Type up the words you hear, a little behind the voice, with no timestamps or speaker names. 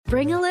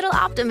Bring a little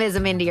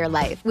optimism into your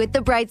life with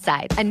The Bright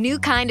Side, a new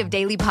kind of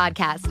daily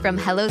podcast from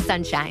Hello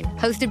Sunshine,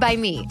 hosted by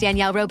me,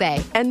 Danielle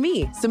Robay. And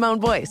me, Simone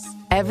Boyce.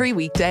 Every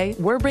weekday,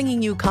 we're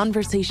bringing you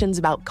conversations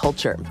about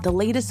culture, the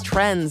latest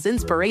trends,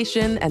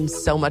 inspiration, and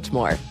so much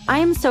more. I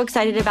am so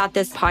excited about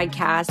this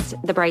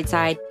podcast, The Bright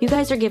Side. You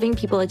guys are giving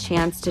people a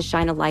chance to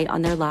shine a light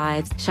on their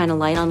lives, shine a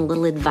light on a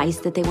little advice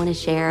that they want to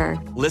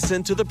share.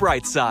 Listen to The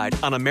Bright Side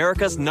on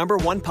America's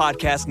 #1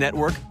 podcast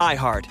network,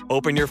 iHeart.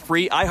 Open your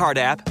free iHeart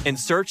app and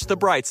search The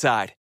Bright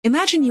Side.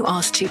 Imagine you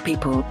ask two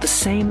people the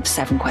same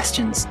 7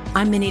 questions.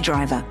 I'm Minnie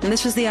Driver, and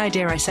this was the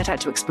idea I set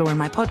out to explore in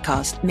my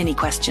podcast, Mini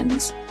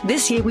Questions.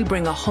 This year, we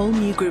bring a whole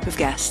new group of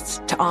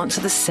guests to answer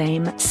the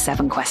same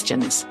 7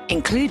 questions,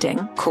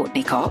 including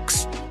Courtney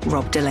Cox,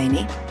 Rob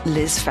Delaney,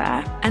 Liz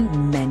Phair,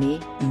 and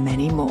many,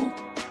 many more.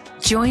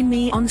 Join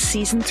me on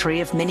Season 3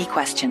 of Mini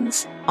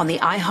Questions on the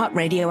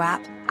iHeartRadio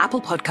app,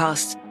 Apple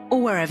Podcasts,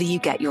 or wherever you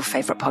get your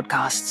favorite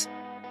podcasts.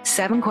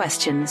 7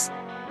 questions,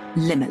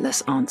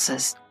 limitless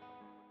answers.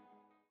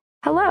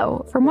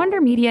 Hello, from Wonder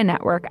Media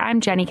Network,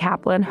 I'm Jenny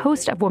Kaplan,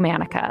 host of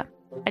Womanica,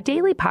 a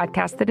daily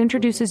podcast that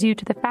introduces you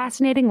to the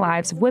fascinating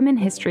lives of women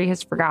history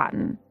has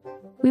forgotten.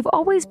 We've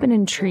always been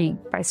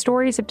intrigued by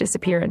stories of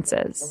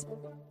disappearances,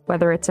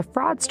 whether it's a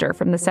fraudster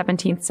from the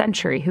 17th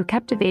century who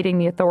kept evading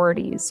the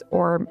authorities,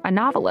 or a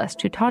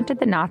novelist who taunted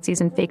the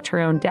Nazis and faked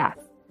her own death.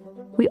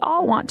 We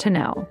all want to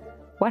know,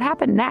 what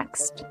happened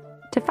next?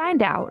 To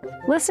find out,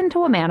 listen to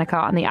Womanica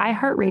on the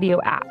iHeartRadio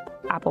app,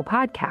 Apple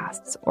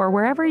Podcasts, or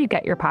wherever you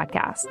get your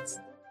podcasts.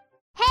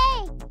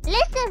 Hey,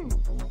 listen!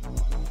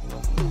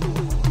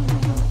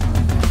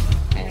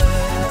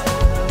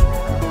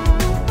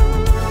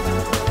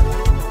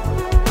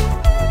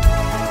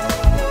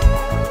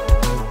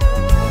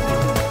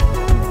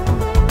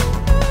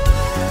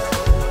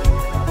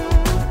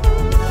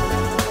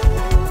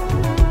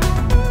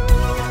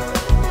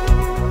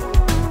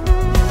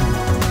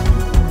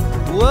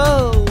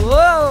 Whoa,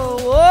 whoa,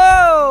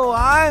 whoa!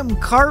 I'm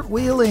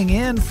cartwheeling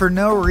in for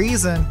no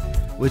reason,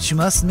 which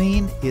must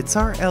mean it's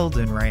our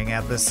Elden Ring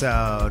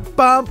episode.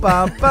 Bum,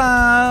 bum,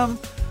 bum!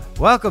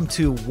 Welcome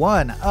to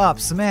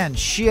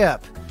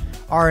 1Upsmanship,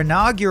 our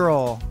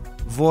inaugural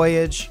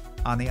voyage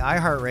on the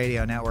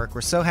iHeartRadio network.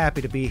 We're so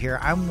happy to be here.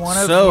 I'm one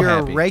of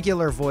your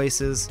regular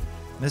voices,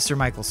 Mr.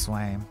 Michael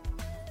Swaim.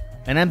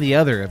 And I'm the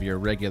other of your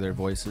regular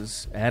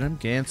voices, Adam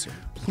Ganser.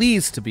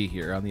 Pleased to be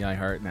here on the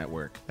iHeart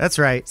Network. That's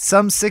right.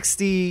 Some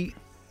 60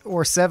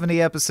 or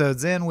 70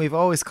 episodes in, we've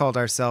always called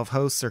ourselves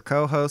hosts or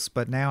co-hosts,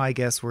 but now I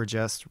guess we're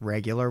just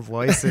regular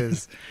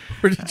voices.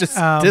 We're just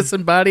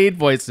disembodied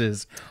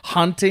voices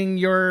haunting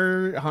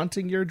your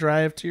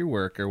drive to your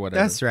work or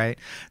whatever. That's right.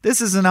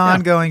 This is an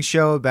ongoing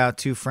show about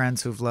two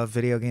friends who've loved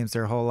video games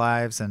their whole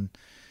lives and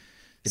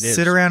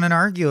sit around and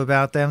argue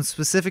about them,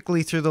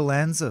 specifically through the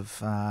lens of,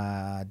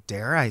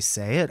 dare I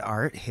say it,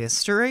 art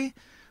history.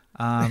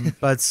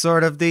 But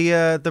sort of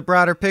the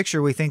broader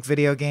picture. We think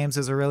video games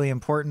is a really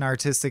important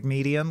artistic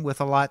medium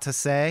with a lot to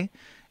say,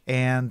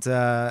 and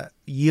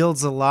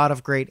yields a lot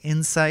of great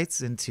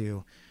insights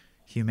into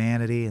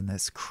humanity and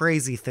this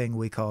crazy thing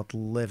we call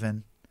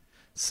living.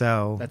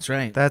 So that's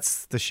right.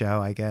 That's the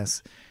show, I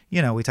guess.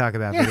 You know, we talk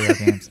about video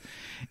games.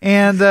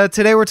 And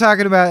today we're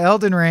talking about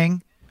Elden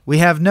Ring. We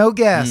have no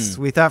guests.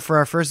 We thought for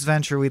our first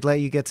venture, we'd let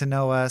you get to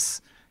know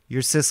us,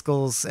 your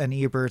Siskel's and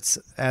Eberts,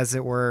 as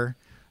it were,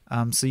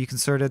 so you can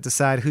sort of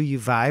decide who you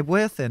vibe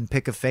with and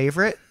pick a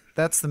favorite.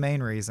 That's the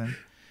main reason.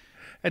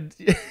 And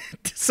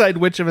decide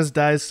which of us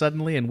dies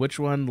suddenly and which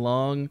one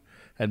long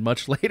and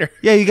much later.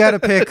 Yeah, you got to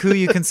pick who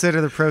you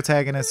consider the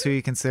protagonist, who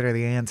you consider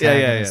the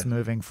antagonist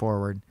moving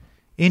forward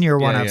in your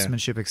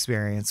one-upsmanship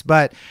experience.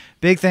 But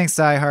big thanks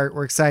to iHeart.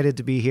 We're excited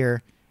to be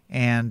here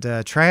and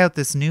try out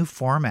this new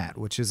format,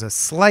 which is a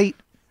slight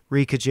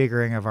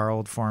rejiggering of our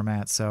old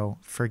format, so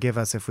forgive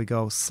us if we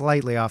go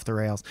slightly off the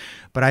rails.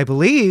 But I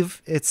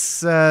believe it's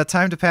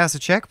time to pass a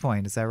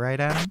checkpoint. Is that right,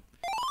 Adam?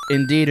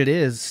 Indeed it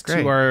is.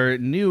 Great. To our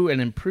new and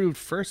improved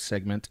first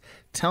segment,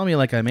 Tell Me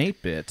Like I'm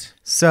 8-Bit.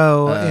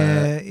 So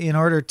in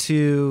order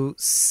to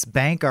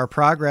bank our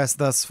progress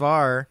thus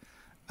far,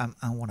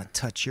 I want to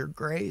touch your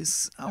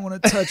grace. I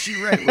want to touch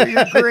you right where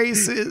your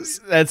grace is.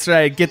 That's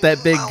right. Get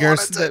that big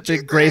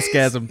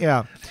grace-gasm.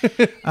 Yeah.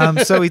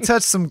 So we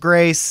touched some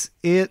grace.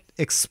 It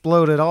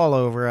exploded all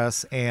over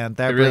us, and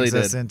that brings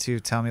us into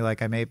Tell Me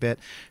Like I'm 8-Bit.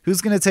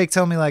 Who's going to take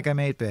Tell Me Like I'm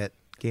 8-Bit?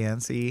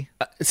 Gansey?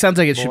 It sounds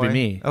like it should be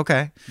me.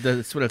 Okay.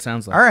 That's what it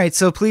sounds like. All right.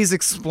 So please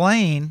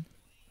explain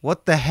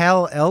what the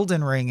hell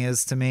Elden Ring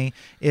is to me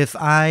if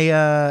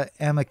I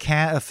am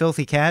a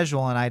filthy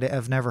casual and I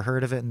have never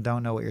heard of it and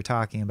don't know what you're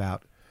talking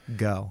about.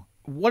 Go.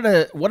 What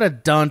a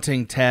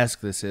daunting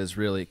task this is,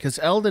 really, because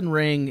Elden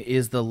Ring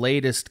is the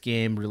latest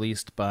game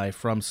released by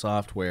From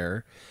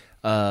Software,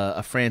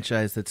 a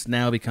franchise that's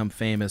now become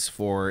famous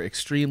for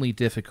extremely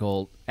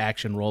difficult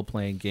action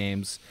role-playing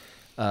games,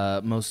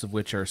 most of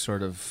which are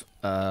sort of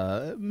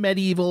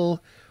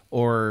medieval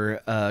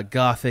or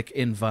gothic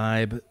in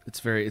vibe.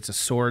 It's a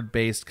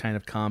sword-based kind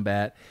of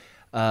combat,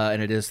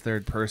 and it is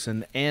third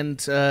person, and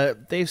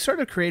they've sort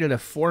of created a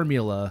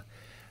formula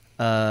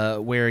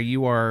where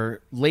you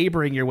are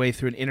laboring your way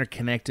through an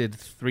interconnected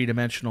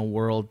three-dimensional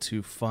world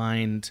to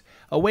find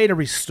a way to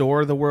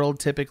restore the world,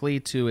 typically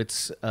to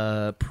its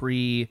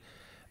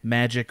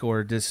pre-magic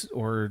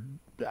or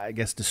I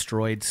guess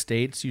destroyed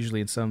states, usually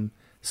in some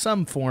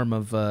form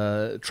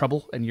of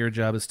trouble, and your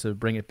job is to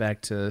bring it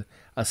back to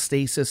a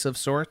stasis of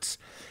sorts.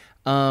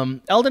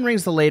 Elden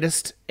Ring's the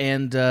latest,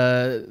 and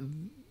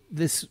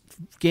this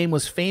game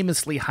was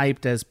famously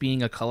hyped as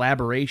being a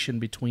collaboration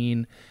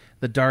between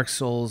the Dark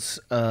Souls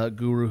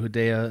guru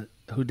Hidetaka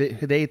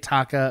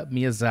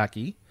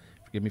Miyazaki,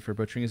 forgive me for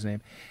butchering his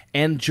name,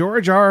 and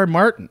George R.R.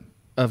 Martin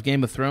of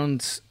Game of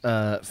Thrones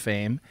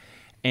fame.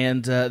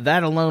 And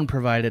that alone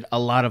provided a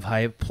lot of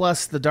hype.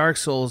 Plus, the Dark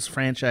Souls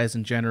franchise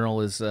in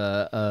general is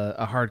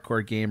a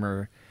hardcore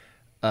gamer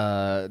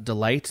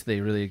delight.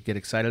 They really get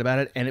excited about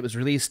it. And it was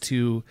released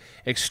to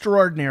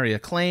extraordinary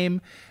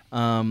acclaim.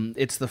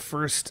 It's the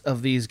first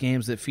of these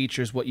games that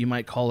features what you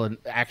might call an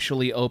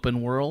actually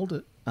open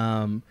world,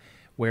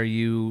 where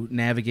you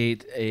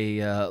navigate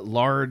a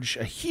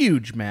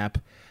huge map.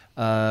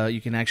 You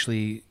can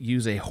actually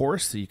use a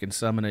horse that you can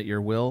summon at your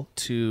will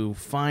to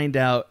find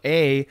out,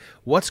 A,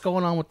 what's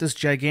going on with this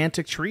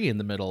gigantic tree in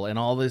the middle and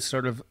all these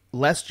sort of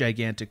less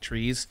gigantic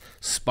trees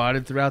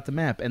spotted throughout the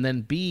map. And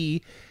then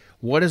B,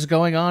 what is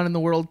going on in the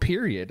world,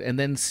 period. And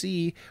then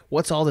C,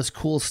 what's all this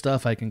cool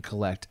stuff I can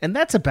collect. And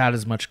that's about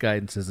as much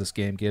guidance as this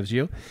game gives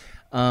you.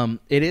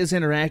 It is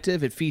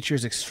interactive. It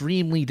features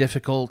extremely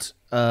difficult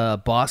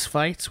boss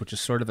fights, which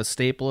is sort of a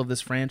staple of this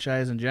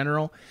franchise in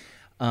general.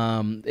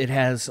 It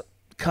has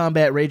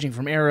combat ranging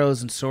from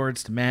arrows and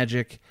swords to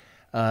magic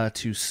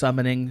to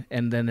summoning,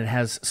 and then it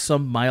has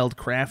some mild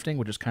crafting,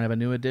 which is kind of a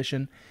new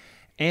addition.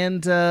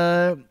 And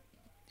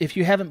if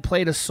you haven't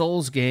played a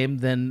Souls game,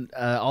 then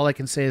all I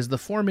can say is the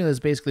formula is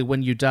basically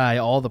when you die,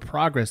 all the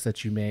progress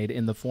that you made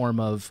in the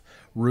form of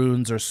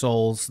runes or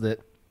souls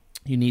that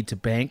you need to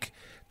bank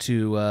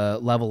to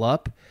level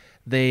up,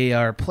 they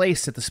are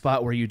placed at the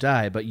spot where you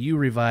die, but you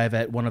revive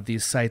at one of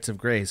these sites of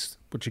grace,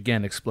 which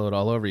again explode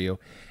all over you,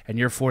 and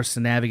you're forced to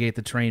navigate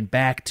the terrain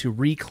back to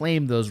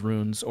reclaim those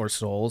runes or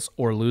souls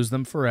or lose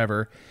them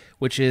forever,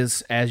 which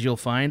is, as you'll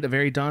find, a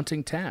very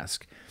daunting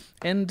task.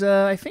 And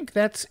I think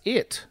that's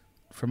it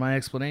for my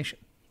explanation.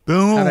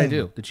 Boom. How'd I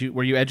do?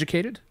 Were you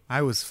educated?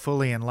 I was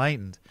fully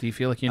enlightened. Do you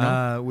feel like you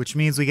know? Which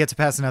means we get to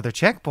pass another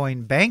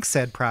checkpoint. Bank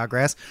said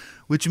progress,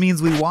 which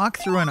means we walk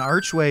through an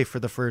archway for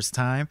the first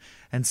time,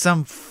 and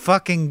some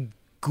fucking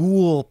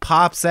ghoul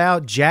pops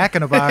out,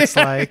 Jack-in-a-Box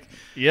like.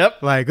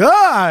 Yep. Like,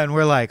 and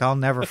we're like, I'll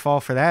never fall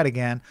for that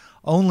again.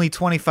 Only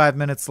 25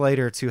 minutes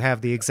later to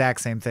have the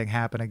exact same thing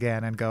happen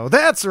again and go,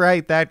 that's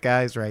right, that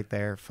guy's right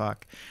there.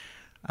 Fuck.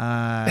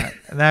 And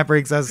that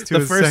brings us to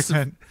a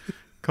segment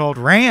called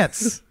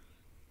Rants.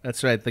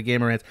 That's right, the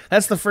gamer rants.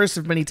 That's the first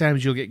of many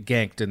times you'll get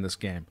ganked in this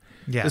game.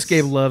 Yes. This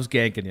game loves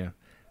ganking you.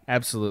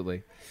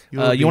 Absolutely. You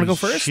want to go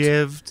first?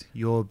 Shivved,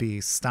 you'll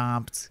be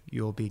stomped,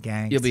 you'll be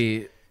ganked. You'll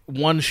be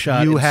one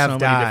shot you in have so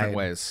died. many different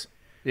ways.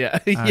 Yeah.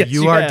 Yes,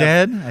 you are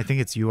dead? I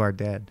think it's you are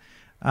dead.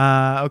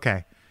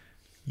 Okay.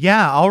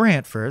 Yeah, I'll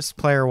rant first.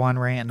 Player one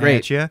ranting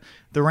at you.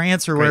 The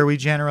rants are where we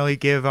generally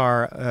give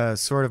our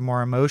sort of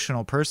more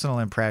emotional, personal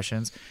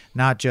impressions,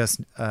 not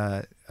just,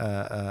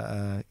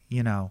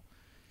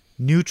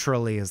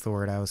 neutrally is the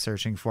word I was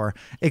searching for,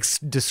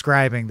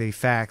 describing the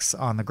facts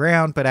on the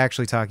ground, but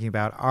actually talking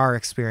about our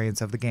experience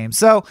of the game.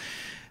 So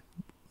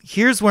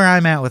here's where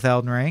I'm at with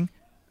Elden Ring.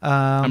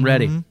 I'm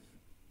ready.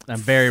 I'm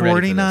very ready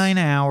for 49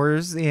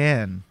 hours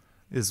in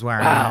is where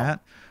I'm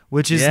at,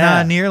 which is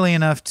not nearly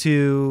enough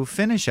to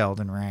finish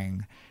Elden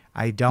Ring.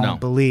 I don't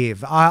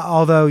believe.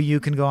 Although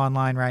you can go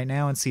online right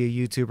now and see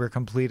a YouTuber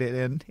complete it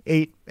in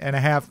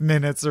 8.5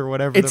 minutes or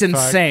whatever. It's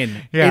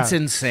insane. Yeah. It's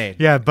insane.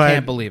 Yeah, but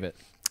can't believe it.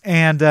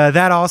 And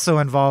that also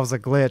involves a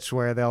glitch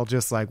where they'll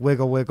just like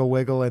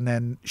wiggle, and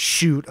then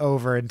shoot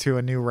over into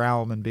a new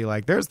realm and be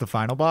like, there's the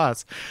final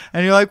boss.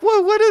 And you're like,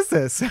 whoa, what is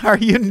this? Are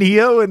you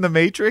Neo in the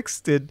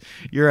Matrix? Did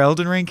your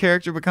Elden Ring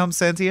character become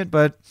sentient?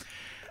 But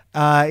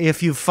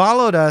if you've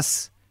followed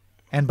us,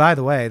 and by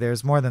the way,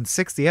 there's more than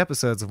 60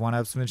 episodes of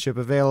 1Upsmanship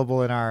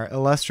available in our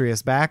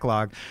illustrious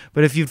backlog.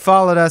 But if you've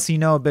followed us, you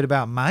know a bit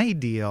about my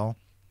deal.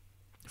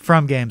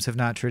 From games have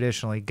not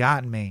traditionally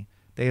gotten me.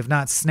 They have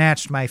not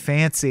snatched my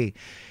fancy.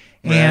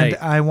 And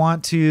I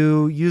want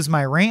to use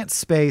my rant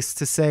space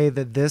to say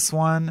that this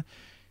one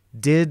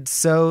did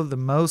so the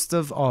most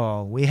of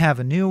all. We have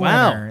a new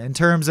winner in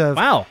terms of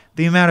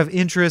the amount of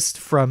interest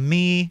from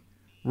me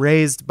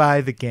raised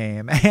by the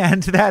game.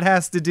 And that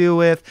has to do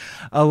with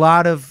a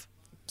lot of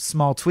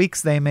small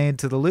tweaks they made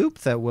to the loop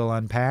that we'll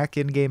unpack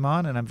in Game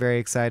On, and I'm very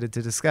excited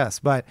to discuss.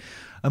 But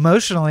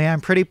emotionally,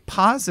 I'm pretty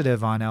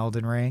positive on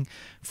Elden Ring.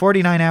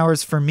 49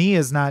 hours for me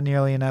is not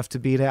nearly enough to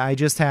beat it. I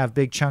just have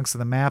big chunks of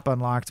the map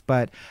unlocked,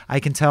 but I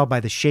can tell by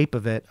the shape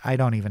of it, I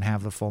don't even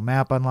have the full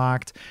map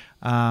unlocked.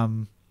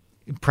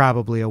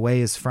 Probably a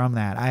ways from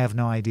that. I have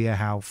no idea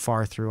how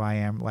far through I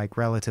am, like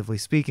relatively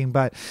speaking,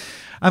 but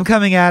I'm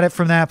coming at it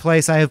from that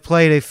place. I have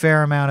played a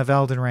fair amount of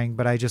Elden Ring,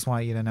 but I just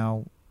want you to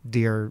know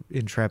dear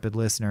intrepid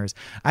listeners.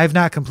 I have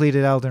not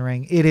completed Elden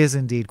Ring. It is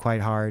indeed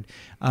quite hard.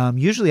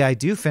 Usually I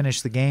do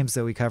finish the games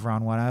that we cover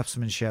on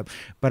 1Upsmanship,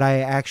 but I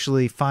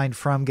actually find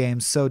From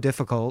games so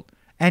difficult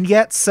and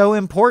yet so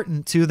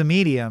important to the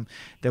medium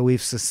that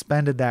we've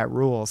suspended that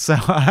rule. So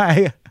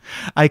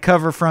I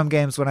cover From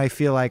games when I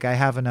feel like I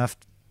have enough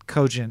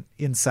cogent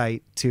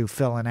insight to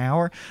fill an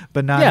hour,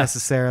 but not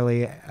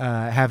necessarily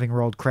having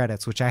rolled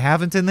credits, which I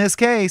haven't in this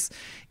case.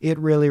 It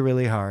really,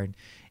 really hard.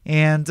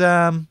 And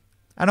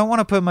I don't want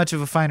to put much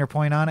of a finer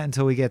point on it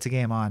until we get to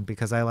Game On,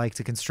 because I like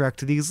to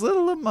construct these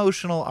little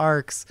emotional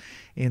arcs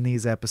in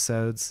these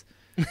episodes.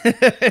 You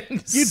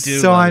do.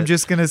 So I'm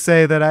just going to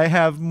say that I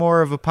have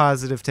more of a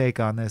positive take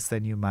on this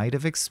than you might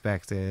have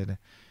expected.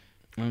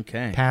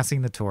 Okay.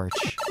 Passing the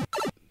torch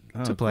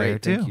to player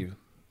great. 2.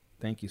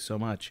 Thank you so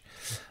much.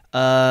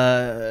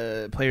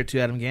 Player 2,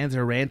 Adam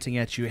Ganzer, ranting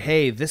at you,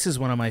 hey, this is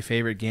one of my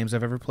favorite games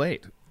I've ever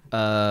played.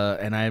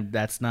 And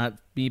that's not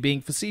me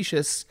being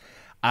facetious.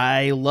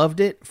 I loved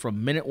it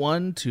from minute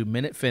 1 to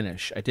minute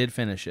finish. I did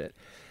finish it.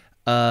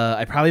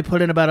 I probably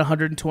put in about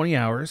 120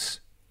 hours,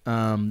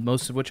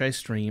 most of which I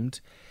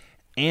streamed.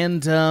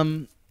 And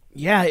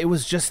it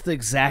was just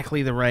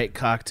exactly the right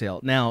cocktail.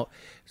 Now,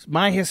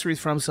 my history is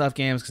FromSoft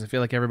games, because I feel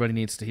like everybody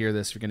needs to hear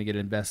this if you're going to get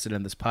invested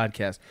in this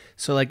podcast.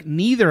 So, like,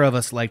 neither of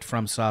us liked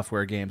From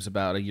Software games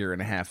about a year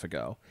and a half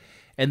ago.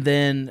 And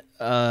then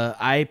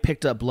I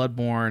picked up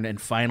Bloodborne and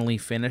finally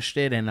finished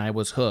it, and I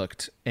was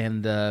hooked,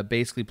 and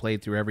basically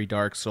played through every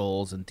Dark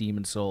Souls and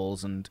Demon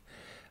Souls and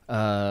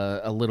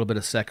a little bit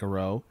of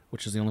Sekiro,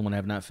 which is the only one I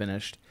have not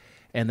finished,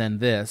 and then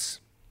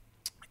this.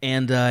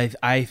 And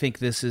I think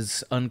this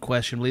is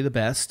unquestionably the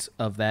best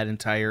of that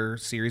entire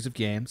series of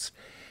games.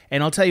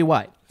 And I'll tell you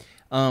why.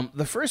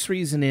 The first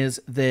reason is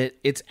that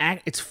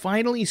it's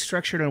finally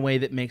structured in a way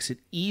that makes it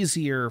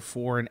easier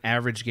for an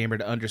average gamer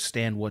to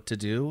understand what to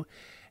do,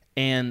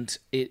 and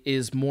it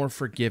is more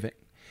forgiving.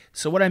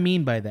 So what I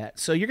mean by that,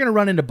 so you're going to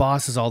run into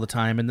bosses all the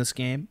time in this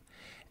game,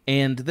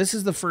 and this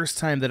is the first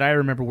time that I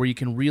remember where you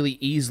can really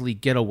easily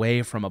get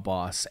away from a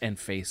boss and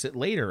face it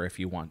later if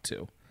you want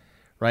to,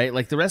 right?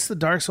 Like the rest of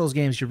the Dark Souls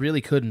games, you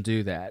really couldn't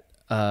do that.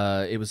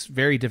 It was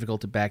very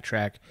difficult to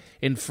backtrack.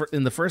 In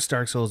the first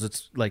Dark Souls,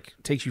 it's like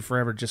takes you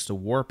forever just to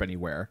warp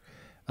anywhere.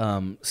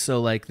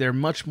 So like they're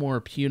much more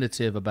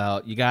punitive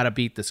about you got to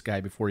beat this guy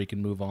before you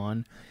can move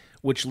on,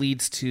 which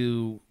leads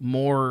to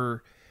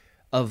more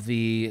of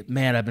the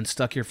man, I've been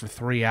stuck here for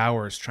 3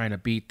 hours trying to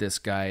beat this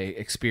guy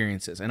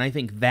experiences. And I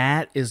think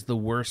that is the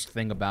worst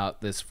thing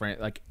about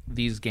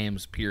these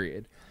games,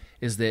 period,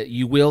 is that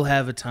you will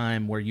have a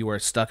time where you are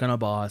stuck on a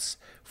boss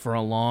for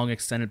a long,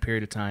 extended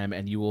period of time,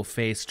 and you will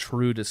face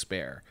true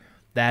despair.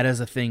 That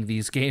is a thing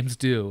these games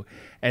do,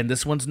 and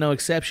this one's no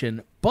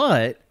exception,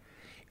 but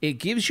it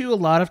gives you a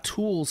lot of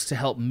tools to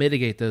help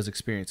mitigate those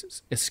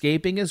experiences.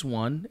 Escaping is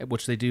one,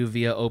 which they do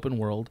via open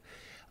world.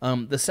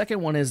 The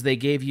second one is they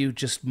gave you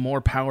just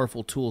more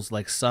powerful tools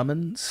like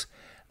summons,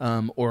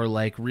 or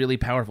like really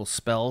powerful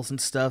spells and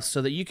stuff,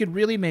 so that you could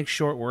really make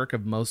short work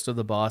of most of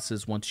the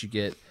bosses once you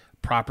get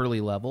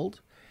properly leveled.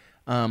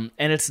 And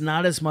it's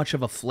not as much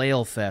of a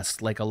flail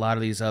fest like a lot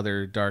of these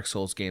other Dark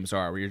Souls games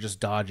are, where you're just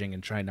dodging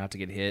and trying not to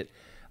get hit.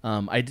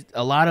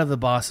 A lot of the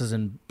bosses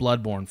in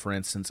Bloodborne, for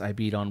instance, I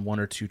beat on 1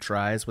 or 2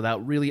 tries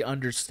without really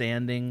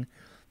understanding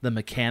the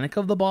mechanic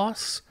of the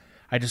boss.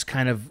 I just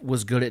kind of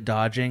was good at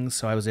dodging,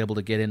 so I was able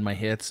to get in my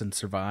hits and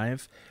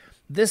survive.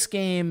 This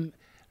game,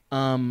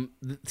 some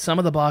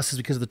of the bosses,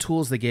 because of the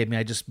tools they gave me,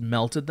 I just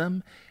melted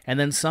them. And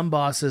then some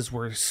bosses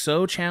were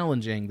so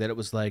challenging that it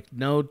was like,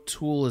 no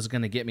tool is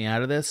going to get me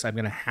out of this. I'm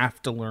going to have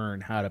to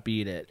learn how to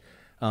beat it.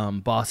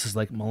 Bosses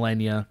like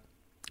Millennia,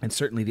 and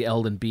certainly the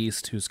Elden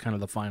Beast, who's kind of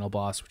the final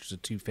boss, which is a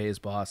 2-phase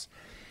boss.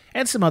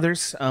 And some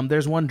others.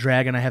 There's one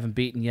dragon I haven't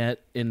beaten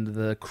yet in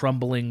the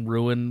Crumbling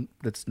Ruin.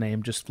 That's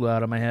name just flew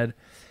out of my head.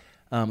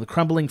 The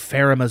Crumbling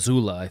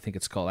Faramazula, I think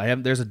it's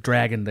called. There's a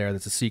dragon there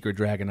that's a secret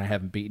dragon I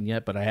haven't beaten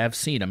yet, but I have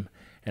seen him,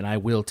 and I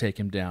will take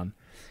him down.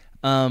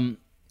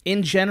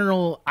 In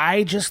general,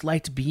 I just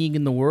liked being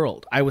in the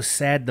world. I was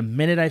sad the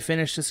minute I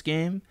finished this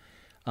game.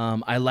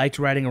 I liked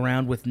riding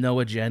around with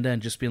no agenda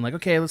and just being like,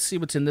 okay, let's see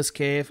what's in this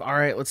cave. All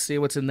right, let's see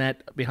what's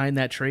behind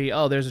that tree.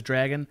 Oh, there's a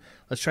dragon.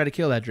 Let's try to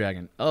kill that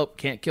dragon. Oh,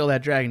 can't kill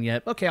that dragon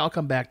yet. Okay, I'll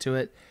come back to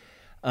it.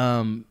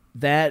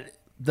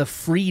 The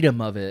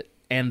freedom of it,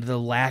 and the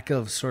lack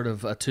of sort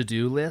of a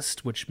to-do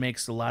list, which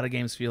makes a lot of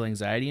games feel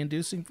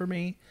anxiety-inducing for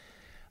me,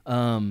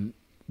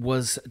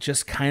 was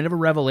just kind of a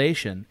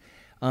revelation.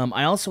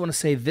 I also want to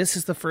say this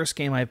is the first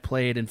game I've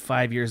played in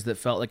 5 years that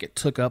felt like it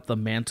took up the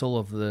mantle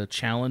of the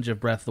challenge of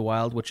Breath of the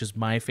Wild, which is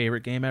my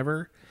favorite game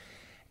ever,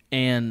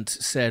 and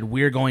said,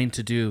 we're going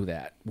to do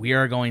that. We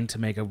are going to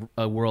make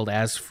a world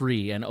as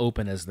free and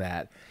open as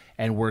that,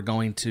 and we're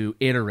going to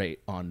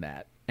iterate on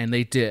that. And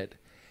they did.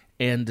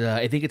 And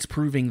I think it's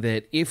proving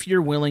that if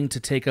you're willing to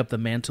take up the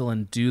mantle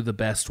and do the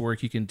best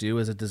work you can do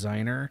as a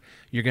designer,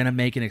 you're going to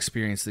make an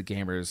experience that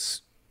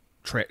gamers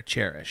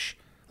cherish.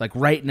 Like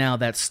right now,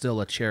 that's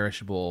still a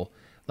cherishable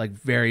like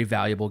very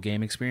valuable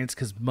game experience,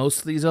 because most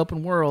of these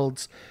open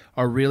worlds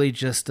are really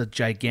just a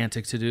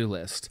gigantic to-do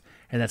list,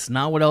 and that's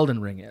not what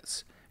Elden Ring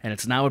is, and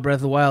it's not what Breath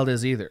of the Wild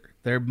is either.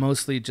 They're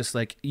mostly just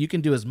like, you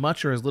can do as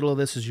much or as little of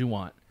this as you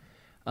want.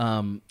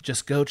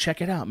 Just go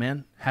check it out,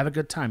 man. Have a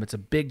good time. It's a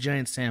big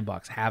giant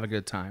sandbox. Have a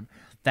good time.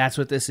 That's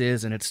what this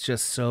is, and it's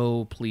just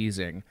so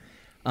pleasing.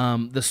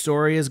 The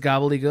story is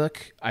gobbledygook.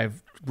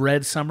 I've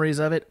read summaries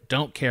of it.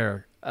 Don't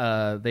care.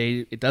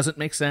 It doesn't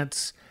make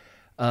sense.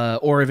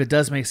 Or if it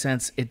does make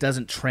sense, it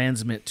doesn't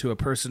transmit to a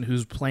person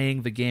who's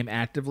playing the game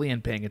actively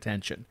and paying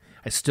attention.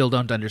 I still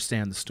don't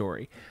understand the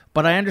story.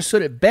 But I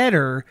understood it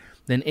better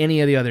than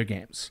any of the other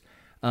games.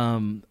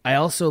 I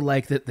also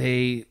like that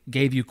they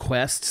gave you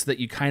quests that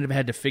you kind of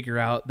had to figure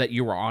out that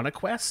you were on a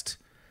quest.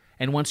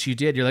 And once you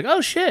did, you're like,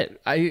 oh shit,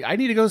 I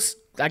need to go,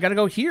 I gotta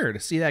go here to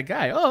see that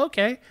guy. Oh,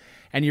 okay.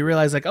 And you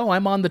realize like, oh,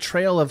 I'm on the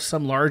trail of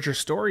some larger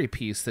story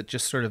piece that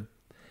just sort of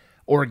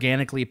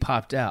organically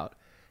popped out.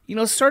 You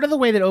know, sort of the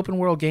way that open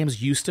world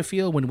games used to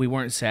feel when we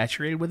weren't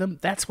saturated with them.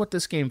 That's what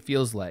this game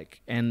feels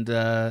like. And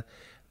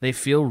they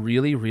feel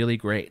really, really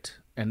great.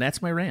 And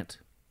that's my rant.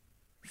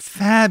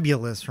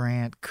 Fabulous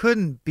rant.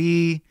 Couldn't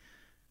be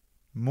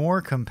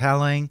more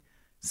compelling.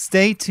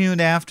 Stay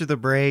tuned after the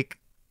break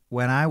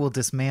when I will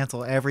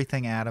dismantle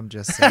everything Adam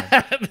just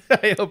said.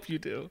 I hope you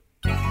do.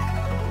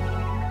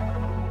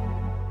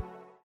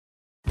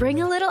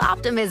 Bring a little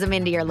optimism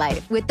into your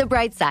life with The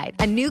Bright Side,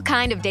 a new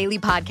kind of daily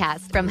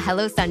podcast from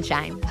Hello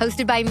Sunshine,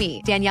 hosted by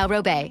me, Danielle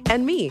Robay.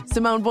 And me,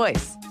 Simone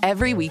Boyce.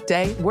 Every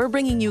weekday, we're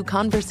bringing you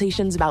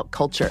conversations about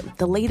culture,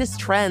 the latest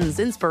trends,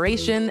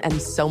 inspiration,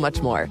 and so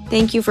much more.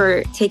 Thank you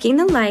for taking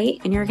the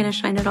light, and you're going to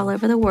shine it all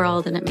over the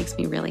world, and it makes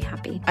me really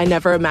happy. I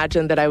never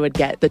imagined that I would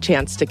get the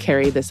chance to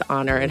carry this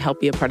honor and help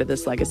be a part of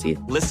this legacy.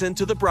 Listen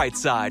to The Bright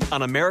Side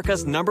on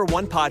America's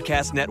 #1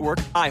 podcast network,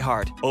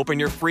 iHeart. Open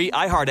your free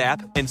iHeart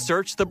app and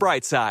search The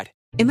Bright Side.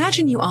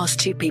 Imagine you ask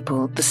two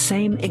people the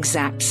same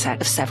exact set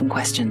of 7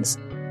 questions.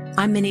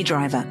 I'm Minnie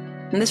Driver,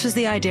 and this was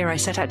the idea I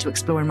set out to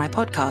explore in my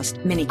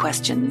podcast, Mini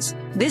Questions.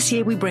 This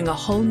year, we bring a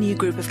whole new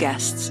group of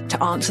guests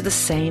to answer the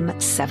same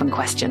 7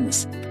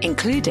 questions,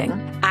 including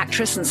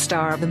actress and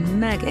star of the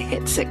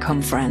mega-hit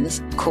sitcom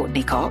Friends,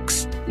 Courtney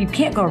Cox. You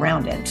can't go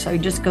around it, so you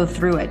just go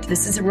through it.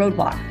 This is a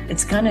roadblock.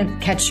 It's going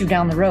to catch you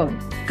down the road.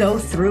 Go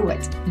through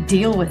it.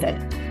 Deal with it.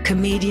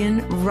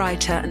 Comedian,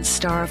 writer, and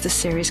star of the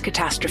series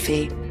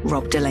Catastrophe,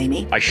 Rob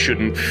Delaney. I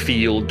shouldn't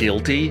feel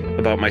guilty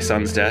about my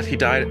son's death. He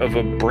died of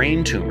a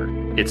brain tumor.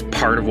 It's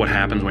part of what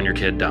happens when your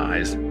kid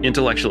dies.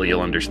 Intellectually,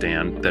 you'll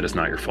understand that it's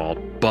not your fault,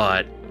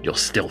 but you'll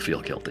still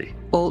feel guilty.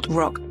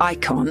 Alt-rock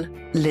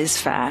icon, Liz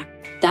Phair.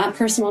 That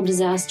personal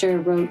disaster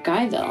wrote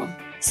Guyville.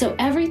 So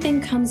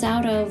everything comes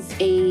out of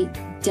a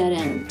dead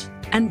end.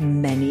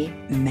 And many,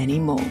 many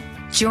more.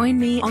 Join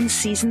me on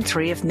Season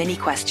 3 of Mini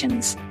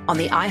Questions on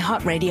the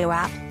iHeartRadio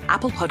app,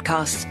 Apple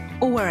Podcasts,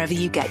 or wherever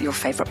you get your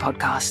favorite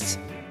podcasts.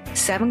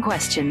 7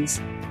 questions,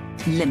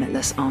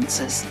 limitless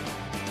answers.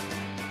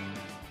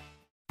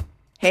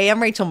 Hey,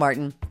 I'm Rachel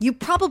Martin. You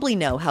probably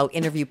know how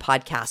interview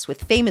podcasts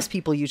with famous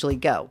people usually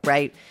go,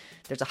 right?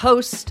 There's a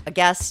host, a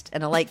guest,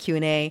 and a light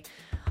Q&A.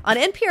 On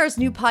NPR's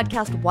new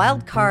podcast,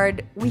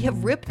 Wildcard, we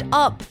have ripped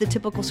up the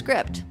typical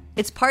script.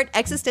 It's part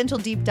existential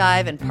deep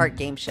dive and part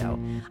game show.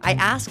 I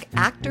ask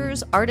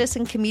actors, artists,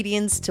 and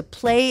comedians to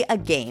play a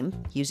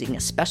game using a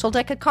special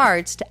deck of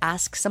cards to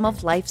ask some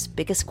of life's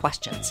biggest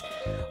questions.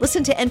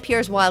 Listen to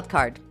NPR's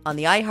Wildcard on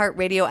the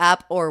iHeartRadio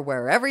app or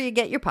wherever you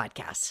get your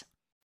podcasts.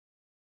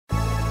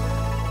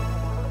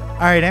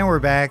 All right, and we're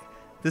back.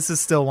 This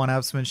is still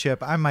 1Upsmanship.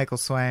 I'm Michael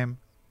Swaim.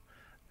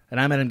 And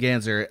I'm Adam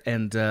Ganzer,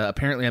 and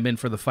apparently I'm in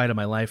for the fight of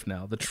my life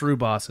now. The true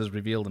boss has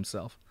revealed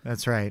himself.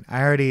 That's right.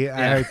 I already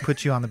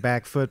put you on the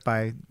back foot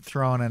by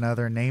throwing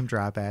another name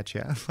drop at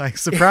you. Like,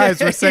 surprise,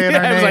 we're saying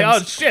our names. I was like,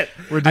 oh, shit.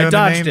 We're doing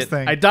the names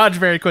thing. I dodged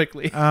very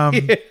quickly.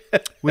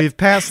 We've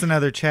passed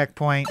another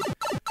checkpoint,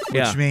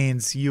 which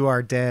means you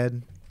are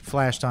dead,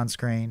 flashed on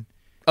screen.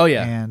 Oh,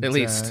 yeah, and, at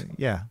least.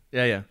 Yeah.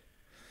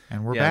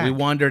 And we're back. We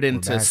wandered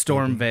into back,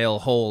 Stormvale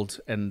Hold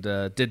and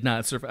did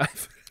not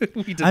survive.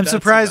 I'm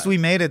surprised we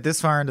made it this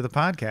far into the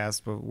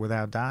podcast, but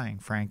without dying,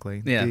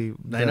 frankly. Yeah,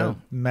 I know.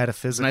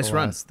 Metaphysical nice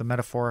run. us, the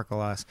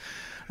metaphorical us.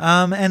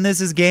 And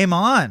this is Game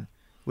On,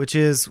 which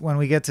is when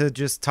we get to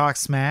just talk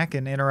smack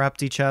and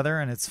interrupt each other,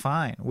 and it's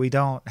fine. We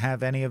don't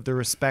have any of the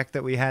respect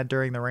that we had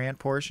during the rant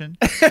portion.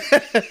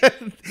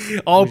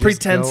 All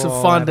pretense of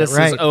fondness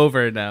is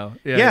over now.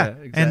 Yeah,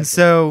 exactly. And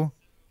so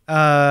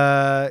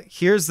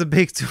here's the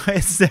big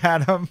twist,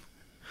 Adam.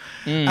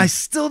 I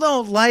still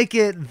don't like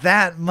it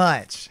that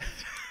much.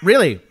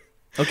 Really?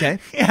 Okay.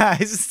 Yeah,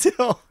 I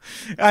still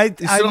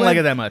don't like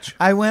it that much.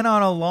 I went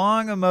on a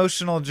long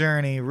emotional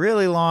journey,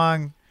 really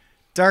long,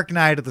 dark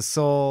night of the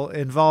soul,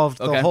 involved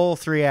the whole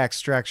 3-act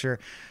structure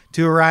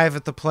to arrive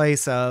at the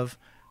place of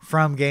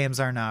From Games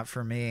Are Not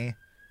For Me.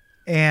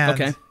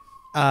 And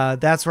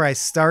that's where I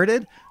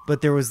started,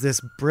 but there was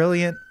this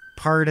brilliant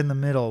part in the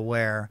middle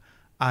where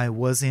I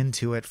was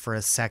into it for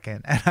a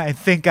second, and I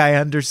think I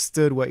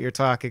understood what you're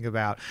talking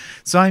about.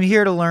 So I'm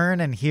here to learn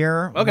and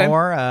hear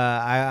more.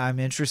 I'm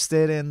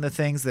interested in the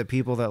things that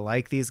people that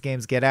like these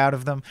games get out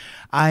of them.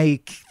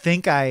 I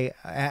think I'm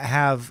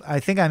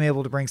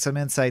able to bring some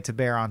insight to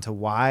bear onto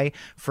why,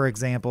 for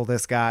example,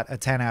 this got a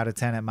 10 out of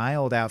 10 at my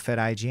old outfit,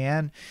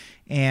 IGN,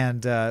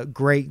 and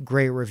great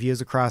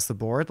reviews across the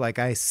board. Like,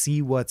 I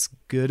see what's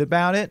good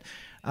about it.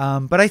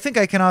 But I think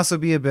I can also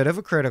be a bit of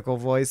a critical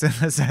voice in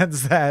the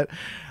sense that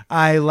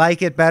I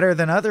like it better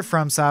than other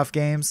FromSoft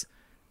games.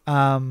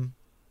 I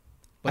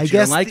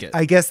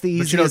guess the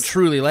easiest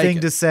thing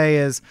to say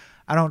is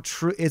I don't.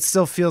 It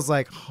still feels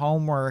like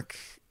homework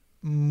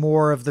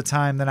more of the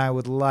time than I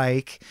would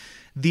like.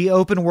 The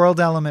open world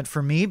element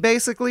for me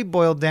basically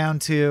boiled down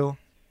to,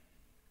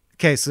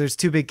 okay, so there's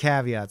two big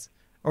caveats,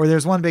 or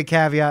there's one big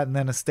caveat and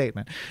then a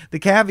statement. The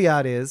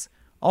caveat is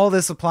all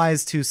this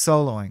applies to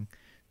soloing,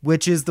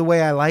 which is the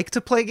way I like to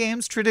play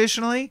games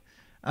traditionally.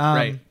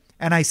 Right.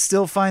 And I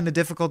still find the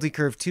difficulty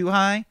curve too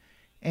high,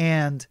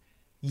 and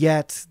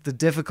yet the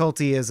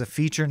difficulty is a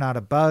feature, not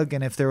a bug.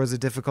 And if there was a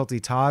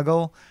difficulty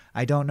toggle,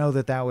 I don't know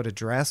that that would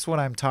address what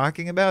I'm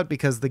talking about,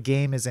 because the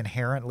game is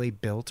inherently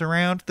built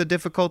around the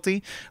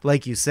difficulty.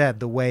 Like you said,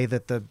 the way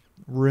that the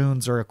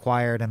runes are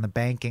acquired and the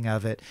banking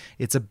of it,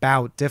 it's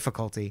about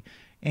difficulty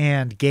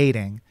and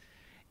gating.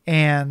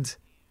 And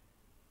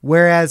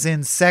whereas in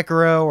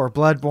Sekiro or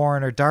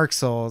Bloodborne or Dark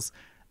Souls,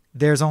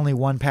 there's only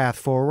one path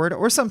forward,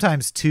 or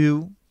sometimes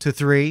 2 to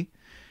 3,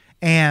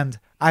 and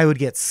I would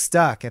get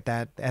stuck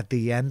at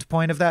the end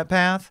point of that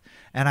path,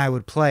 and I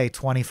would play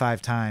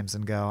 25 times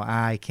and go,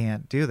 I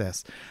can't do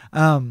this.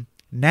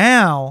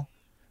 Now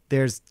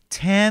there's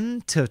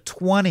 10 to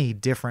 20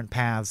 different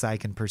paths I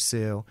can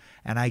pursue,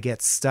 and I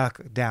get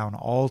stuck down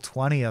all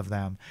 20 of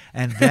them.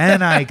 And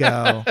then I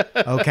go,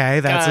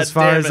 okay, that's as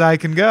far as I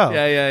can go.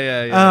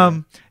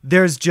 Yeah.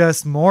 There's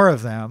just more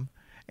of them.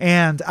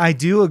 And I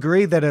do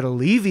agree that it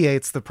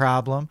alleviates the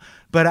problem,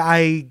 but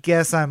I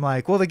guess I'm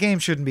like, well, the game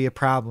shouldn't be a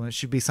problem. It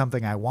should be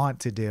something I want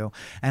to do.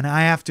 And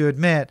I have to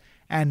admit,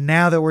 and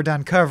now that we're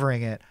done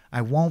covering it,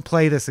 I won't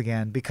play this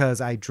again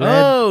because I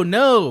dread. Oh,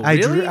 no.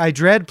 Really? I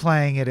dread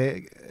playing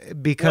it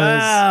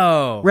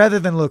because rather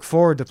than look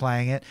forward to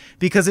playing it,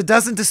 because it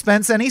doesn't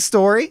dispense any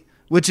story,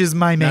 which is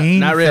my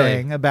main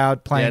thing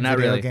about playing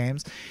video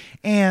games.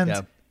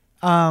 And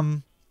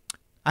I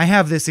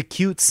have this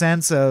acute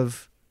sense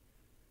of,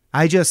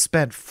 I just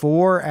spent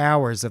 4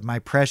 hours of my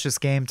precious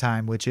game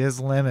time, which is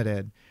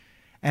limited,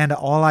 and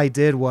all I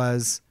did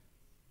was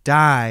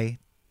die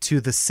to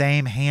the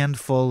same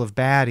handful of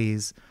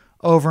baddies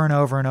over and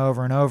over and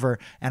over and over,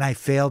 and I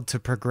failed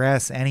to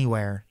progress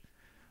anywhere.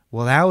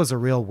 Well, that was a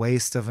real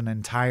waste of an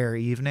entire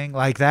evening.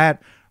 Like,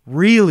 that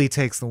really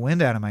takes the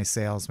wind out of my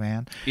sails,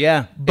 man.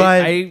 Yeah,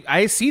 but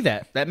I see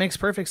that. That makes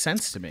perfect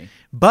sense to me.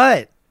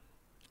 But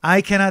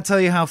I cannot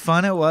tell you how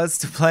fun it was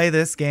to play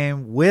this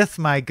game with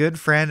my good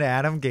friend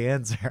Adam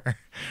Ganzer.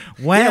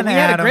 We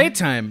had a great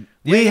time.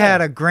 We had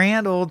a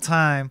grand old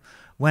time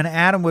when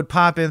Adam would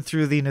pop in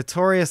through the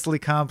notoriously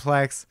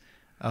complex.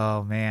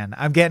 Oh man,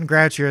 I'm getting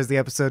grouchier as the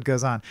episode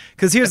goes on.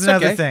 Because here's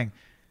another thing.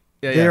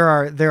 There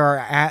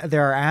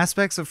are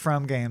aspects of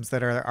From games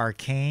that are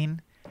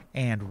arcane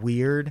and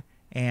weird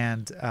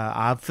and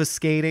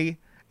obfuscating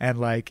and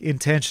like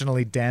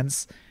intentionally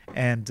dense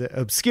and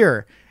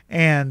obscure.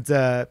 And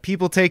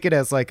people take it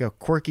as like a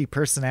quirky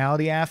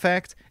personality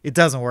affect. It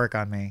doesn't work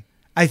on me.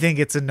 I think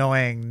it's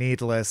annoying,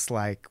 needless,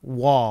 like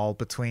wall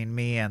between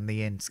me and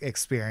the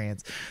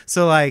experience.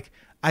 So like,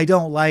 I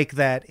don't like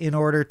that in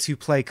order to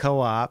play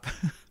co-op,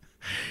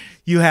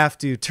 you have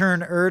to turn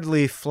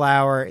Erdleaf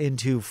Flower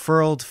into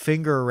Furled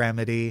Finger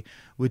Remedy,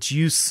 which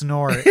you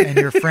snort, and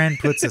your friend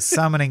puts a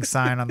summoning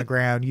sign on the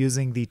ground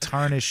using the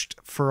tarnished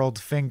Furled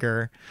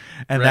Finger,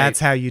 and that's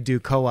how you do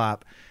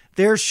co-op.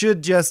 There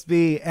should just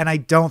be, and I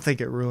don't think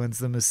it ruins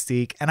the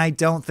mystique, and I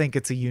don't think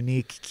it's a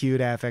unique,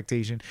 cute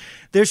affectation.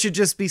 There should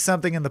just be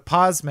something in the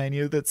pause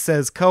menu that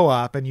says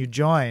co-op and you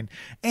join.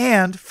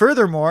 And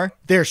furthermore,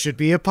 there should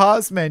be a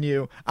pause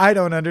menu. I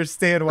don't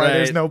understand why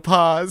there's no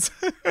pause.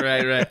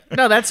 Right.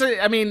 No,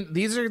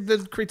 these are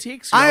the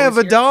critiques. I have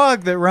a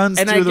dog that runs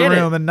through the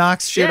room and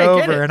knocks shit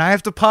over, and I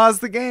have to pause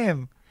the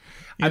game.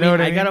 You know what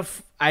I mean?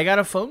 I got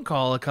a phone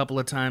call a couple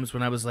of times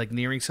when I was like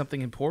nearing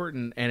something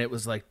important, and it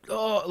was like,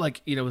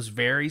 it was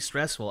very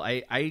stressful.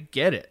 I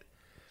get it.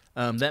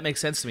 That makes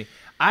sense to me.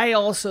 I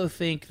also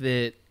think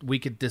that we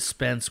could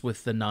dispense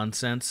with the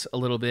nonsense a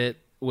little bit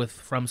with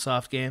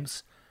FromSoft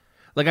games.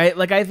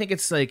 I think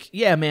it's like,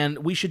 yeah,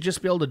 man, we should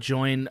just be able to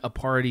join a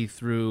party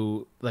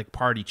through like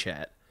party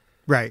chat.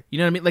 Right. You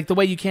know what I mean? Like the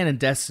way you can in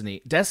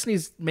Destiny.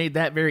 Destiny's made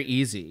that very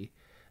easy.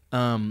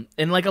 And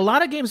like a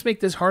lot of games make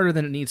this harder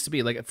than it needs to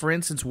be. Like for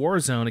instance,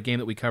 Warzone, a game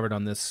that we covered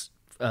on this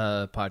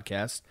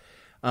podcast.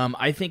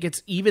 I think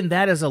it's even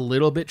that is a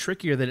little bit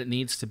trickier than it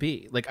needs to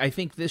be. Like I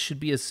think this should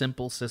be a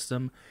simple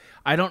system.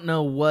 I don't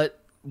know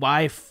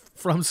why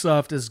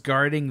FromSoft is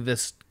guarding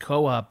this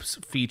co-op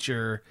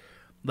feature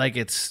like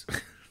it's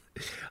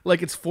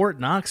like it's Fort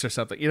Knox or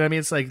something. You know what I mean?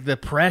 It's like the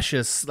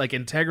precious like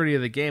integrity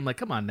of the game. Like,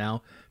 come on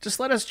now, just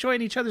let us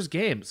join each other's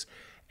games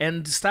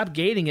and stop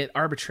gating it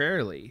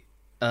arbitrarily.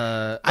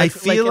 I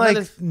feel like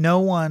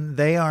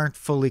they aren't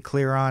fully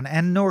clear on,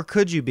 and nor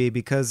could you be,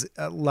 because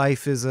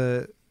life is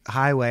a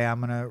highway. I'm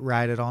gonna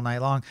ride it all night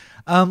long.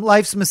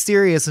 Life's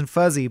mysterious and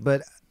fuzzy,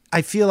 but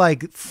I feel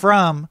like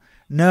From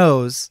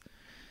knows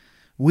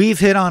we've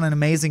hit on an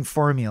amazing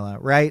formula,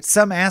 right?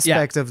 Some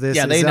aspect of this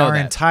is our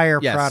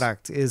entire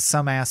product is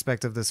some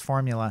aspect of this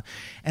formula.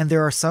 And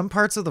there are some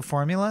parts of the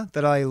formula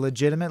that I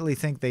legitimately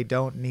think they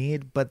don't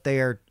need, but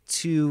they're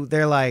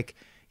like,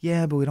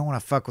 yeah, but we don't want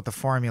to fuck with the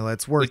formula.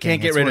 It's working. We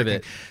can't get rid of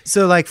it.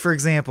 So like, for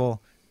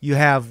example, you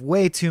have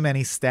way too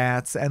many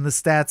stats, and the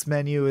stats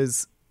menu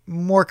is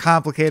more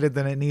complicated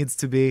than it needs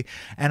to be.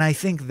 And I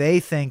think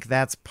they think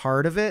that's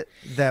part of it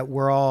that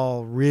we're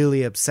all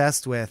really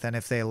obsessed with. And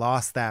if they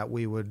lost that,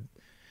 we would...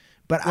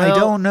 But I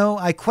don't know.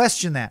 I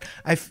question that.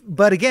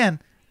 But again,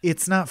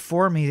 it's not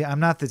for me. I'm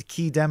not the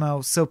key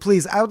demo. So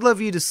please, I would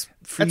love you to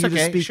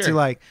speak to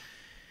like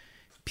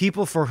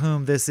people for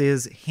whom this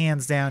is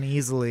hands down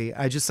easily.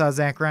 I just saw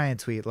Zach Ryan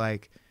tweet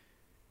like,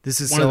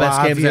 this is one of the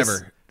best games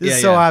ever. This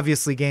is so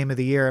obviously game of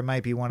the year. It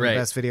might be one of the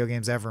best video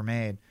games ever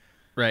made.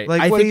 Right.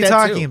 Like, what are you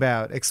talking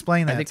about?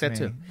 Explain that to me. I think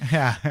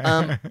that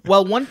too. Yeah.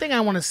 Well, one thing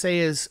I want to say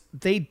is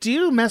they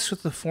do mess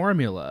with the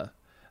formula,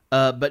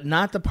 but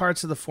not the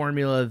parts of the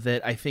formula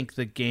that I think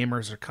the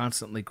gamers are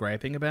constantly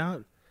griping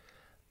about.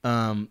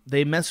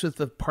 They mess with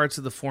the parts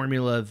of the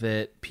formula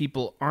that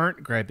people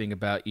aren't griping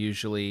about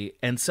usually,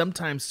 and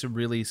sometimes to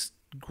really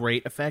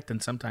great effect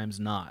and sometimes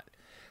not.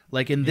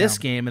 Like in this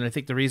game, and I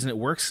think the reason it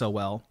works so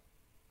well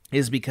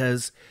is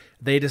because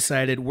they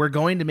decided we're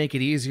going to make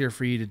it easier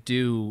for you to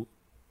do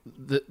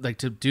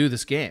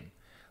this game.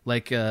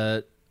 Like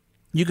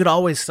you could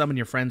always summon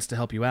your friends to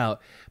help you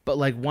out, but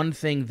like one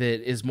thing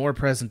that is more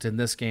present in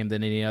this game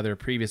than any other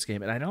previous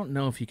game, and I don't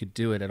know if you could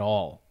do it at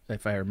all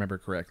if I remember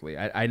correctly.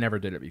 I never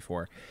did it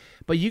before,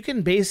 but you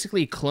can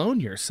basically clone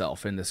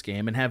yourself in this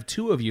game and have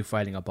two of you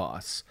fighting a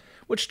boss,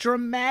 which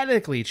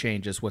dramatically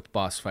changes what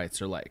boss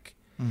fights are like.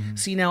 Mm-hmm.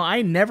 See, now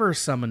I never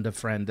summoned a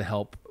friend to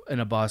help in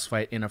a boss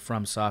fight in a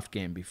FromSoft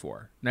game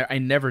before. I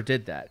never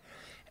did that.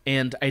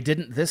 And I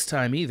didn't this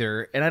time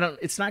either. And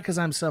it's not because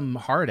I'm some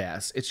hard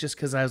ass. It's just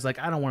because I was like,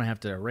 I don't want to have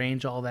to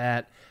arrange all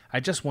that. I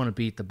just want to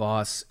beat the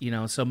boss,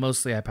 so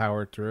mostly I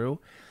powered through.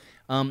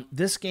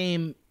 This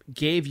game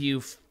gave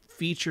you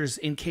features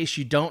in case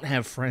you don't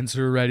have friends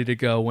who are ready to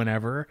go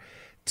whenever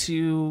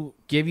to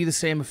give you the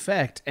same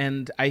effect.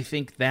 And I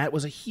think that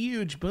was a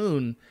huge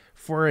boon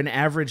for an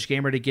average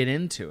gamer to get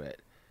into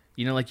it.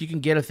 Like you can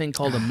get a thing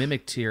called a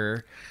mimic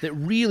tier that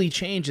really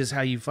changes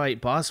how you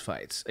fight boss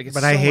fights. Like,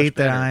 but I hate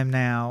that I'm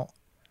now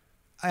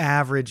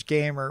average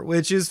gamer,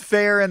 which is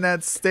fair in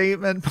that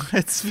statement, but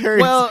it's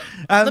very well.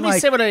 Let me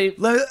say what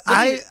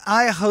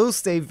I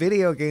host a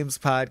video games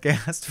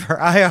podcast for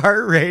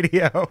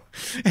iHeartRadio,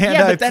 and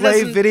I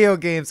play video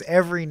games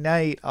every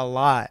night a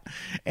lot,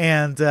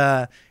 and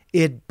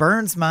it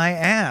burns my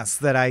ass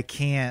that I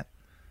can't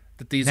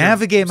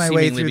navigate my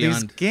way through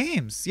these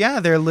games. Yeah,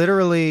 they're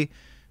literally.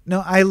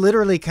 No, I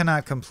literally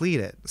cannot complete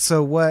it.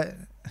 So what?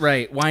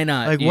 Right? Why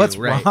not? Like, what's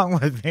wrong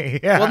with me?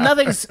 Yeah. Well,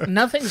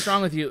 nothing's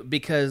wrong with you,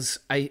 because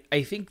I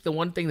think the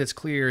one thing that's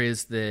clear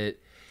is that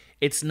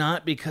it's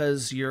not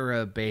because you're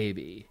a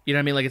baby. You know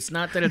what I mean? Like, it's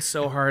not that it's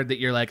so hard that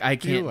you're like, I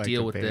can't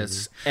deal with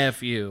this.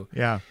 F you.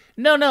 Yeah.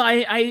 No.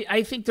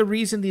 I think the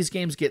reason these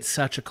games get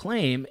such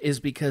acclaim is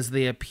because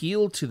they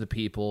appeal to the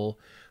people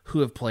who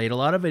have played a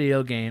lot of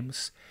video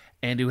games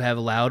and who have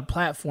loud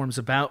platforms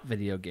about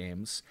video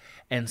games.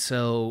 And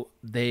so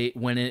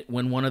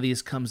when one of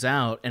these comes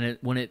out and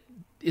when it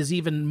is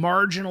even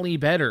marginally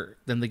better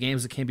than the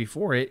games that came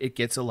before it, it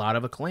gets a lot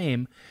of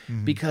acclaim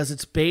because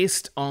it's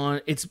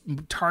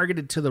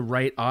targeted to the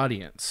right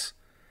audience.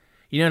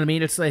 You know what I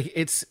mean? It's like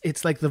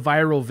the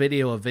viral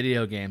video of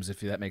video games, if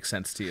that makes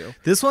sense to you.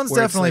 This one's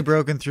definitely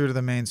broken through to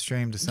the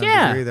mainstream to some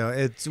degree, though.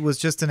 It was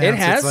just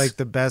announced it's like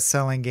the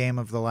best-selling game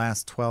of the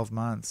last 12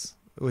 months,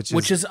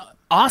 which is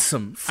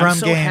awesome. From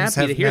games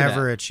have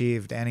never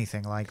achieved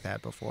anything like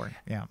that before.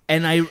 Yeah.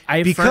 And I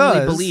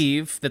firmly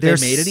believe that they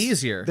made it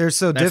easier. They're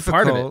so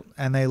difficult,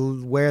 and they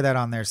wear that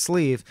on their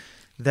sleeve,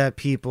 that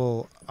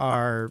people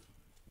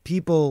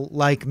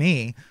like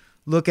me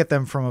look at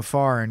them from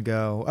afar and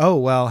go, oh,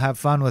 well, have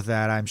fun with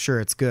that. I'm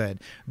sure it's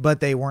good. But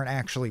they weren't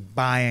actually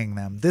buying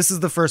them. This is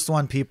the first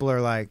one people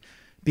are like,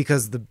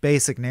 because the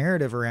basic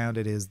narrative around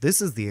it is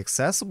this is the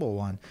accessible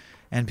one.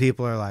 And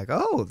people are like,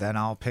 oh, then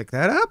I'll pick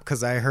that up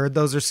because I heard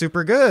those are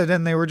super good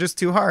and they were just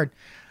too hard.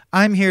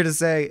 I'm here to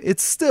say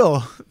it's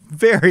still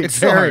very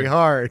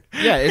hard.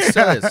 Yeah, it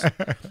still is.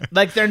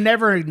 Like, they're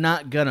never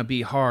not going to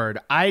be hard.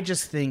 I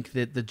just think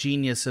that the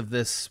genius of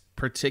this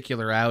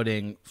particular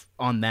outing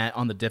on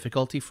the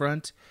difficulty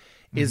front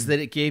is that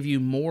it gave you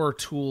more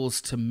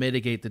tools to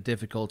mitigate the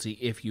difficulty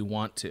if you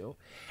want to.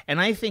 And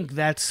I think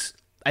that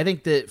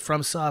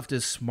FromSoft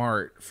is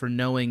smart for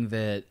knowing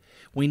that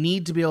we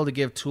need to be able to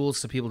give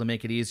tools to people to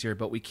make it easier,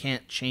 but we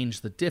can't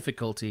change the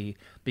difficulty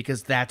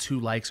because that's who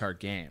likes our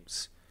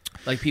games.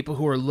 Like people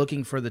who are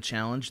looking for the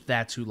challenge,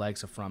 that's who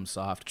likes a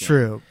FromSoft game.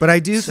 True, but I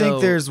do think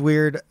there's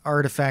weird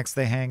artifacts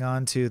they hang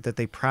on to that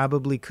they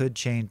probably could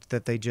change,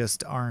 that they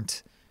just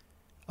aren't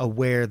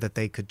aware that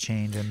they could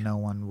change, and no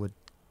one would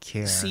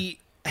care. See,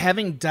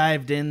 having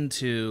dived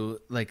into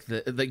like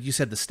you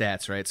said, the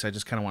stats, right? So I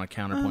just kind of want to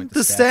counterpoint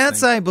the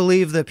stats thing. I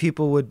believe that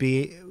people would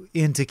be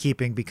into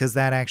keeping because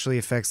that actually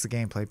affects the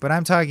gameplay. But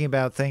I'm talking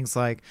about things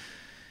like,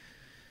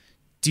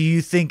 do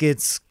you think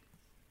it's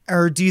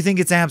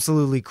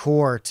absolutely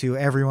core to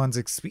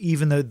everyone's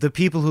even the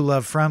people who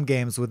love From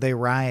games, would they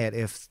riot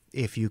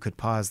if you could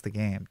pause the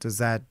game? Does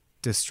that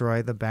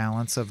destroy the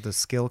balance of the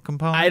skill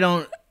component?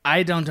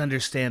 I don't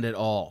understand at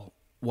all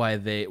why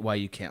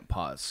you can't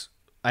pause.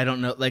 I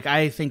don't know. Like,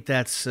 I think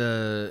that's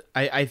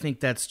I think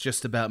that's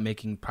just about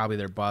making probably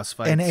their boss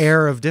fights an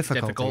air of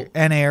difficulty, difficult.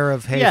 An air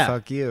of hey,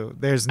 fuck you.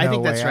 There's no I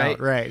think way that's out.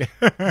 Right.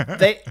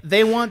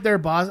 they want their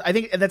boss. I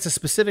think that's a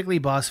specifically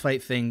boss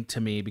fight thing to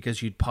me,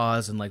 because you'd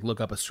pause and like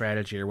look up a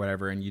strategy or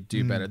whatever, and you'd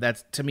do better.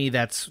 That's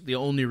the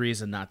only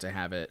reason not to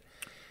have it.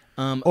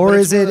 Or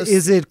is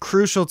it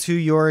crucial to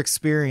your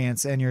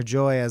experience and your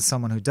joy as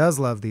someone who does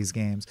love these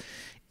games?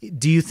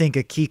 Do you think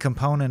a key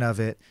component of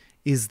it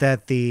is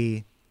that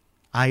the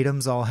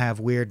items all have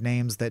weird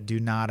names that do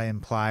not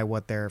imply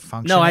what their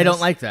function is? No, I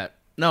don't like that.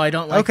 No, I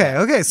don't like that.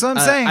 Okay. So I'm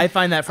saying I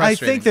find that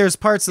frustrating. I think there's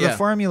parts of the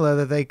formula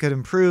that they could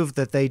improve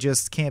that they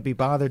just can't be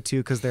bothered to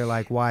because they're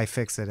like, why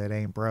fix it? It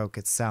ain't broke.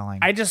 It's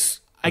selling. I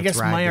guess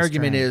my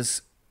argument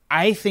is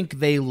I think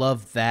they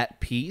love that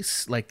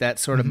piece, like that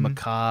sort of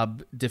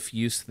macabre,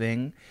 diffuse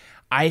thing.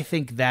 I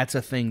think that's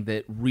a thing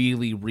that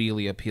really,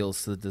 really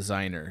appeals to the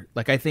designer.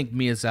 Like, I think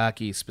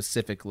Miyazaki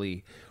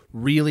specifically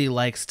really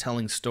likes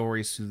telling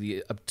stories through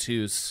the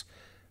obtuse,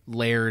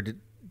 layered,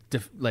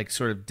 like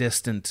sort of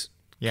distant,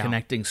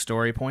 connecting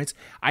story points.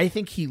 I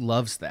think he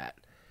loves that,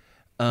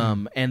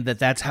 and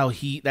that's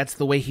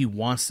the way he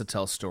wants to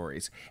tell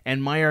stories.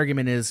 And my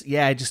argument is,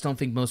 I just don't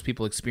think most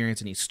people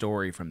experience any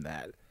story from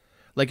that.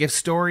 Like, if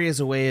story is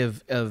a way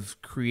of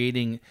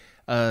creating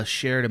a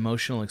shared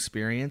emotional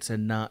experience,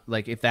 and not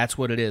like if that's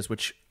what it is,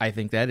 which I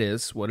think that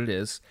is what it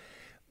is,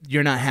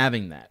 you're not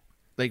having that.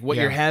 Like, what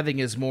you're having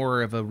is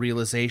more of a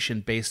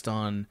realization based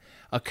on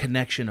a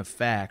connection of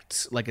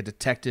facts, like a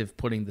detective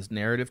putting this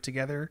narrative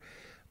together.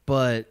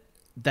 But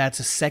that's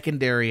a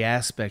secondary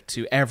aspect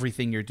to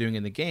everything you're doing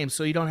in the game,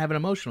 so you don't have an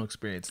emotional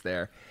experience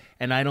there.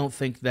 And I don't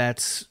think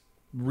that's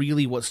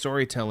really what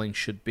storytelling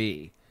should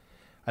be.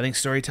 I think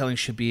storytelling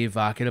should be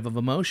evocative of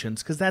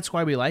emotions, because that's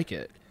why we like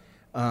it.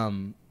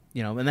 And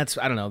that's,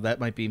 I don't know, that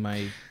might be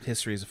my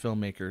history as a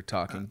filmmaker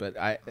talking, but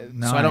I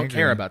don't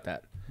care about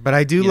that. But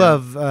I do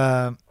love,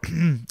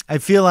 I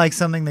feel like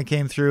something that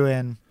came through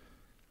in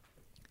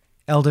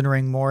Elden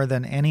Ring more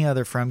than any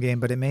other From game,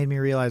 but it made me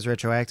realize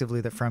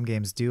retroactively that From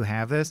games do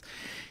have this,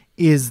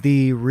 is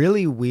the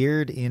really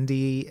weird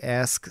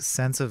indie-esque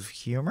sense of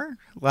humor.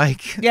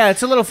 Like,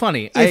 it's a little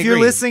funny. If you're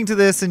listening to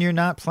this and you're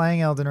not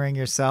playing Elden Ring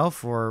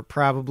yourself, or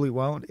probably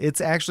won't,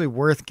 it's actually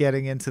worth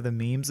getting into the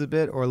memes a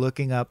bit or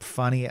looking up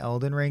funny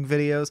Elden Ring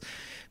videos,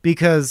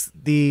 because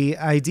the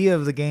idea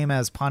of the game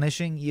as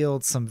punishing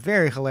yields some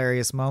very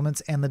hilarious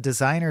moments, and the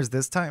designers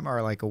this time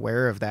are like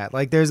aware of that.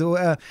 Like, there's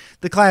the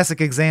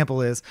classic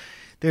example is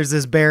there's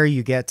this bear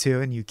you get to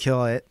and you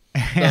kill it.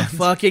 The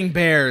fucking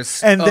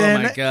bears. And then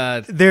oh my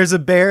God. There's a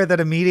bear that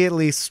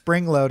immediately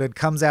spring-loaded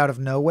comes out of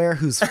nowhere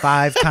who's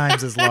 5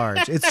 times as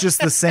large. It's just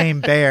the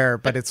same bear,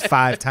 but it's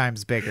 5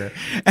 times bigger.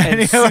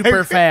 And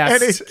super fast.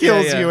 And it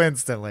kills you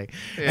instantly.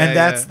 And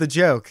that's the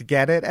joke.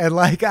 Get it? And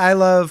like, I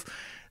love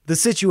the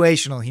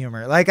situational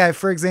humor. Like,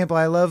 for example,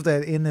 I love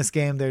that in this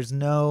game there's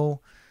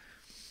no...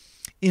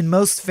 In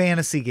most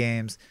fantasy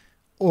games,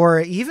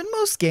 or even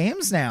most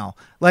games now,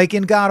 like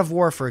in God of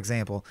War, for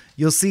example,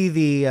 you'll see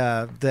the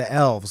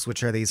elves,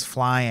 which are these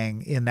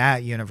flying in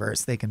that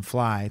universe. They can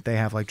fly. They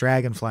have like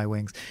dragonfly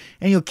wings,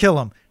 and you'll kill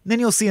them. And then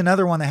you'll see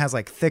another one that has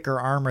like thicker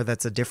armor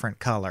that's a different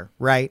color,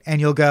 right?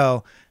 And you'll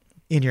go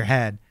in your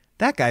head,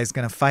 that guy's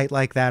going to fight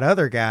like that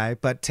other guy,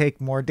 but take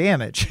more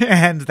damage.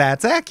 And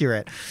that's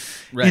accurate.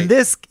 Right.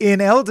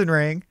 In Elden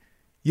Ring,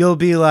 you'll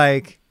be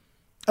like,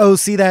 oh,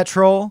 see that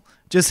troll?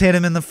 Just hit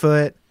him in the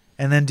foot.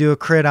 And then do a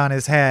crit on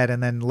his head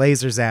and then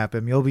laser zap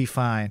him. You'll be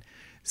fine.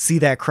 See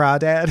that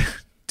crawdad?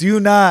 Do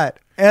not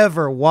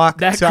ever walk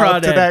to that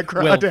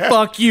crawdad. Will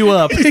fuck you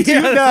up.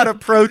 Do not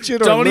approach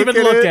it or Don't look even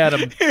at look it. at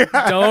him.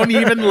 Don't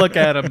even look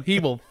at him.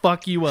 He will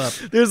fuck you up.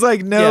 There's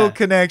like no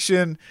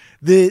connection.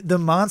 The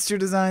monster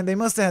design, they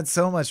must have had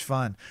so much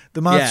fun.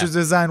 The monster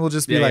design will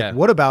just be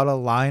what about a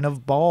line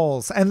of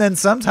balls? And then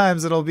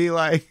sometimes it'll be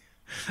like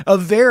a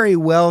very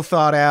well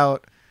thought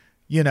out,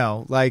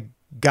 like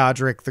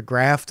Godric the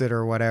Grafted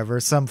or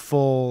whatever, some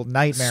full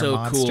nightmare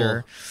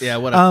monster. Cool. Yeah,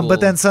 what a cool but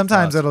then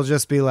sometimes it'll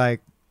just be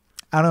like,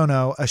 I don't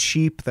know, a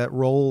sheep that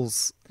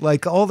rolls.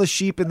 Like all the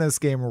sheep in this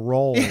game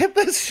roll. Yeah,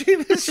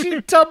 the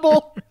sheep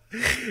tumble.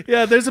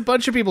 Yeah, there's a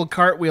bunch of people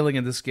cartwheeling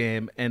in this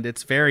game, and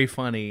it's very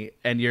funny.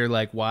 And you're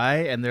like, why?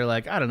 And they're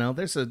like, I don't know.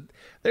 There's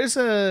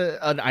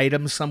an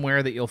item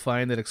somewhere that you'll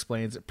find that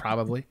explains it.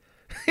 Probably.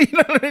 You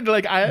know what I mean?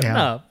 Like,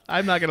 no,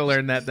 I'm not going to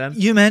learn that then.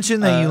 You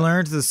mentioned that you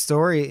learned the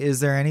story. Is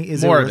there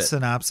worth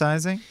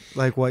synopsizing?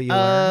 Like what you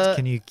learned?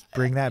 Can you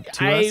bring that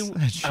to us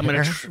and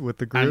share with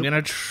the group? I'm going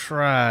to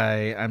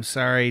try. I'm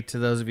sorry to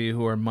those of you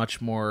who are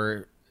much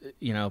more,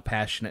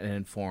 passionate and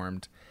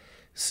informed.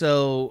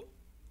 So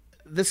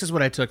this is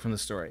what I took from the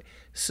story.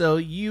 So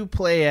you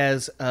play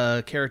as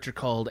a character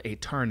called a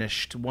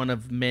Tarnished, one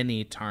of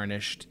many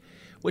Tarnished,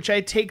 which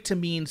I take to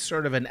mean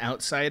sort of an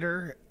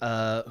outsider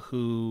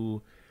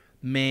who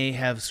may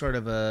have sort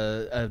of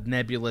a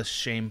nebulous,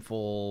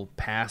 shameful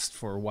past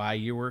for why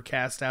you were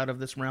cast out of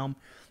this realm.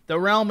 The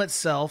realm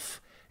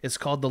itself is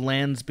called the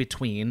Lands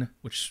Between,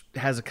 which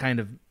has a kind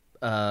of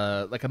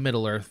like a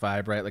Middle Earth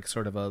vibe, right? Like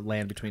sort of a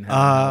land between heaven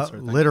and hell sort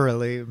of thing.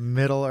 Literally,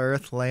 Middle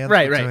Earth, lands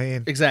between.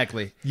 Right,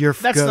 exactly.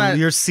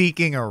 You're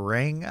seeking a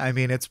ring. I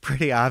mean, it's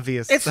pretty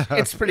obvious.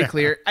 It's pretty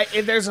clear.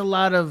 There's a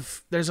lot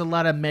of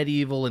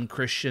medieval and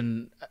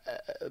Christian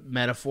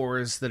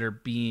metaphors that are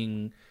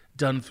being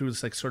done through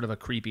this like sort of a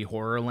creepy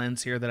horror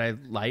lens here that I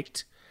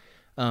liked,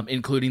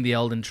 including the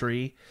Elden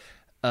Tree,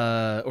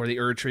 or the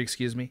Erd Tree,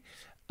 excuse me.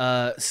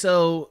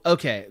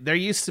 Okay, there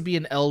used to be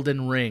an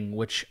Elden Ring,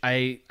 which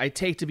I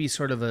take to be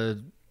sort of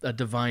a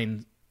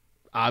divine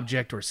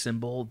object or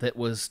symbol that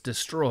was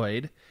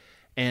destroyed,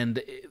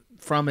 and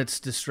from its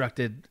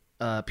destructed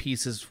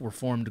pieces were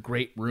formed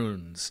great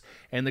runes,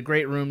 and the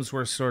great runes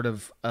were sort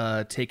of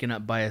taken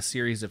up by a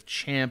series of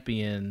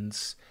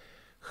champions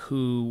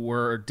who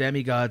were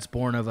demigods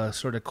born of a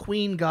sort of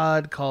queen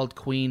god called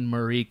Queen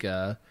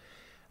Marika.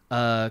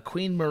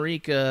 Queen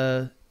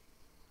Marika,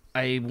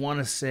 I want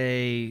to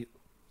say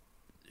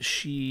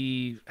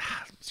she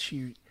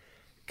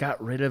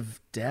got rid of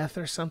death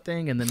or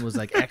something and then was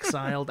like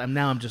exiled.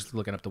 I'm just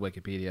looking up the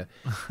Wikipedia.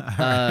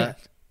 Right.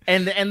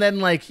 And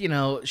then like,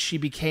 she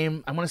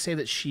became, I want to say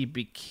that she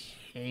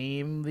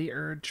became the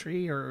Erd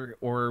Tree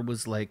or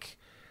was like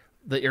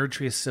the Erd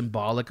Tree is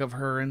symbolic of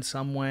her in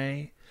some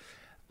way.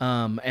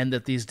 And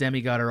that these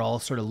demigod are all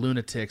sort of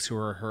lunatics who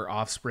are her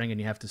offspring, and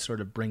you have to sort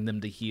of bring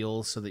them to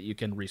heel so that you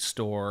can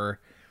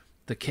restore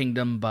the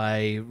kingdom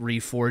by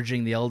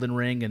reforging the Elden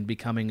Ring and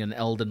becoming an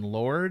Elden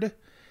Lord,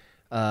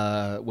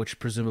 which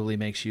presumably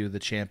makes you the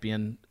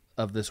champion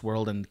of this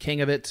world and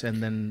king of it,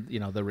 and then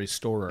the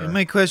restorer. And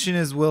my question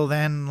is, will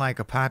then like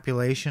a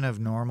population of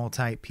normal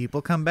type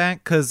people come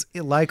back? Because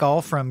like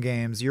all From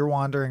games, you're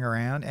wandering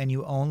around and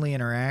you only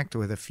interact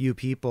with a few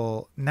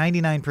people.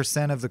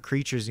 99% of the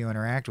creatures you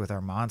interact with are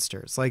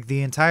monsters. Like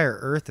the entire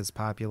Earth is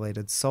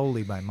populated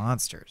solely by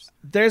monsters.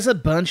 There's a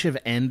bunch of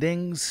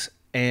endings,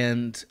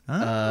 and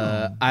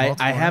I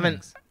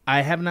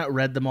have not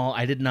read them all.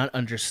 I did not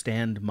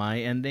understand my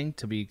ending,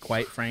 to be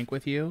quite frank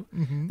with you.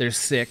 Mm-hmm. There's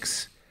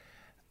 6.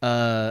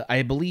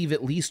 I believe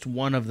at least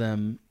one of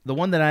them, the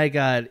one that I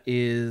got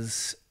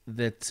is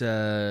that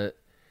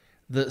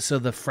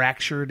the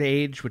fractured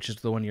age, which is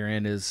the one you're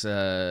in, is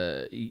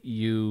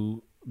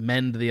you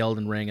mend the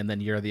Elden Ring and then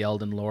you're the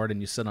Elden Lord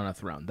and you sit on a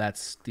throne.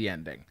 That's the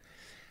ending.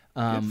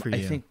 Good for you.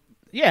 I think,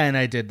 yeah, and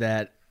I did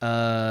that.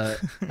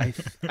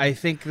 I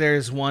think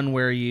there's one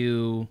where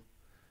you,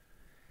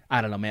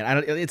 I don't know,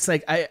 man. It's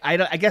like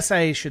I guess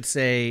I should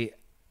say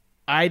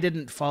I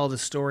didn't follow the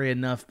story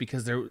enough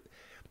because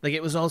like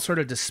it was all sort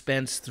of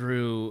dispensed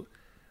through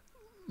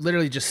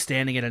literally just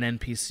standing at an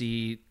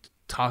NPC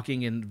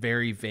talking in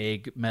very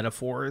vague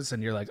metaphors,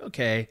 and you're like,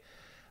 okay.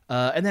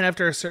 And then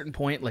after a certain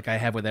point, like I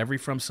have with every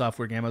From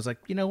Software game, I was like,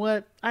 you know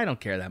what? I don't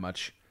care that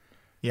much.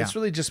 Yeah. It's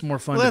really just more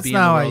fun to be in the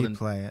world. That's not how you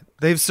play it.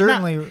 They've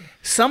certainly...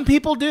 some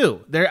people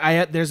do.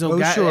 There's a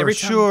guy...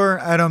 Sure.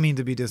 I don't mean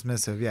to be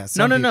dismissive. Yeah.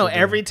 No.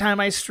 Every time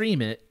I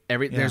stream it,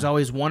 there's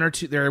always one or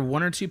two... There are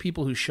one or two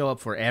people who show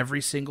up for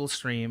every single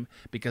stream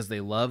because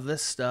they love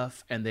this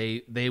stuff, and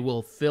they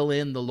will fill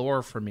in the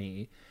lore for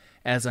me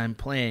as I'm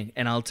playing,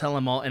 and I'll tell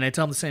them all... And I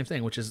tell them the same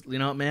thing, which is, you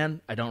know what, man?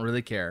 I don't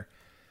really care.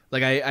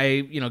 Like,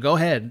 I go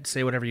ahead,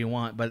 say whatever you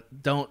want,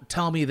 but don't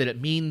tell me that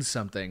it means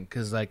something,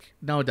 because, like,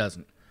 no, it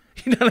doesn't.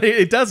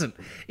 It doesn't.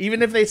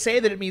 Even if they say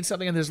that it means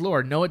something in this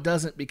lore, no, it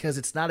doesn't, because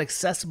it's not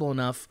accessible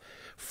enough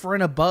for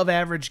an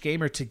above-average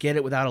gamer to get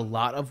it without a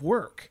lot of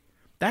work.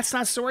 That's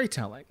not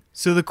storytelling.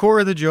 So the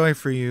core of the joy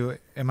for you,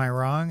 am I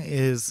wrong,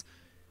 is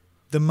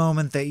the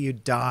moment that you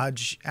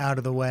dodge out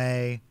of the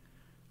way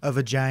of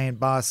a giant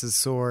boss's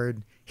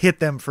sword, hit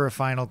them for a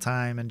final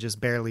time, and just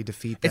barely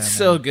defeat them. It's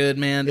so good,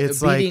 man.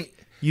 It's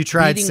like you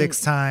tried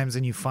 6 times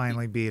and you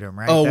finally beat them,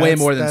 right? Oh, way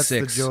more than 6.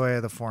 That's the joy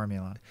of the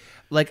formula.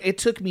 Like, it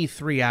took me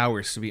 3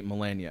 hours to beat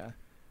Millennia.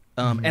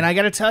 And I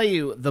got to tell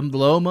you, the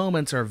low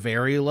moments are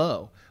very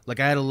low. Like,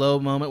 I had a low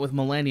moment with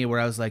Millennia where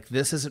I was like,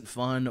 this isn't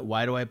fun.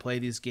 Why do I play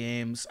these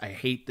games? I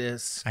hate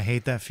this. I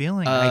hate that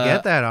feeling. I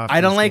get that off.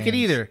 I don't like it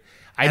either.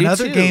 And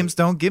other games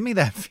don't give me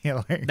that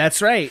feeling.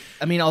 That's right.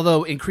 I mean,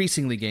 although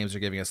increasingly games are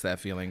giving us that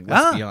feeling.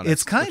 Let's be honest.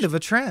 It's kind of a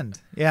trend.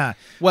 Yeah.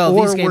 Well,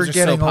 or these games we're are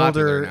getting so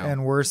older now.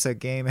 and worse at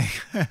gaming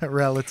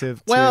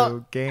relative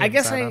to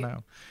games. I don't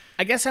know.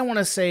 I guess I want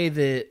to say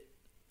that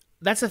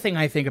that's the thing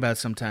I think about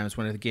sometimes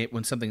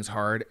when something's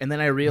hard, and then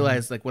I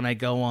realize like when I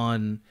go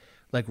on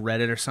like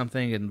Reddit or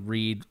something and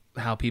read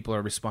how people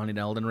are responding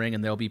to Elden Ring,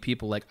 and there'll be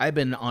people like, I've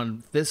been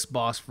on this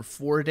boss for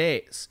 4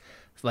 days,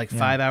 like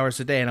 5 hours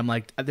a day, and I'm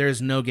like,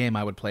 there's no game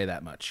I would play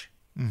that much.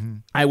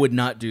 I would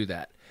not do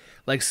that.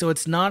 Like, so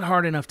it's not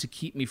hard enough to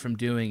keep me from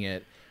doing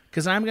it,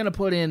 because I'm going to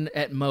put in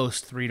at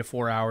most 3 to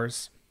 4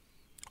 hours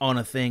on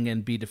a thing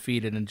and be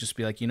defeated and just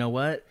be like, you know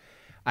what?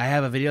 I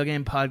have a video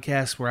game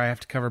podcast where I have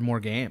to cover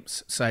more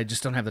games, so I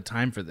just don't have the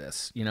time for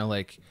this, you know,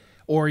 like,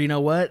 or you know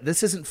what?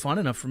 This isn't fun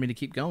enough for me to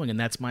keep going, and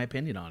that's my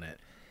opinion on it.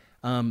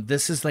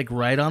 This is like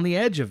right on the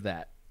edge of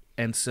that,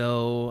 and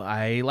so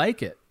I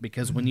like it,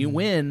 because when you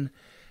win,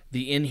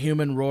 the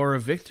inhuman roar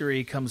of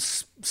victory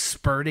comes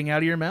spurting out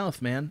of your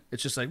mouth, man.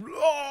 It's just like,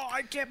 oh,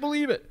 I can't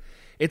believe it.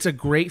 It's a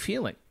great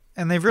feeling.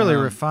 And they've really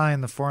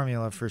refined the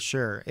formula for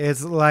sure.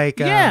 It's like...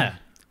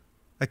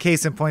 A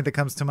case in point that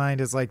comes to mind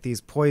is like these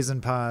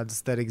poison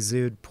pods that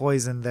exude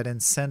poison that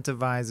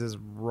incentivizes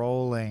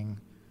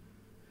rolling.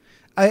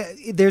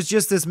 There's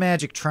just this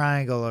magic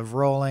triangle of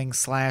rolling,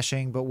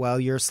 slashing, but while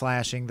you're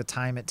slashing, the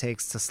time it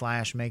takes to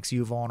slash makes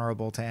you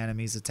vulnerable to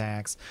enemies'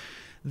 attacks.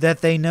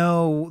 That they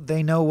know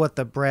what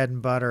the bread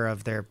and butter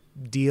of their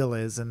deal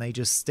is, and they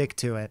just stick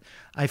to it.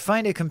 I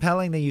find it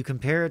compelling that you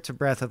compare it to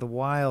Breath of the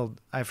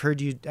Wild. I've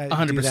heard you do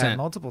that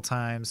multiple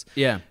times.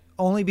 Yeah.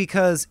 Only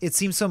because it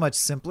seems so much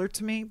simpler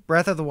to me.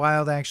 Breath of the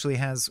Wild actually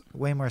has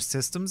way more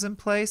systems in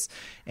place.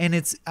 And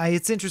it's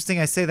interesting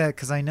I say that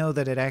because I know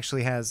that it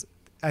actually has...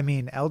 I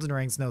mean, Elden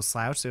Ring's no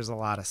slouch. There's a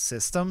lot of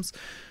systems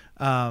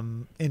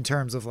in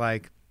terms of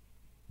like...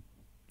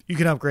 You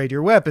can upgrade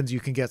your weapons.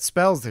 You can get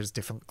spells. There's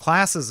different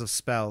classes of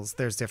spells.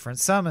 There's different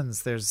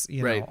summons. There's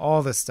know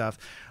all this stuff.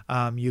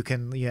 You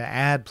can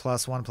add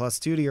 +1, +2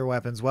 to your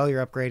weapons while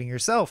you're upgrading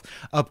yourself.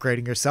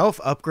 Upgrading yourself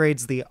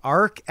upgrades the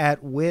arc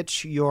at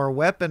which your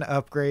weapon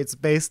upgrades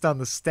based on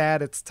the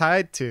stat it's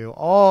tied to.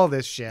 All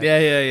this shit.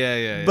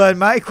 Yeah. But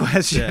my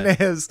question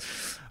is,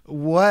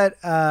 what?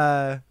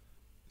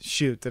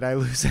 Shoot, did I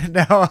lose it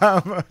now?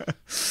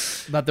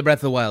 About the Breath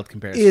of the Wild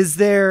comparison. Is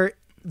there?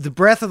 The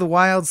Breath of the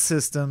Wild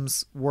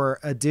systems were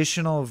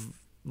additional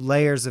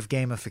layers of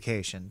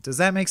gamification. Does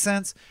that make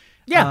sense?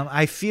 Yeah.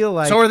 I feel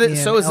like so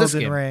is Elden this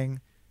game.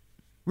 Ring.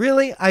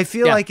 Really? I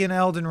feel like in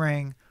Elden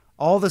Ring,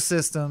 all the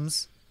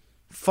systems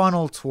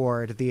funnel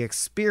toward the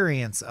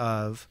experience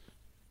of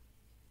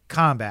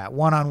combat,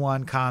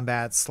 one-on-one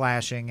combat,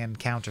 slashing and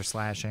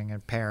counter-slashing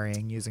and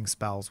parrying, using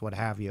spells, what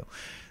have you.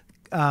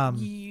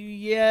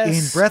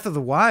 Yes. In Breath of the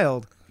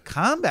Wild...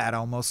 combat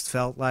almost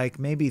felt like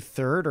maybe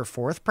 3rd or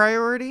 4th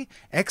priority,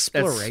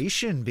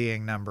 exploration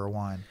being number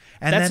 1,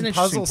 and then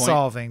puzzle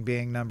solving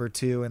being number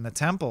 2 in the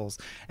temples,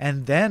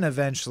 and then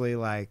eventually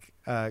like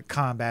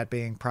combat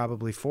being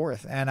probably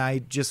 4th. And I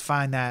just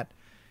find that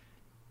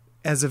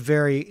as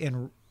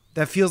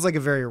that feels like a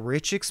very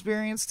rich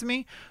experience to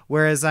me,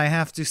 whereas I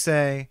have to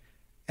say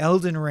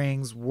Elden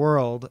Ring's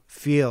world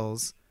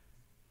feels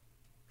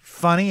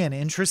funny and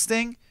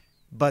interesting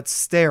but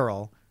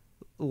sterile,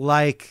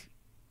 like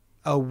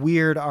a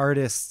weird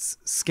artist's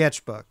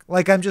sketchbook.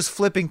 Like I'm just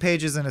flipping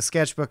pages in a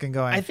sketchbook and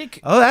going,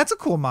 oh, that's a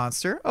cool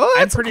monster. Oh,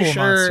 that's a cool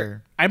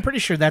monster. I'm pretty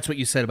sure that's what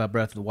you said about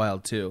Breath of the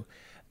Wild too.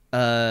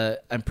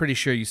 I'm pretty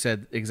sure you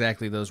said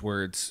exactly those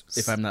words,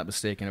 if I'm not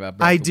mistaken, about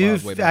Breath of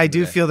the Wild. I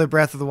do feel that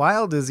Breath of the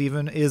Wild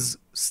is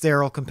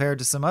sterile compared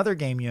to some other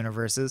game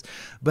universes,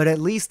 but at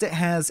least it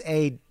has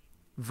a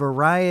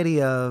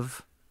variety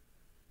of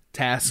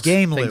tasks,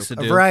 game loop,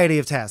 a variety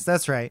of tasks.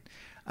 That's right.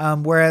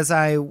 Whereas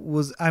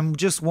I'm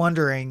just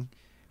wondering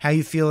how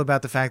you feel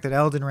about the fact that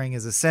Elden Ring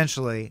is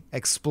essentially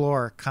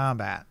explore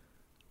combat,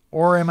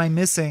 or am I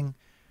missing?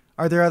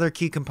 Are there other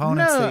key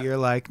components that you're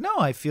like, no,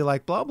 I feel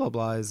like blah blah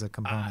blah is a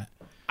component?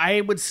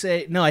 I would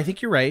say no. I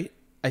think you're right.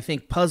 I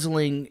think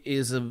puzzling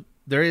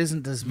there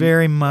isn't as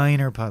very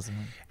minor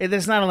puzzling.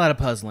 There's not a lot of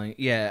puzzling.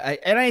 Yeah,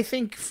 I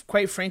think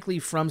quite frankly,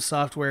 From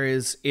Software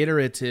is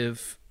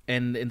iterative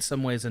and in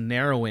some ways a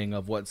narrowing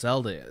of what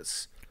Zelda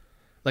is.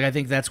 Like, I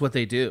think that's what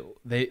they do.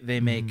 They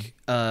make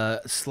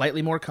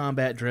slightly more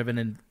combat driven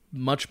and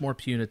much more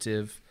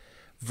punitive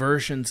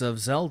versions of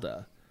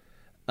Zelda.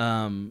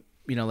 I'm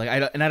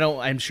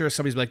sure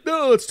somebody's like,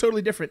 no, it's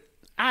totally different.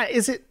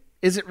 Is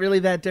it really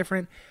that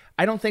different?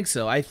 I don't think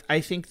so. I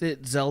think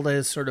that Zelda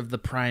is sort of the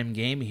prime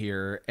game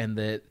here, and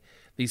that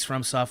these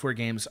From Software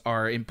games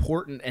are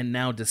important and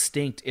now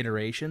distinct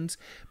iterations,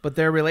 but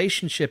their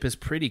relationship is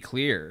pretty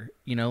clear,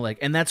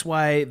 and that's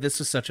why this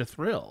is such a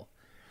thrill.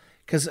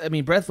 Because, I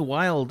mean, Breath of the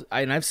Wild,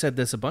 and I've said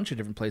this a bunch of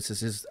different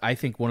places, is, I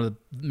think, one of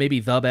maybe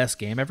the best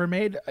game ever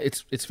made.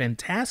 It's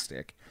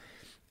fantastic.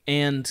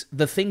 And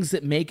the things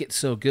that make it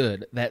so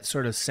good, that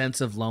sort of sense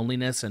of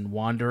loneliness and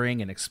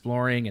wandering and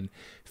exploring and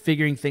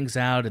figuring things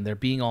out, and there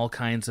being all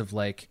kinds of,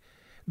 like,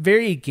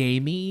 very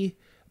gamey,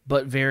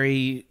 but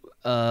very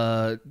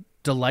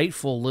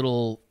delightful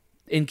little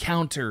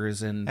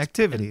encounters and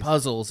activities, and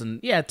puzzles,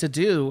 and to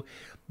do.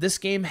 This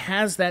game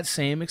has that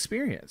same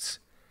experience.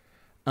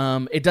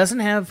 It doesn't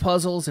have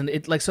puzzles, and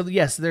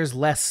yes, there's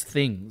less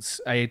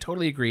things. I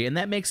totally agree, and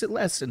that makes it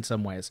less in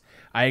some ways.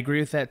 I agree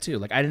with that too.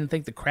 Like, I didn't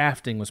think the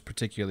crafting was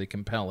particularly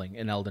compelling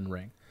in Elden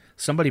Ring.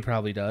 Somebody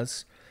probably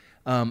does.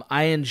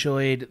 I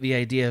enjoyed the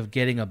idea of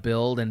getting a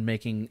build and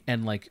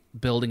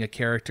building a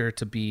character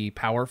to be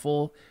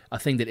powerful, a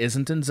thing that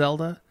isn't in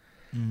Zelda.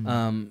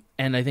 And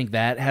I think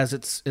that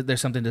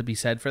there's something to be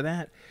said for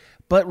that.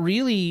 But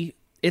really,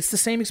 it's the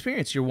same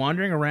experience. You're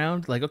wandering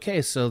around like,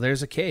 okay, so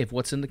there's a cave.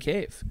 What's in the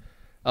cave?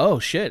 Oh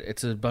shit,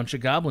 it's a bunch of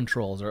goblin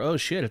trolls. Or oh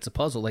shit, it's a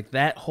puzzle. Like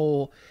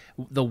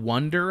the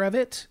wonder of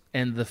it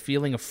and the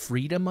feeling of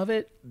freedom of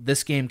it,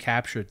 this game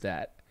captured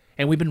that.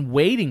 And we've been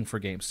waiting for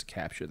games to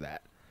capture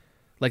that.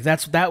 Like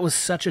that was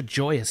such a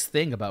joyous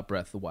thing about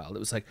Breath of the Wild. It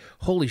was like,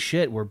 holy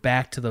shit, we're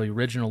back to the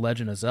original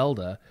Legend of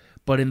Zelda,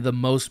 but in the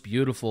most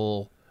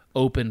beautiful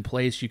open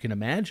place you can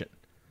imagine.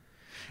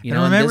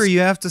 Remember, you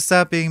have to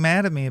stop being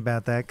mad at me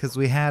about that, because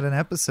we had an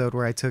episode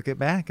where I took it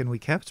back and we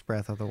kept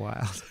Breath of the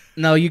Wild.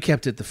 No, you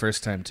kept it the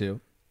first time too.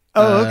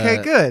 Oh,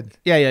 okay, good.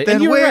 Yeah.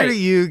 Then where do right.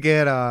 you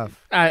get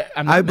off?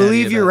 I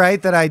believe you're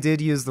right that I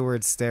did use the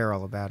word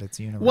sterile about its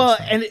universe. Well,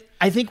 and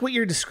I think what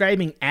you're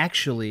describing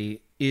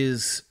actually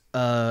is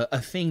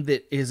a thing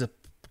that is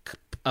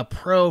a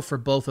pro for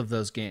both of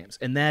those games,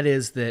 and that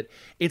is that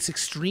it's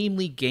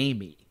extremely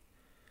gamey.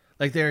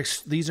 Like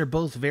these are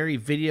both very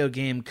video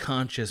game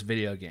conscious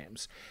video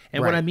games.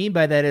 And what I mean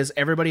by that is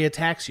everybody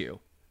attacks you.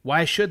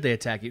 Why should they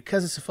attack you?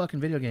 Because it's a fucking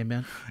video game,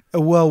 man.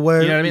 Well,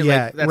 you know what I mean?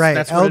 Yeah, like, right.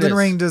 That's Elden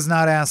Ring does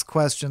not ask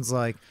questions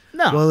like,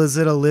 well, is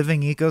it a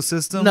living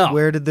ecosystem? No.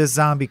 Where did this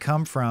zombie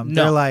come from?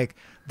 No. They're like,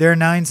 there are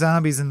 9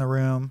 zombies in the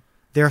room.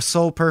 Their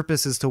sole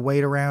purpose is to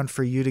wait around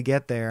for you to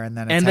get there and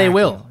then attack they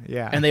will. You.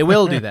 Yeah. And they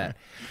will do that.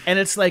 And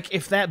it's like,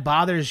 if that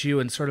bothers you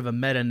in sort of a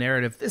meta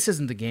narrative, this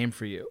isn't the game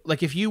for you.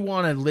 Like, if you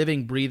want a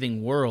living,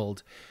 breathing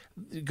world,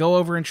 go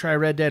over and try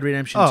Red Dead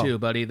Redemption 2,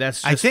 buddy.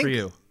 That's just for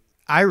you.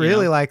 I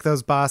really like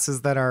those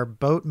bosses that are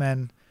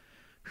boatmen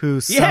who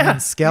summon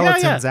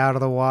skeletons out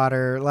of the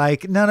water.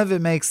 Like, none of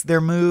it makes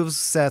their moves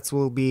sets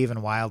will be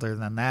even wilder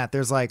than that.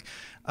 There's like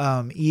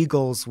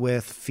eagles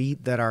with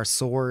feet that are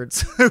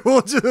swords.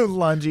 Will just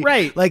lunge you.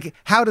 Right. Like,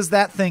 how does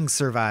that thing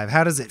survive?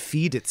 How does it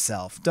feed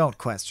itself? Don't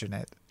question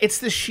it. It's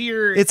the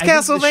sheer... It's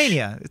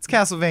Castlevania. It's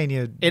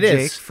Castlevania, it Jake.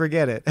 is.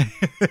 Forget it.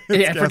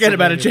 Forget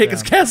about it, Jake. Town.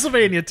 It's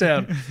Castlevania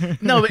Town.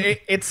 No, but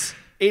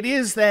it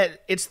is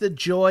that it's the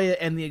joy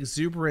and the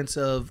exuberance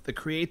of the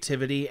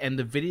creativity and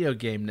the video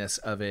game-ness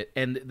of it.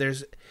 And they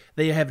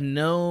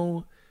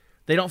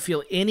don't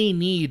feel any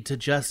need to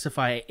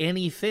justify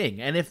anything.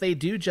 And if they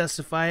do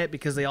justify it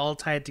because they all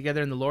tie it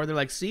together in the lore, they're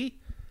like, see?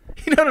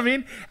 You know what I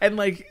mean? And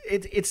like,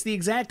 it's the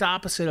exact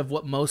opposite of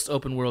what most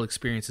open world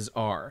experiences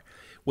are,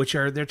 which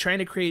are, they're trying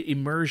to create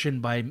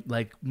immersion by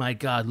like, my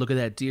God, look at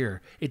that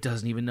deer. It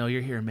doesn't even know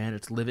you're here, man.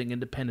 It's living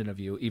independent of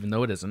you, even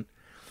though it isn't.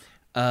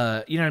 You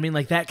know what I mean?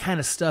 Like that kind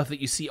of stuff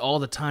that you see all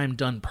the time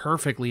done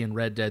perfectly in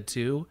Red Dead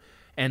 2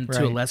 and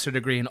to a lesser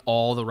degree in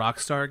all the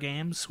Rockstar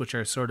games, which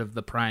are sort of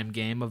the prime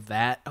game of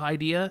that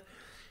idea.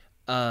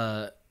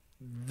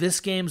 This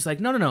game's like,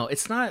 no,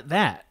 it's not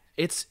that.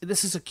 This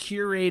is a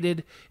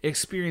curated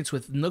experience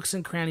with nooks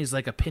and crannies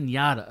like a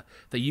piñata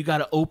that you got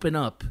to open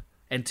up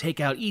and take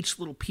out each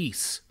little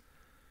piece.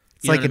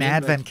 It's like an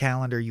advent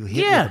calendar you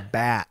hit with a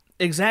bat.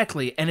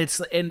 Exactly, and it's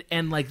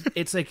like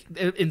it's like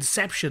an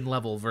Inception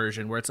level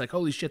version where it's like,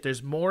 holy shit,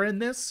 there's more in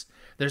this.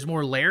 There's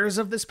more layers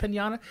of this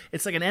piñata.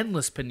 It's like an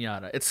endless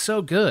piñata. It's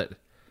so good,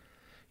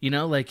 you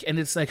know. Like, and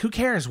it's like, who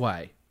cares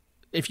why?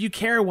 If you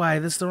care why,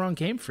 this is the wrong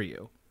game for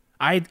you.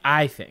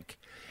 I think,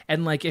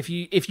 and like if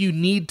you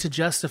need to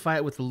justify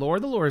it with the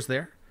lore is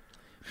there.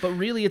 But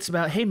really, it's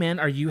about, hey man,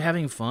 are you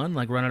having fun?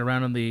 Like running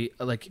around on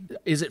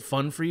is it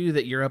fun for you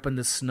that you're up on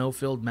this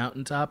snow-filled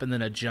mountaintop and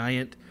then a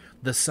giant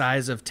the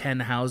size of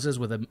 10 houses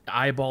with an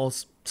eyeball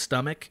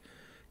stomach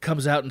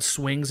comes out and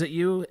swings at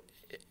you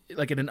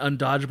like in an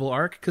undodgeable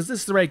arc? Because this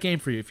is the right game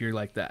for you if you're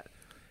like that.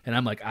 And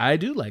I'm like, I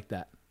do like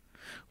that.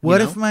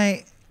 What is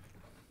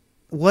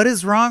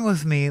wrong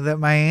with me that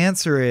my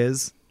answer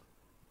is,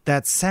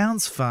 that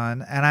sounds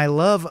fun, and I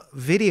love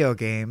video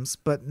games,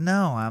 but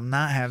no, I'm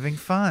not having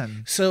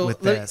fun with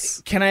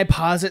this. Can I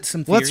posit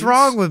some theories? What's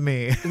wrong with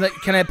me?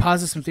 Can I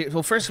posit some theories?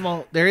 Well, first of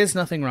all, there is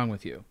nothing wrong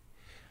with you.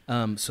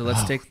 So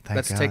let's take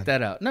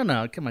that out.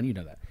 No, come on, you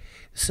know that.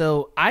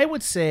 So I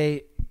would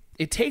say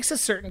it takes a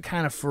certain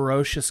kind of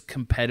ferocious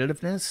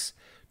competitiveness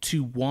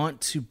to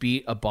want to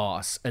beat a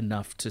boss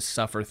enough to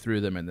suffer through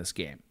them in this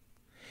game.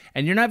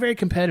 And you're not very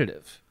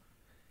competitive.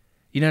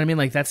 You know what I mean?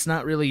 Like, that's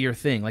not really your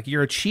thing. Like,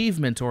 you're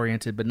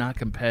achievement-oriented, but not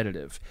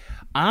competitive.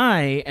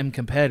 I am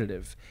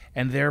competitive,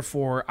 and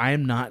therefore, I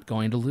am not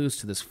going to lose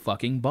to this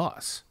fucking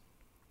boss.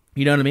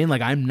 You know what I mean?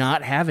 Like, I'm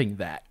not having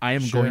that. I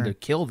am going to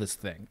kill this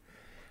thing.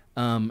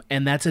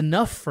 And that's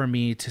enough for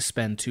me to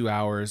spend 2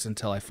 hours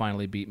until I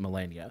finally beat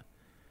Melania.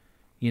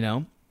 You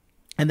know?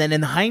 And then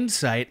in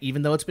hindsight,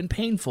 even though it's been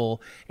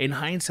painful, in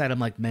hindsight, I'm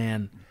like,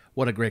 man,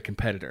 what a great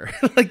competitor.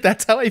 Like,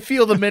 that's how I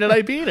feel the minute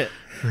I beat it.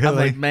 Really? I'm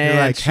like, man,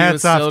 You're like, she hats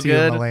was off so to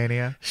good. you,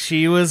 Melania.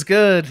 She was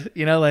good.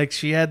 You know, like,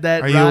 she had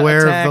that Are you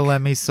aware attack. of the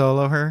Let Me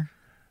Solo Her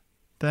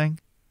thing?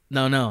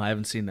 No, I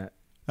haven't seen that.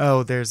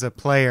 Oh, there's a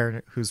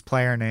player whose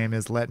player name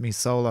is Let Me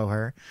Solo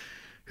Her,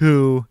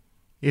 who,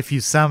 if you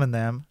summon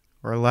them,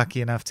 or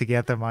lucky enough to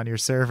get them on your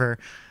server,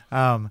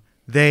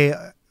 they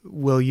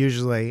will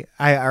usually,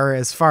 or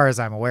as far as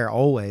I'm aware,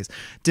 always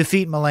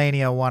defeat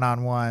Melania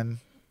one-on-one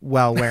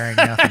while wearing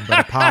nothing but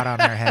a pot on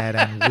their head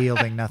and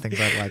wielding nothing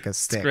but like a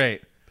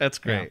stick. That's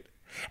great.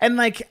 Yeah. And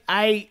like,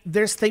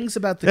 there's things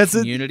about the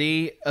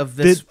community of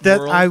this that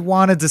world. I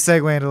wanted to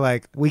segue into,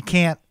 like, we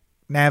can't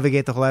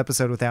navigate the whole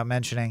episode without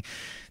mentioning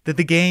that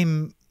the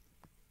game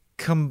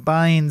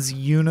combines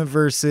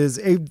universes.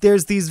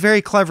 There's these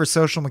very clever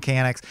social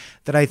mechanics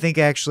that I think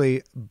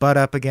actually butt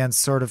up against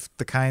sort of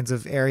the kinds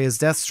of areas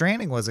Death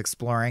Stranding was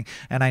exploring.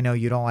 And I know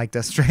you don't like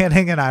Death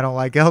Stranding, and I don't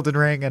like Elden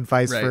Ring, and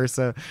vice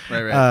versa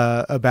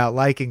about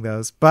liking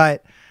those.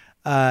 But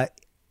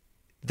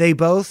they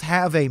both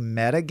have a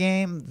meta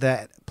game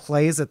that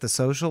plays at the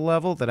social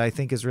level that I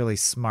think is really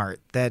smart.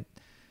 That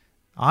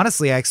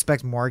honestly, I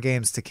expect more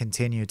games to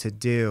continue to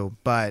do,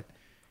 but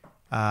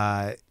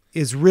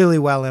is really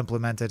well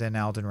implemented in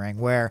Elden Ring,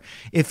 where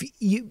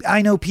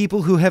I know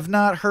people who have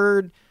not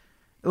heard,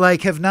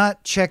 like, have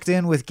not checked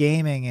in with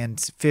gaming in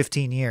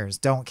 15 years,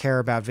 don't care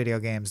about video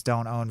games,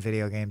 don't own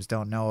video games,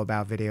 don't know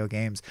about video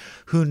games,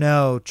 who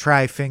know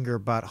try finger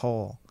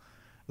butthole.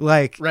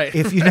 Like,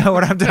 if you know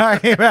what I'm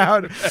talking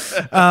about.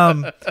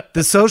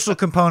 The social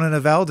component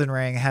of Elden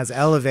Ring has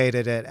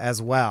elevated it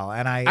as well.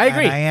 And I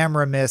agree. And I am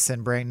remiss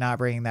in not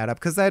bringing that up,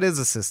 because that is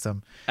a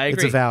system. I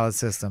agree. It's a valid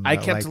system. I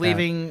kept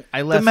leaving.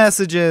 I left the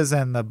messages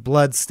and the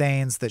blood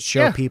stains that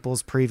show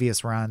people's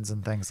previous runs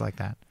and things like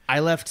that.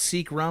 I left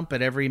Seek Rump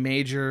at every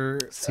major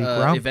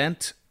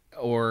event,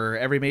 or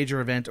every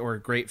major event or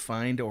great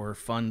find or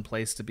fun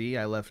place to be.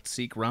 I left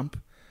Seek Rump,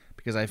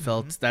 because I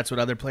felt that's what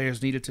other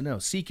players needed to know.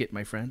 Seek it,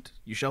 my friend.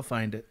 You shall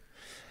find it.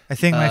 I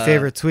think my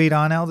favorite tweet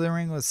on Elden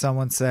Ring was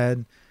someone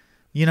said,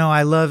 you know,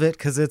 I love it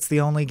because it's the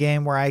only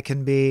game where I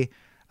can be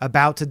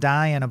about to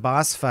die in a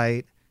boss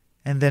fight,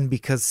 and then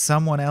because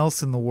someone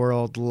else in the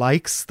world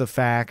likes the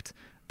fact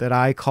that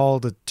I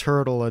called a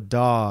turtle a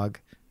dog,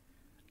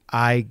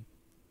 I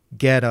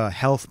get a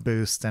health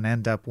boost and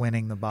end up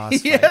winning the boss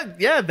fight.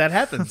 Yeah, that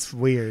happens. It's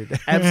weird.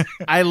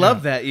 I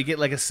love that. You get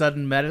like a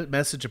sudden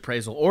message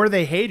appraisal, or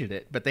they hated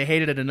it, but they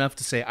hated it enough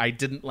to say, I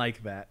didn't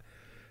like that.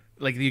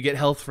 Like, you get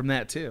health from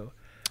that too.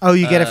 Oh,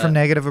 you get it from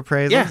negative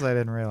appraisals? Yeah. I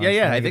didn't realize.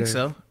 Yeah, I think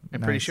so.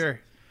 I'm pretty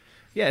sure.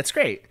 Yeah, it's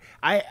great.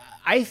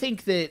 I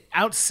think that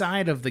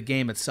outside of the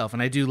game itself,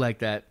 and I do like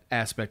that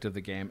aspect of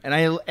the game, and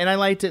I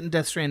liked it in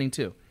Death Stranding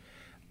too.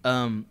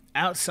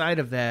 Outside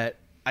of that,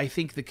 I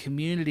think the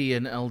community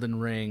in Elden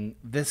Ring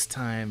this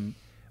time,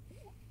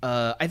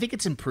 I think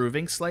it's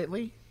improving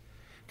slightly.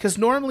 Because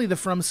normally the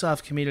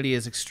FromSoft community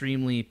is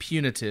extremely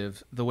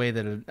punitive, the way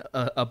that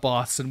a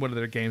boss in one of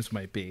their games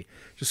might be.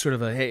 Just sort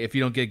of hey, if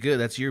you don't get good,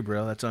 that's you,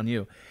 bro. That's on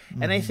you.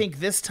 Mm-hmm. And I think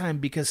this time,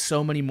 because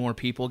so many more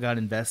people got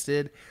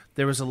invested,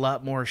 there was a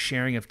lot more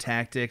sharing of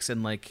tactics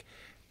and like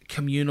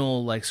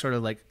communal, like sort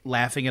of like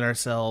laughing at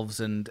ourselves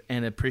and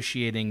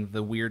appreciating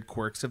the weird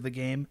quirks of the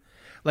game.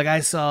 Like, I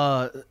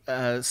saw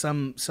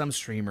some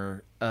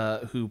streamer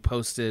who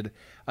posted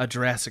a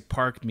Jurassic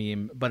Park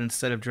meme, but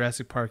instead of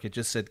Jurassic Park, it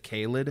just said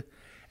Kalid,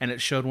 and it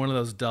showed one of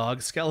those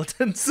dog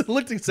skeletons. It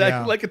looked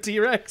exactly like a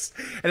T-Rex.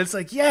 And it's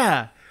like,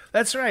 yeah,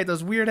 that's right,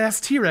 those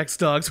weird-ass T-Rex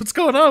dogs. What's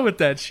going on with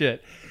that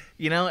shit?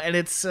 You know, and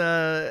it's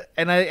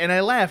and I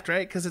laughed,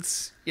 right? Because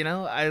it's, you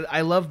know,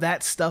 I love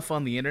that stuff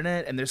on the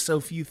internet, and there's so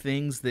few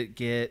things that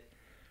get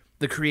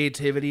the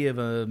creativity of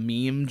a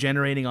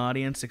meme-generating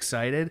audience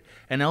excited,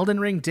 and Elden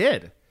Ring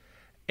did.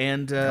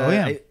 And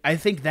I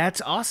think that's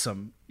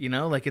awesome. You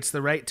know, like, it's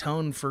the right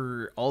tone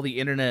for all the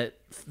internet,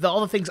 all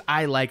the things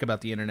I like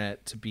about the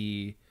internet to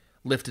be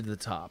lifted to the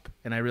top,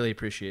 and I really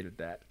appreciated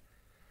that.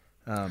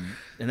 And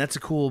that's a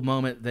cool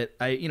moment that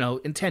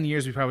in 10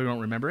 years we probably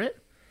won't remember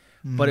it,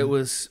 but it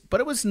was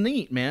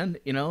neat, man.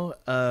 You know,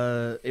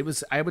 it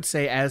was, I would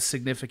say, as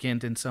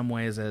significant in some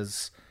ways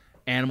as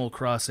Animal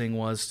Crossing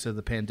was to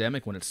the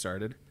pandemic when it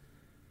started.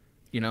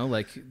 You know,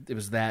 like, it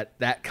was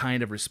that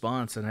kind of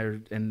response,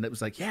 and it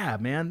was like, yeah,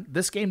 man,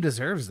 this game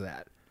deserves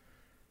that.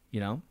 You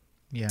know?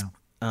 Yeah.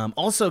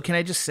 Also, can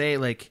I just say,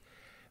 like,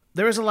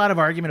 there was a lot of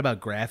argument about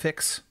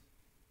graphics.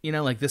 You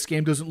know, like, this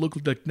game doesn't look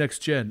like next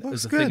gen.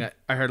 Is the thing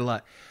I heard a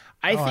lot.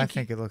 I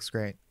think it looks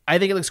great. I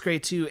think it looks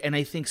great too, and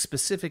I think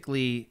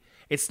specifically,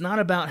 it's not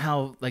about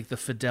how, like, the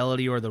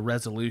fidelity or the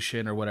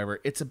resolution or whatever.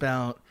 It's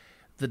about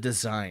the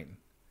design,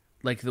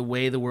 like the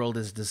way the world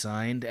is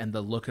designed and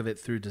the look of it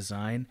through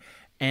design.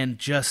 And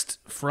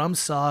just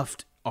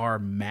FromSoft are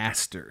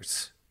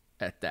masters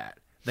at that.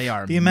 They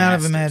are the amount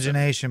of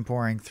imagination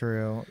pouring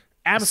through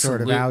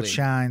absolutely sort of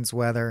outshines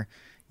whether.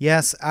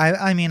 Yes,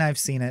 I mean, I've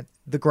seen it.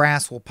 The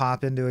grass will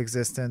pop into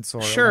existence,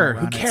 or sure,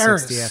 run who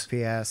cares? At 60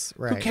 FPS.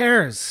 Right. Who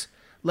cares?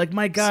 Like,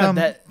 my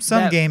God,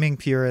 some gaming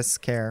purists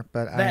care,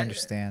 but I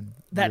understand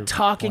that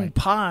talking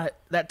pot.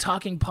 That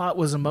talking pot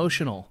was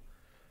emotional.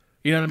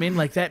 You know what I mean?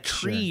 Like, that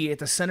tree at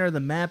the center of the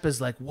map is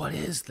like, what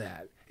is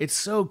that? It's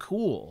so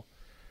cool.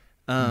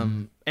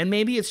 And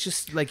maybe it's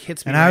just like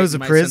hits me. And right I was a in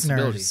my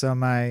prisoner, so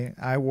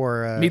I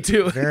wore a Me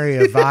too. very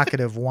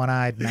evocative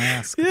one-eyed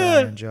mask that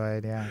I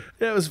enjoyed. Yeah,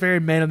 it was very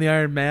Man in the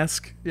Iron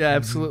Mask. Yeah,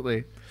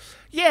 absolutely.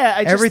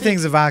 Yeah,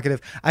 everything's evocative.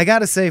 I got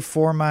to say,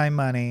 for my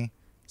money,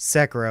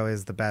 Sekiro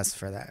is the best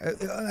for that.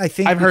 I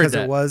think because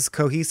it was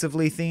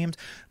cohesively themed,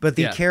 but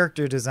the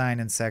character design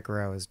in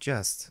Sekiro is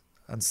just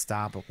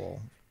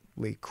unstoppably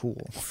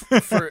cool.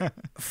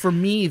 for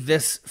me,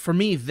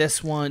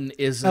 this one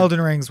is Elden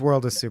Ring's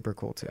world is super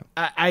cool too.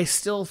 I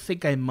still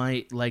think I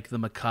might like the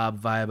macabre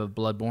vibe of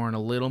Bloodborne a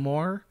little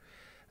more,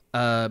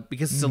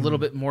 because it's a little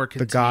bit more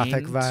contained. The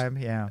gothic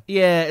vibe, yeah.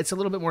 Yeah, it's a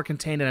little bit more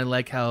contained, and I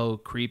like how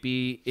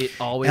creepy it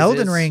always is.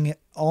 Elden Ring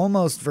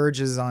almost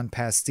verges on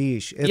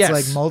pastiche. It's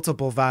like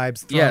multiple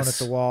vibes thrown at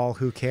the wall.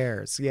 Who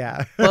cares?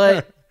 Yeah.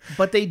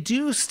 but they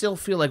do still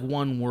feel like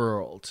one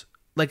world.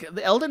 Like,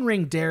 the Elden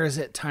Ring dares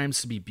at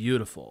times to be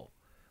beautiful.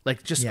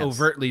 Like, just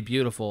overtly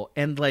beautiful.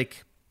 And,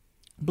 like,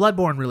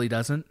 Bloodborne really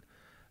doesn't.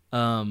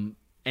 And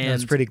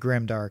it's pretty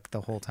grimdark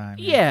the whole time.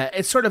 Yeah,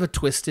 it's sort of a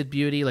twisted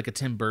beauty, like a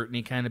Tim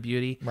Burton-y kind of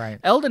beauty. Right.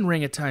 Elden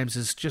Ring at times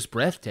is just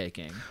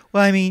breathtaking.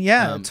 Well, I mean,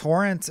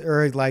 Torrent,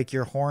 or like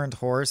your horned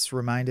horse,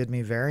 reminded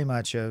me very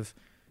much of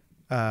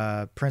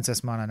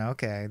Princess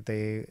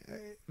Mononoke.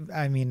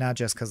 I mean, not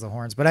just because of the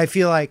horns, but I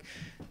feel like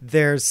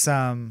there's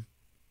some...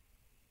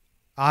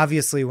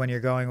 Obviously, when you're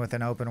going with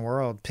an open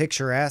world,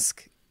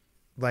 picturesque,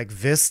 like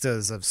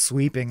vistas of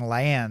sweeping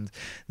land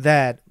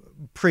that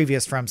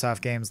previous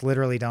FromSoft games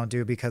literally don't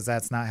do, because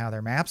that's not how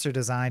their maps are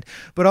designed,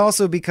 but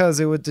also because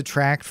it would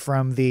detract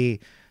from the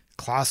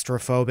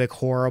claustrophobic,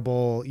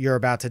 horrible, you're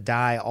about to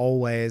die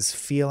always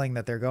feeling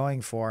that they're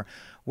going for.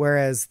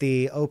 Whereas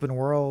the open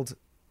world,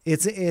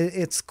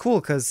 it's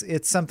cool because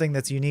it's something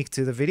that's unique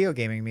to the video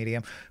gaming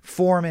medium.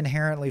 Form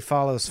inherently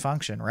follows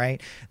function, right?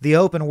 The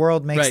open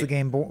world makes the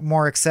game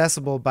more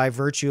accessible by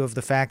virtue of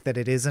the fact that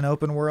it is an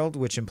open world,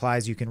 which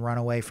implies you can run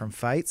away from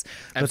fights.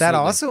 Absolutely. But that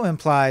also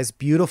implies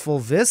beautiful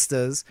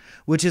vistas,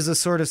 which is a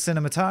sort of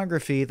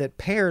cinematography that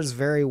pairs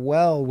very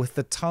well with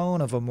the tone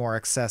of a more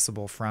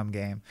accessible From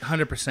game.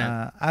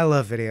 100%. I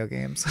love video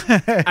games.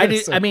 I do.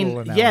 So I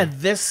mean, yeah,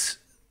 this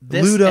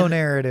Ludo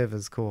narrative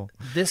is cool.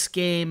 This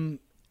game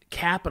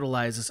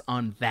capitalizes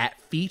on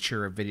that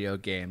feature of video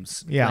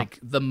games, like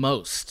the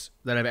most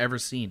that I've ever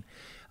seen.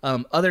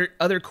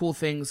 Other cool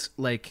things,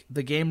 like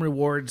the game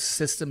rewards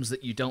systems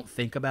that you don't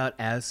think about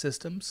as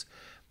systems,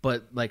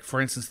 but like,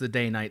 for instance, the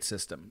day-night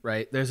system,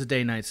 right? There's a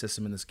day-night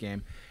system in this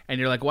game, and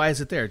you're like, why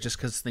is it there? Just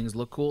because things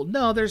look cool?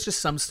 No, there's just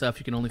some stuff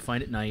you can only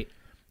find at night,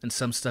 and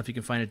some stuff you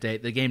can find at day.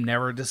 The game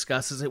never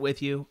discusses it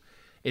with you.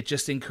 It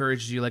just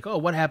encourages you, like, oh,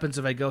 what happens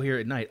if I go here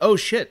at night? Oh,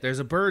 shit, there's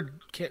a bird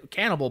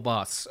cannibal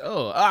boss.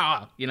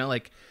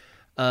 And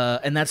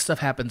that stuff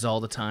happens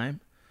all the time,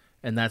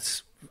 and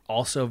that's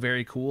also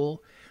very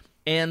cool.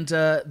 And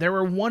there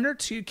were one or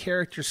two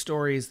character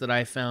stories that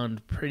I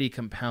found pretty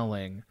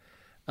compelling.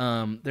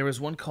 There was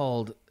one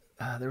called,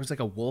 there was like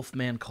a wolf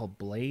man called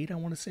Blade, I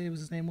want to say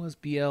his name was,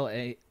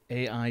 Blaidd,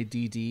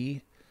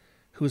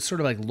 who was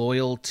sort of like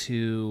loyal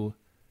to,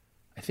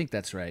 I think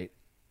that's right.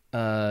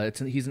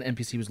 He's an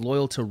NPC. He was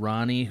loyal to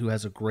Ronnie, who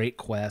has a great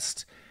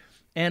quest,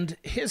 and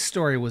his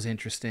story was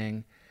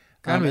interesting.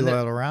 Gotta be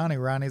loyal to Ronnie.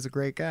 Ronnie's a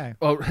great guy.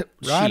 Oh,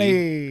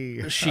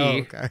 Ronnie.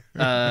 Okay.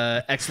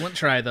 Excellent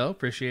try, though.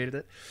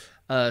 Appreciated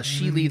it.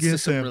 She leads to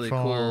some really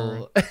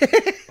cool.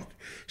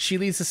 She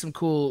leads to some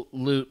cool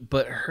loot,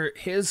 but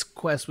his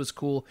quest was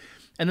cool.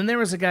 And then there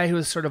was a guy who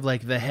was sort of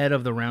like the head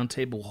of the Round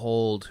Table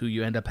Hold, who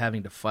you end up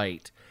having to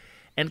fight,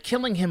 and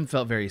killing him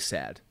felt very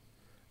sad.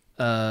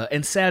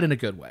 And sad in a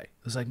good way.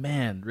 It was like,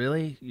 man,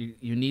 really?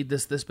 You need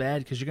this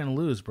bad? Because you're going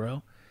to lose,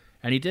 bro.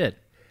 And he did.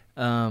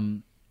 There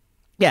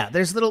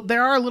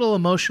are little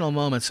emotional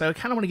moments, so I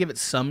kind of want to give it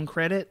some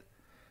credit.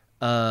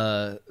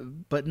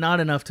 but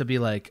not enough to be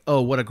like,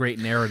 oh, what a great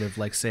narrative,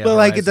 like say. But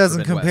like, it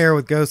doesn't compare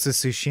with Ghost of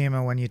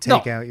Tsushima when you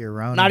take out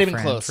your own. Not even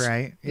friend, close,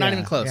 right? Not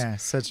even close. Yeah,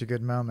 such a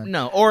good moment.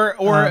 No,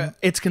 or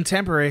its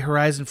contemporary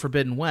Horizon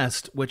Forbidden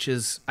West, which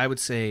is, I would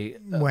say,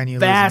 when you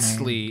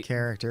vastly lose a main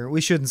character. We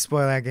shouldn't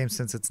spoil that game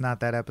since it's not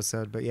that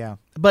episode, but yeah,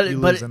 you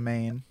lose a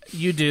main.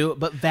 You do,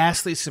 but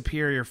vastly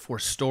superior for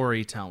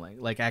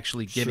storytelling, like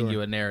actually giving you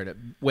a narrative,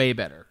 way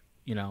better.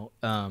 You know,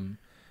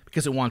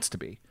 because it wants to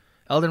be.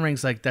 Elden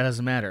Ring's like, that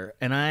doesn't matter,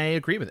 and I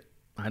agree with it.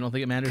 I don't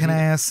think it matters. Can either.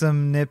 I ask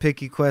some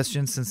nitpicky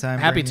questions since I'm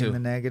happy bringing to the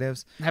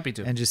negatives? Happy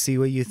to. And just see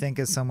what you think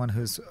as someone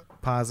who's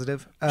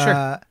positive.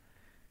 Sure.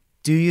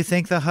 Do you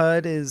think the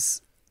HUD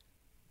is...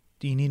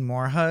 Do you need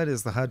more HUD?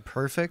 Is the HUD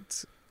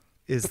perfect?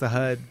 Is the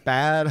HUD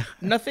bad?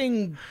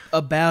 Nothing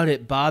about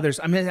it bothers.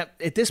 I mean,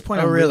 at this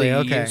point, I'm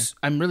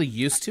really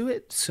used to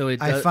it. So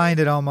I find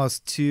it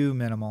almost too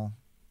minimal.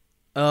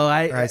 Oh,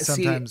 I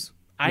sometimes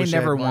I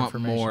never want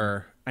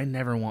more. I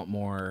never want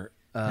more.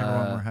 Never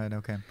want more HUD.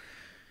 Okay.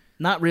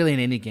 Not really in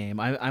any game.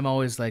 I'm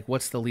always like,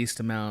 what's the least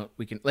amount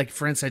we can... Like,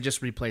 for instance, I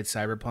just replayed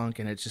Cyberpunk,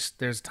 and it's just...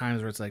 There's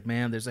times where it's like,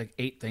 man, there's like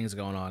 8 things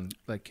going on.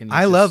 Like, can you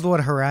I loved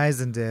what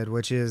Horizon did,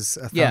 which is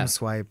a thumb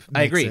swipe makes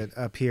I agree. it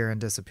appear and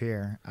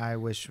disappear. I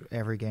wish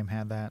every game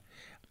had that.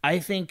 I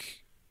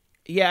think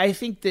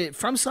that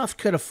FromSoft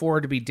could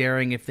afford to be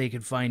daring if they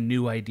could find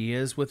new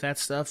ideas with that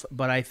stuff,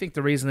 but I think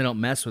the reason they don't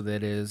mess with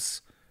it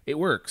is it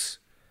works,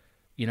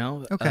 you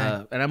know?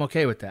 Okay. And I'm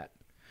okay with that.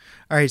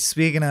 All right,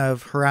 speaking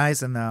of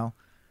Horizon, though,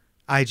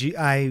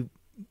 I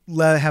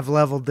have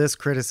leveled this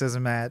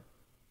criticism at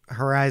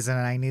Horizon,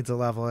 and I need to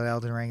level at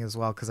Elden Ring as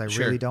well, because I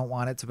really don't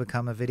want it to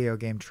become a video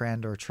game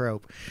trend or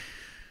trope.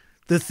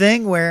 The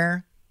thing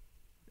where...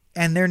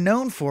 And they're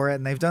known for it,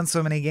 and they've done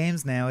so many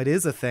games now. It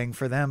is a thing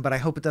for them, but I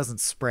hope it doesn't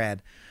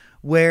spread.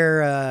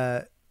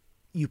 Where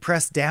you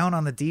press down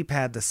on the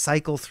D-pad to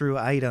cycle through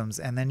items,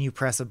 and then you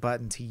press a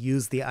button to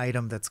use the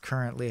item that's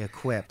currently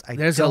equipped.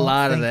 There's a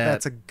lot of that.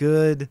 That's a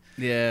good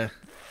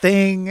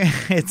thing.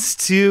 It's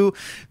too...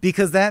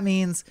 Because that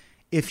means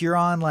if you're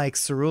on, like,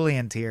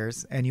 Cerulean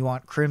tiers and you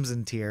want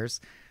Crimson tiers,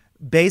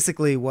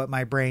 basically what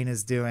my brain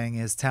is doing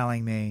is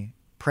telling me,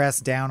 press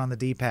down on the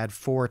D-pad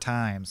 4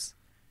 times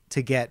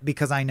to get,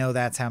 because I know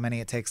that's how many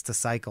it takes to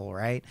cycle,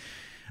 right?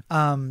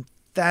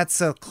 That's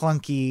a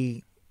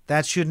clunky,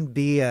 that shouldn't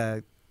be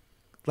a,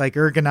 like,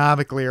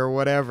 ergonomically or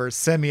whatever,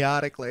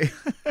 semiotically.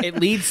 It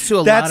leads to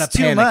a lot of panicking. That's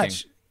too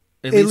much.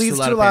 It leads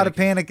to a lot of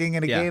panicking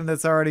in a game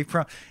that's already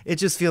it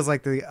just feels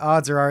like the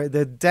odds are,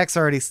 the deck's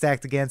already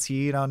stacked against you.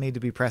 You don't need to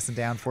be pressing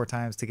down 4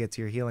 times to get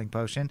to your healing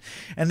potion.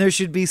 And there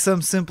should be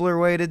some simpler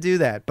way to do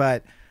that,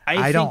 but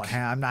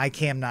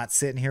I'm not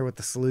sitting here with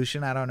the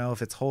solution. I don't know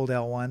if it's hold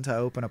L1 to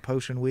open a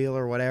potion wheel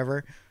or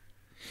whatever.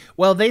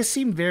 Well, they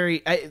seem very...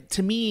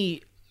 to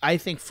me, I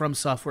think From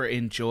Software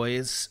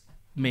enjoys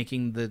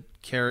making the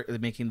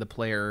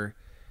player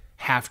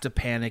have to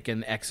panic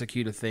and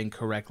execute a thing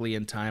correctly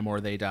in time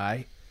or they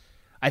die.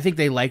 I think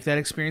they like that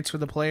experience for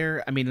the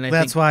player. I mean,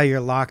 that's why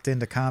you're locked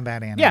into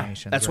combat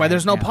animations. Yeah, that's why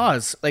there's no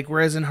pause. Like,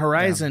 whereas in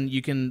Horizon,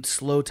 you can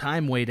slow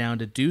time way down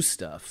to do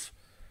stuff.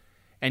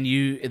 And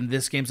in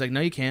this game's like, no,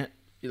 you can't.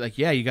 You're like,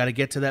 yeah, you got to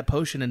get to that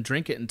potion and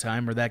drink it in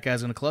time, or that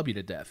guy's going to club you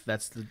to death.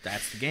 That's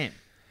the game.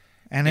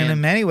 And in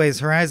many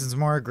ways, Horizon's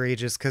more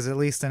egregious, because at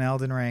least in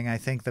Elden Ring, I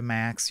think the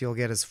max you'll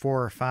get is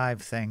 4 or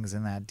 5 things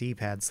in that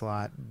D-pad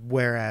slot,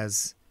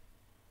 whereas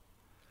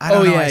I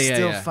don't know, I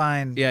still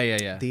find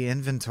the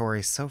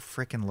inventory so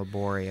freaking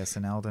laborious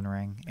in Elden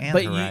Ring and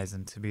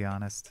Horizon, to be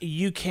honest.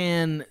 You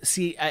can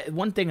see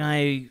one thing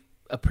I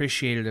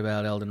appreciated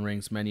about Elden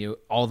Ring's menu,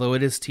 although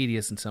it is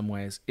tedious in some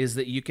ways, is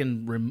that you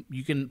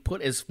can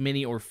put as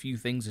many or few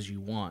things as you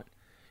want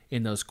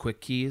in those quick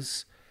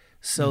keys.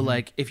 So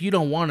like, if you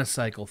don't want to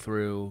cycle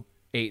through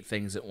 8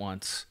 things at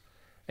once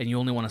and you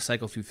only want to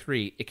cycle through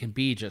 3, it can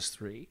be just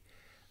 3.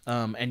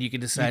 And you can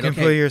decide, you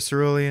can put your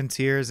Cerulean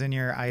tiers in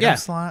your item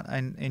slot,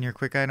 in your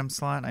quick item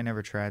slot. I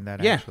never tried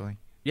that actually.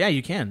 Yeah,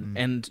 you can.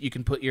 And you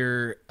can put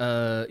your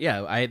I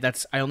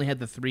only had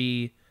the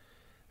 3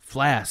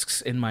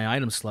 flasks in my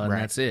item slot,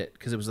 and that's it,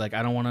 because it was like,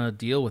 I don't want to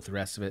deal with the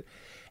rest of it.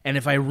 And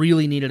if I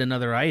really needed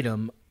another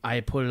item,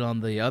 I put it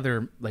on the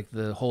other, like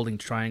the holding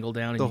triangle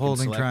down. The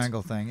holding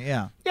triangle thing,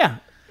 yeah.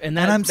 And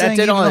I'm saying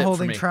even the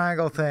holding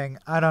triangle thing,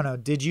 I don't know,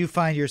 did you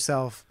find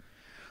yourself,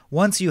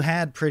 once you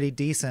had pretty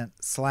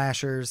decent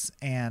slashers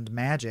and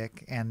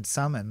magic and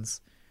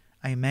summons,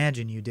 I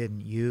imagine you didn't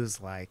use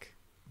like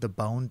the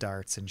bone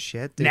darts and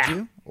shit, did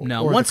you?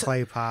 No. Or the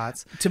clay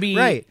pots.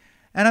 Right.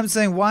 And I'm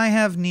saying, why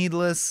have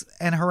needless,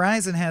 and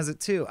Horizon has it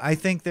too. I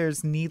think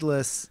there's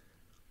needless,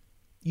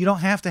 you don't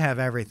have to have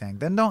everything.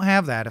 Then don't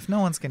have that if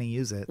no one's going to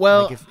use it.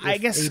 Well, like if I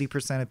guess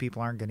 80% of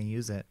people aren't going to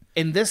use it.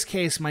 In this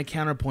case, my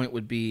counterpoint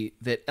would be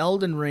that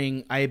Elden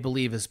Ring, I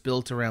believe, is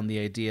built around the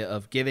idea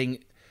of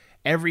giving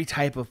every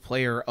type of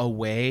player a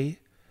way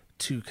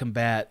to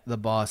combat the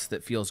boss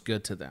that feels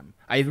good to them.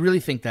 I really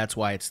think that's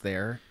why it's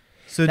there.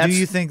 So do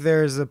you think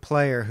there's a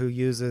player who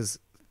uses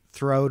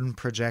thrown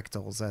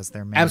projectiles as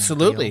their main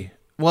Absolutely. deal?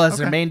 Well, as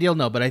their main deal,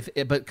 no,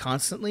 but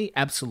constantly,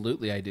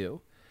 absolutely, I do.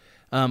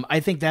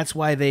 I think that's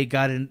why they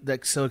got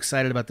so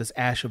excited about this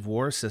Ash of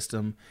War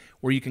system,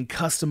 where you can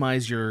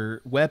customize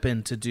your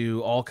weapon to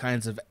do all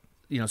kinds of,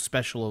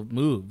 special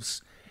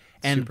moves,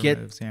 and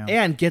get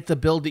the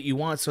build that you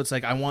want. So it's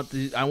like, I want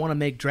to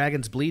make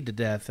dragons bleed to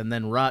death and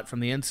then rot from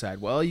the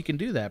inside. Well, you can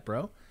do that,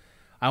 bro.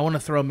 I want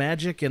to throw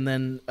magic and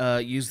then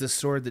use this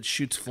sword that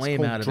shoots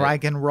flame out of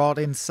dragon rod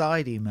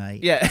inside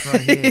mate. Yeah.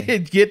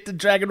 Right get the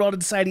dragon rod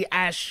inside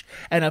Ash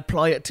and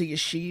apply it to your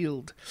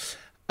shield.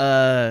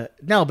 No,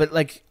 but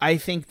like, I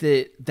think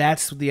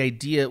that's the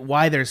idea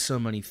why there's so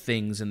many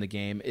things in the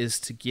game,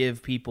 is to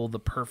give people the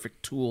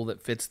perfect tool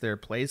that fits their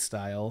play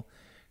style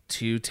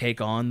to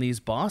take on these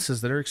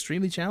bosses that are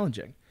extremely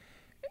challenging.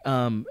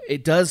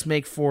 It does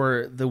make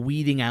for the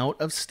weeding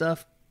out of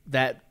stuff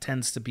that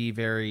tends to be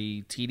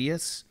very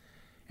tedious.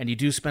 And you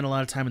do spend a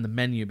lot of time in the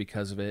menu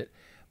because of it.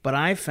 But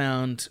I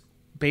found,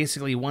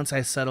 basically, once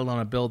I settled on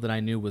a build that I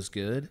knew was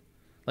good,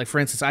 like, for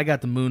instance, I got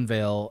the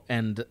Moonveil,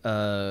 and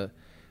I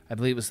I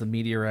believe it was the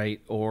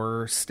meteorite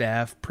ore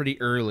staff pretty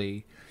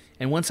early.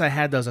 And once I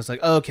had those, I was like,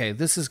 oh, okay,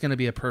 this is going to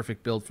be a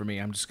perfect build for me.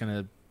 I'm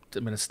going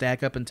to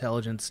stack up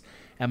intelligence.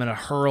 I'm going to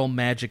hurl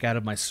magic out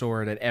of my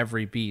sword at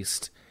every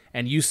beast.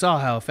 And you saw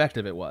how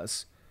effective it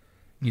was.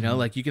 You know,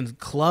 like you can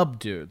club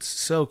dudes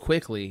so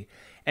quickly.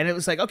 And it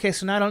was like, okay,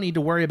 so now I don't need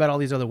to worry about all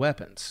these other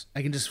weapons.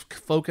 I can just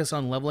focus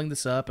on leveling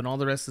this up, and all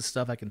the rest of the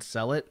stuff I can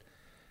sell it,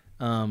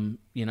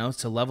 you know,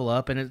 to level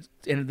up. And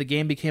the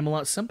game became a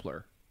lot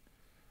simpler.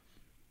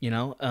 You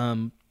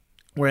know,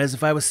 whereas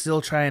if I was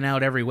still trying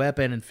out every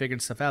weapon and figuring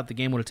stuff out, the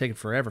game would have taken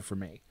forever for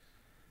me.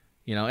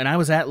 You know, and I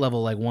was at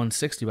level like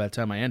 160 by the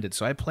time I ended,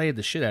 so I played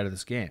the shit out of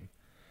this game.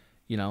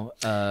 You know,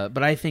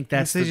 but I think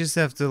that's... They just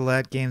have to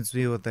let games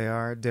be what they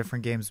are,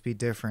 different games be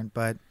different,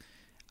 but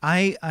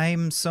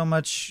I'm so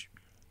much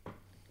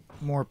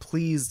more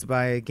pleased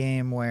by a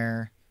game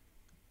where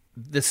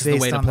this is the way to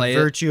play it. Based on the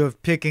virtue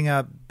of picking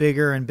up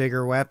bigger and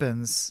bigger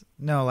weapons,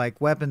 no,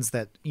 like weapons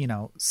that, you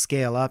know,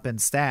 scale up in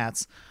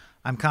stats,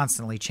 I'm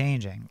constantly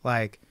changing.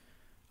 Like,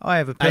 oh, I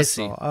have a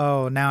pistol.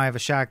 Oh, now I have a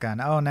shotgun.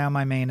 Oh, now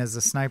my main is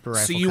a sniper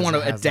rifle. So you want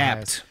to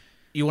adapt.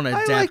 You want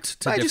to adapt to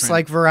different... I just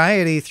like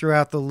variety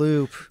throughout the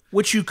loop.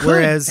 Which you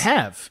could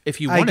have if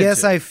you wanted to. I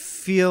guess I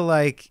feel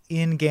like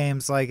in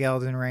games like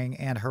Elden Ring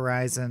and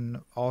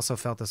Horizon also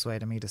felt this way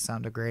to me to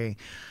some degree,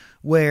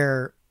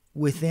 where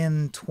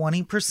within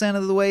 20%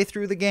 of the way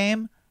through the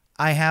game,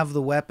 I have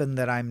the weapon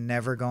that I'm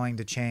never going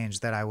to change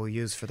that I will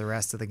use for the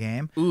rest of the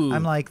game. Ooh.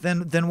 I'm like,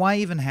 then why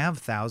even have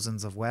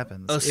thousands of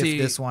weapons if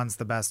this one's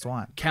the best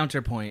one?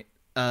 Counterpoint.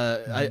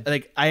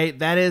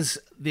 That is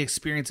the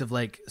experience of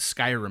like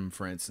Skyrim,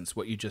 for instance,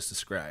 what you just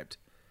described.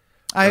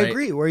 I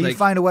agree. Where you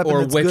find a weapon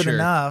that's Witcher. good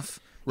enough.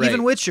 Right.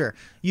 Even Witcher,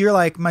 you're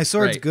like, my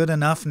sword's good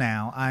enough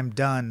now. I'm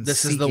done.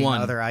 This is the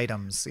one. Other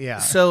items. Yeah.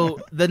 So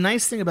the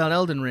nice thing about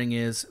Elden Ring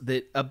is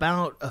that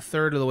about a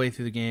third of the way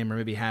through the game, or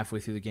maybe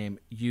halfway through the game,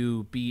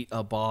 you beat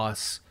a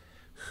boss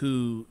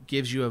who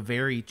gives you a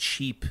very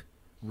cheap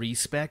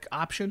respec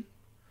option.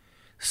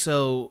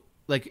 So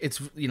like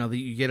it's you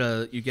get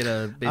a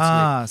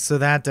basically so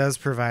that does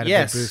provide a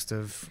big boost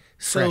of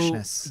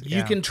freshness. So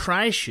you can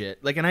try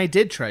shit. Like, and I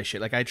did try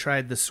shit. Like I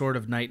tried the Sword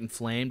of Night and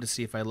Flame to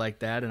see if I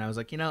liked that, and I was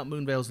like,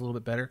 Moonveil's a little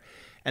bit better.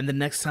 And the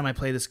next time I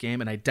play this game,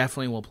 and I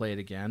definitely will play it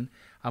again,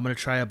 I'm going to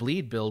try a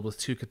bleed build with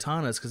 2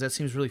 katanas because that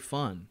seems really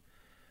fun.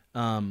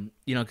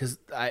 Because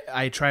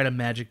I tried a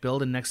magic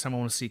build, and next time I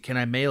want to see, can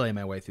I melee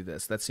my way through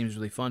this? That seems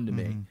really fun to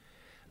me.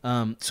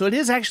 So it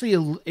is actually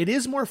it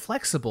is more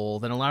flexible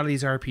than a lot of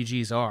these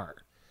RPGs are.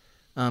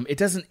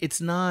 It's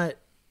not,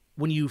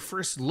 when you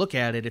first look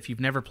at it, if you've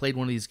never played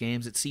one of these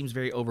games, it seems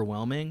very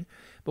overwhelming.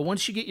 But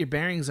once you get your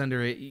bearings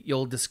under it,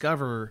 you'll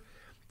discover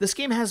this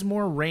game has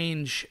more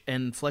range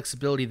and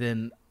flexibility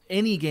than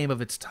any game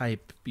of its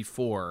type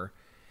before.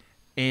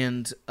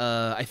 And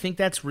I think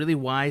that's really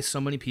why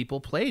so many people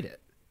played it.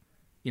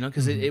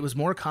 Because it was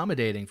more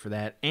accommodating for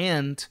that.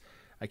 And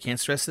I can't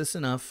stress this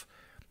enough.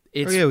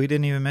 We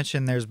didn't even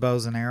mention there's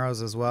bows and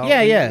arrows as well.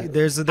 Yeah.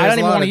 There's I don't a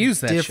even lot want to of use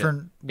that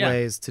different shit.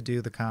 ways to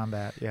do the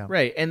combat. Yeah,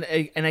 right. And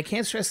I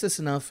can't stress this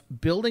enough.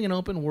 Building an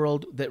open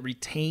world that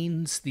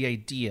retains the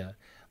idea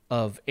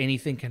of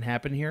anything can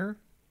happen here,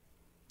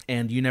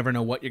 and you never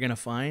know what you're going to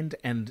find,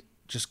 and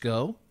just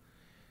go.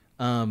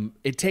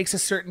 It takes a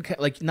certain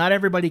not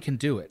everybody can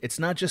do it. It's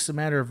not just a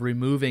matter of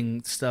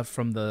removing stuff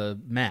from the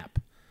map.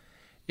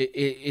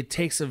 It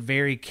takes a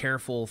very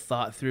careful,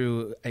 thought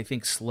through, I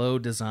think, slow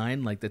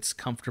design, like that's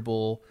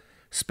comfortable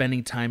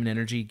spending time and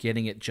energy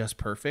getting it just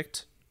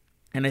perfect.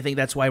 And I think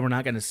that's why we're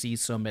not going to see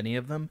so many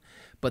of them,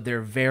 but they're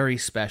very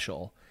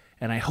special.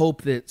 And I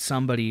hope that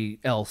somebody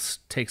else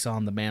takes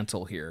on the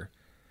mantle here,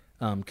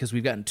 because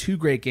we've gotten 2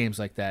 great games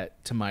like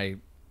that to my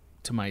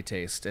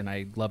taste, and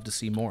I'd love to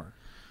see more.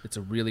 It's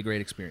a really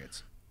great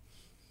experience.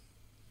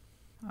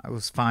 I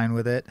was fine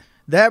with it.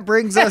 That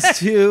brings us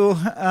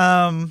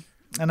to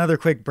another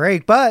quick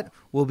break, but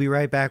we'll be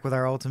right back with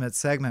our ultimate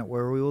segment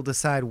where we will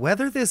decide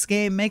whether this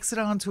game makes it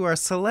onto our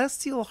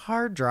celestial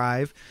hard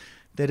drive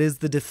that is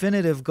the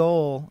definitive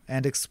goal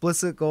and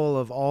explicit goal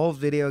of all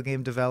video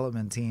game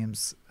development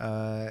teams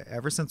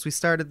ever since we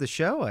started the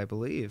show, I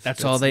believe.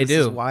 That's all they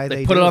do. Why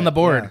they put it on the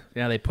board.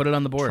 Yeah, they put it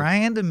on the board.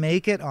 Trying to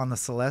make it on the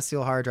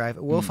celestial hard drive.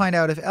 We'll find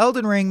out if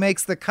Elden Ring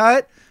makes the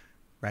cut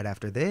right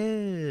after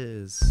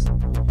this.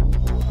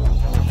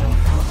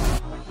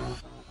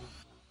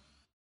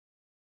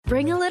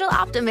 Bring a little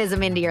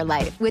optimism into your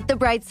life with The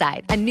Bright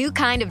Side, a new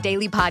kind of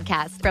daily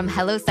podcast from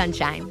Hello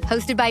Sunshine,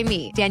 hosted by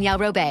me, Danielle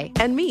Robay.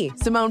 And me,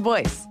 Simone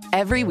Boyce.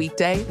 Every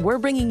weekday, we're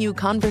bringing you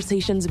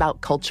conversations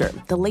about culture,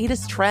 the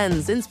latest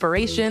trends,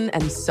 inspiration,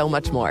 and so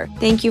much more.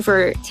 Thank you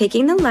for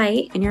taking the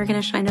light, and you're going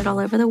to shine it all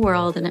over the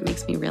world, and it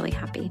makes me really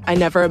happy. I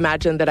never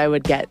imagined that I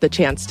would get the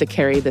chance to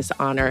carry this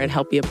honor and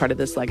help be a part of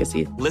this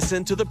legacy.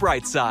 Listen to The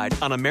Bright Side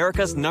on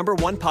America's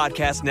 #1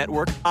 podcast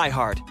network,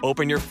 iHeart.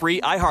 Open your free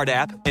iHeart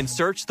app and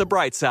search The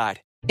Bright Side.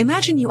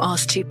 Imagine you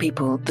ask 2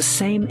 people the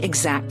same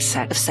exact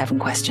set of 7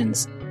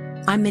 questions.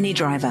 I'm Minnie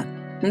Driver,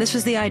 and this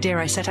was the idea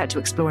I set out to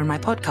explore in my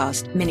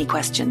podcast, Mini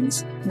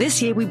Questions.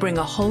 This year, we bring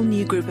a whole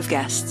new group of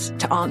guests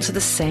to answer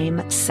the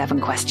same 7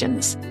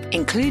 questions,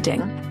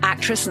 including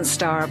actress and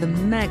star of the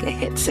mega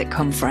hit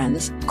sitcom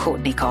Friends,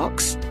 Courtney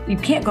Cox. You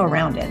can't go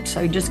around it,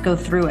 so you just go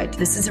through it.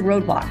 This is a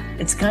roadblock.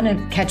 It's going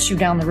to catch you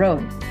down the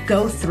road.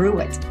 Go through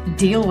it.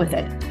 Deal with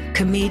it.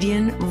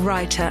 Comedian,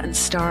 writer, and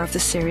star of the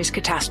series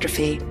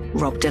Catastrophe,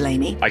 Rob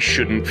Delaney. I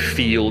shouldn't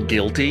feel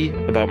guilty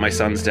about my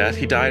son's death.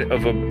 He died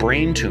of a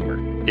brain tumor.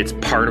 It's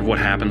part of what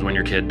happens when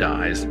your kid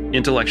dies.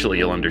 Intellectually,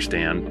 you'll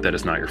understand that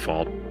it's not your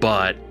fault,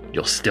 but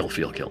you'll still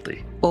feel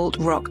guilty.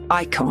 Alt-rock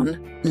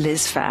icon,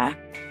 Liz Phair.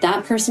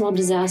 That personal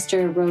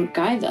disaster wrote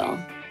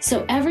Guyville.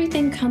 So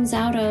everything comes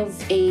out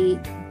of a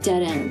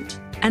dead end.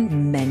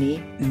 And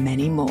many,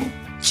 many more.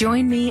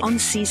 Join me on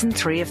Season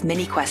 3 of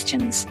Mini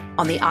Questions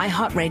on the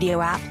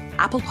iHeartRadio app,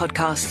 Apple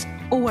Podcasts,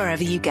 or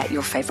wherever you get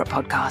your favorite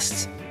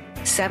podcasts.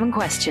 7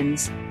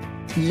 questions,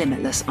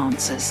 limitless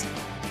answers.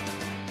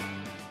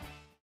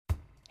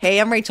 Hey,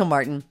 I'm Rachel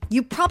Martin.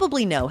 You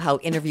probably know how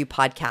interview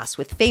podcasts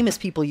with famous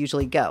people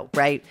usually go,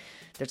 right?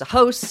 There's a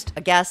host,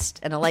 a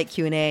guest, and a light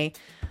Q&A.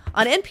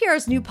 On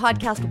NPR's new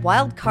podcast,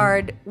 Wild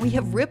Card, we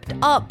have ripped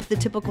up the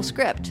typical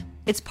script.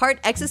 It's part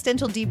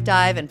existential deep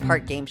dive and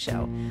part game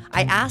show.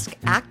 I ask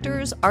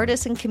actors,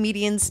 artists, and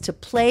comedians to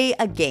play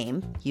a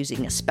game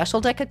using a special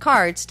deck of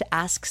cards to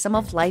ask some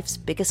of life's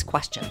biggest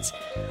questions.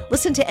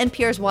 Listen to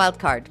NPR's Wild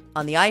Card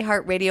on the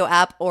iHeartRadio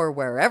app or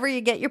wherever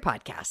you get your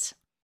podcasts.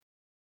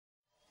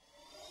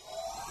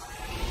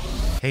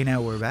 Hey,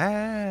 now we're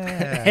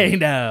back. Hey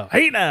now.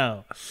 Hey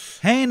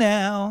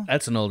now.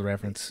 That's an old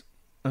reference.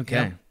 Okay.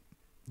 Yep.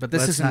 But this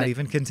Let's isn't not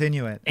even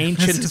continue it.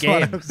 Ancient this is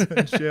game.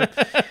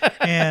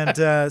 1Upsmanship.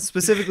 And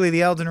specifically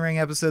the Elden Ring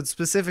episode,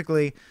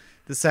 specifically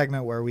the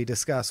segment where we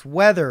discuss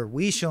whether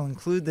we shall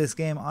include this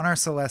game on our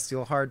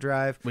celestial hard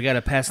drive. We got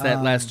to pass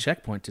that last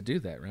checkpoint to do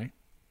that, right?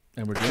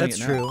 And we're doing that's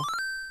it now. true.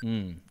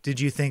 Mm. Did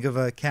you think of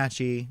a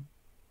catchy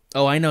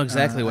Oh, I know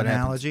exactly what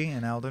analogy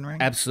happens. in Elden Ring?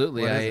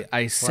 Absolutely.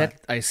 I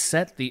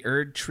set the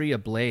Erd tree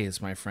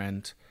ablaze, my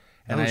friend.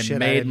 And I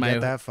didn't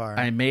get that far.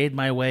 I made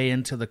my way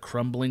into the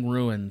crumbling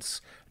ruins.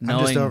 I'm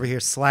just over here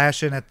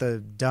slashing at the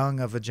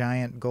dung of a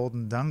giant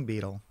golden dung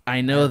beetle.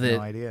 I know that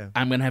no idea.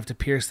 I'm going to have to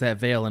pierce that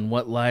veil, and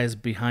what lies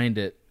behind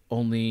it,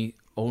 only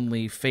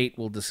fate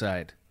will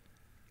decide.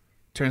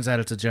 Turns out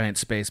it's a giant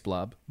space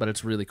blob, but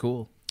it's really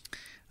cool.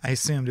 I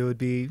assumed it would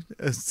be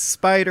a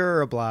spider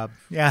or a blob.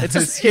 Yeah, it's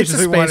a space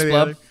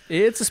blob.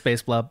 It's a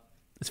space blob.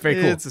 It's very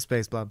cool. It's a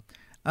space blob.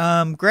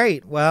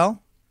 Great.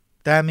 Well,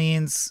 that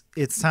means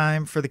it's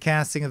time for the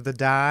casting of the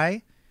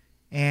die,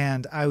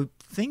 and I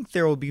think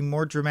there will be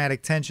more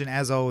dramatic tension.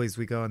 As always,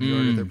 we go in the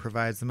order that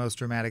provides the most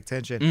dramatic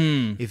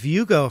tension. If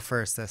you go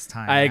first this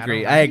time, I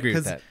agree. I agree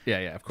with that. Yeah,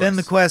 of course. Then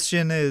the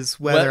question is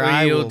whether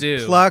I will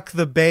pluck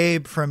the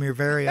babe from your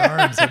very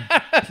arms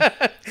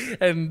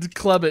and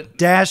club it,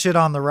 dash it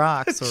on the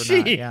rocks, or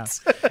not. Yeah.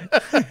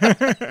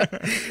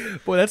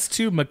 Boy, that's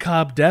 2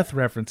 macabre death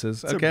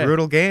references. It's a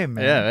brutal game,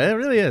 man. Yeah, it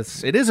really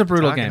is. It is a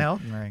brutal game.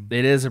 Elden Ring.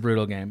 It is a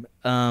brutal game.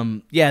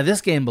 Yeah,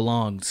 this game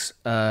belongs.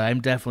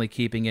 I'm definitely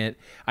keeping it.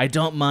 I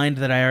don't mind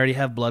that I already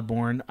have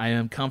Bloodborne. I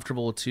am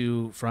comfortable with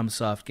 2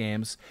 FromSoft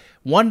games.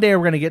 One day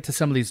we're going to get to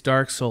some of these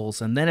Dark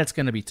Souls, and then it's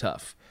going to be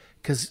tough.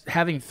 Because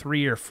having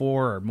 3 or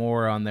 4 or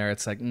more on there,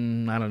 it's like, I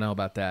don't know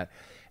about that.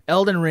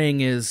 Elden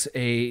Ring is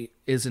an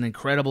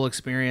incredible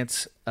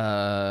experience.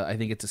 I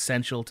think it's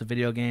essential to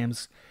video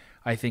games.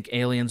 I think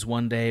aliens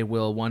one day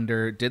will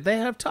wonder, did they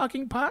have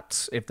talking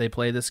pots if they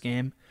play this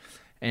game?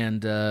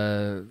 And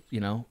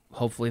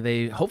hopefully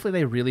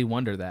they really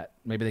wonder that.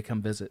 Maybe they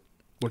come visit.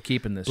 We're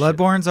keeping this.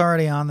 Bloodborne's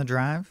already on the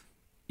drive.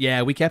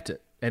 Yeah, we kept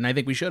it, and I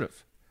think we should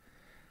have.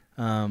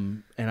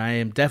 And I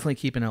am definitely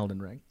keeping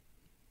Elden Ring.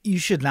 You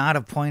should not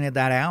have pointed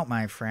that out,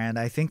 my friend.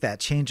 I think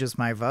that changes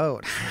my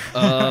vote.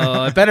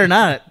 It better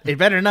not. It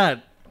better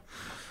not.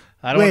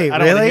 I don't really?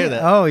 want to hear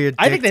that. Oh, you're dictating?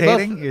 I think they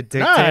both, you're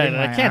dictating?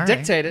 No, I can't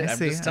dictate it. I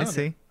see.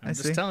 I'm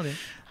just telling you.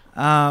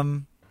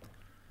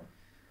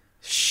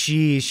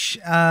 Sheesh.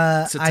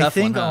 It's a tough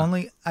one,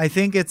 huh? I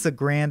think it's a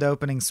grand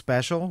opening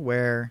special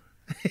where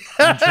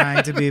I'm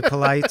trying to be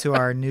polite to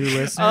our new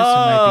listeners who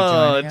might be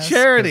joining us.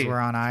 Charity. We're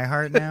on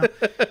iHeart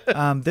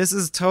now. This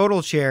is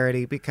total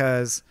charity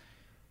because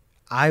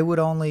I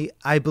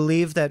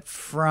believe that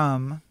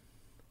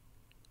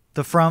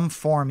the From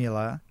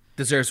formula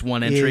deserves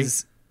one entry.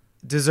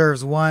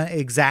 Deserves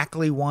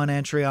exactly one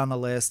entry on the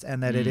list,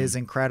 and that it is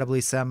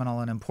incredibly seminal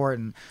and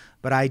important.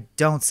 But I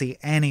don't see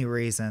any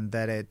reason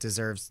that it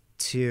deserves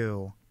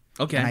 2.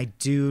 Okay. And I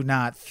do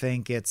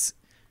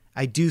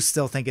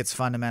still think it's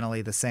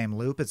fundamentally the same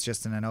loop. It's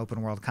just in an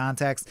open world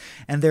context.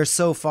 And they're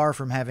so far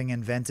from having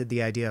invented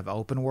the idea of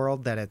open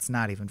world that it's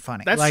not even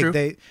funny. That's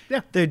true.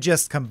 They're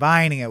just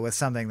combining it with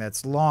something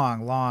that's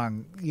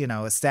long,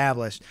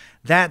 established.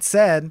 That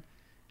said,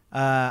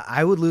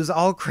 I would lose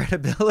all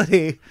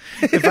credibility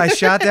if I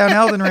shot down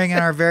Elden Ring in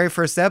our very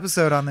first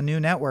episode on the new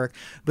network.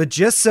 But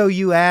just so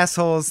you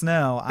assholes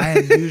know, I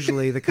am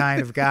usually the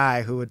kind of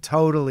guy who would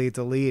totally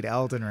delete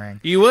Elden Ring.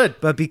 You would.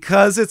 But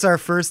because it's our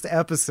first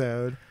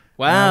episode,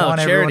 Wow, I want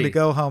charity. everyone to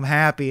go home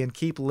happy and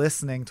keep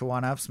listening to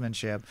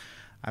 1Upsmanship.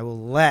 I will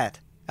let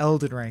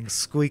Elden Ring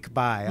squeak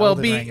by. Well,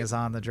 Elden Ring is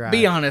on the drive.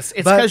 Be honest.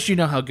 It's because you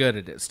know how good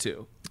it is,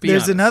 too.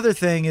 There's another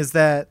thing is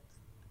that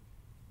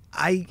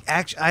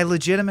I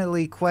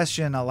legitimately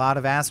question a lot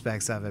of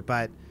aspects of it,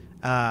 but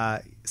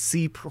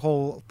see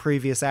whole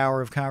previous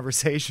hour of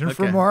conversation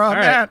for more on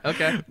that.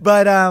 Okay.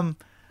 But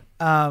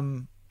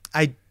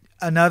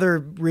another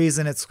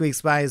reason it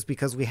squeaks by is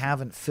because we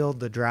haven't filled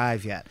the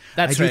drive yet.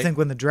 That's I do think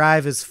when the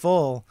drive is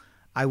full,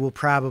 I will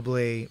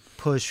probably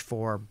push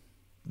for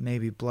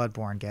maybe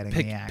Bloodborne getting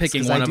the axe.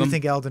 Picking one I of do them.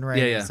 think Elden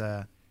Ring is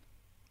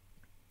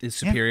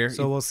superior.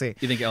 So we'll see.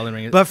 You think Elden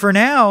Ring is? But for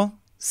now,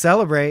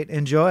 celebrate,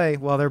 enjoy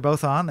while they're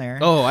both on there.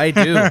 Oh, I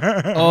do.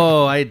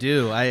 I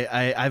do.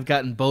 I've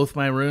gotten both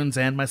my runes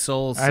and my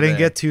souls I didn't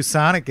get 2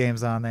 Sonic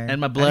games on there. And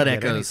my Blood I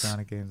didn't get any Echoes.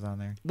 Sonic games on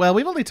there. Well,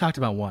 we've only talked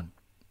about one.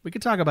 We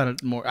could talk about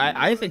it more.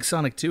 I think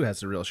Sonic 2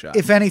 has a real shot.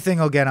 If anything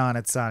will get on,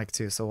 it's Sonic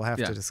 2, so we'll have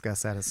to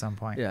discuss that at some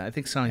point. Yeah, I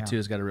think Sonic 2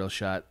 has got a real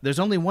shot. There's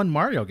only one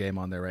Mario game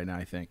on there right now,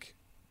 I think.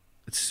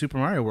 It's Super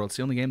Mario World. It's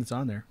the only game that's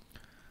on there.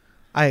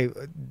 I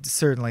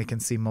certainly can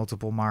see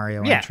multiple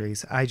Mario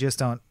entries. I just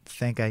don't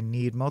think I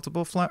need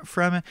multiple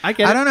from it. I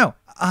don't know.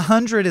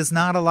 100 is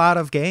not a lot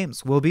of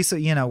games. We'll be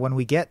when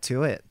we get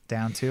to it,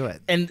 down to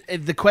it. And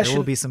the question, there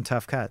will be some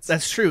tough cuts.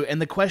 That's true. And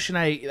the question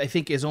I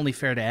think is only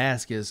fair to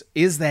ask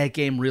is that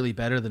game really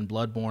better than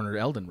Bloodborne or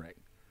Elden Ring?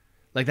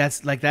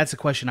 That's a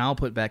question I'll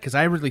put back, because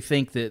I really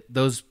think that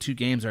those 2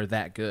 games are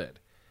that good.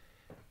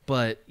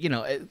 But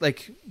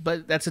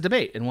but that's a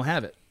debate, and we'll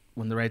have it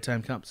when the right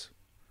time comes.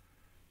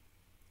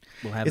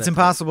 It's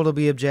impossible to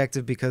be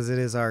objective because it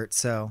is art,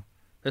 so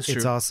that's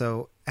true. It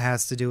also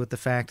has to do with the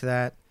fact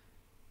that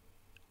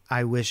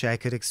I wish I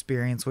could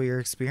experience what you're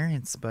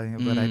experiencing,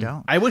 but I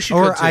don't. I wish you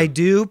could, too. I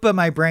do, but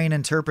my brain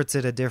interprets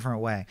it a different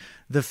way.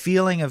 The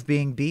feeling of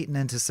being beaten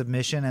into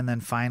submission and then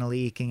finally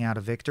eking out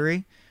a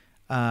victory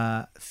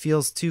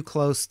feels too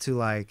close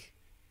to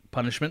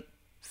punishment,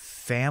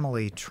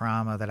 family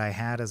trauma that I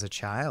had as a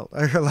child.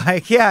 Or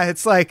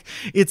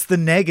it's the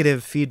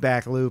negative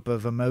feedback loop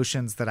of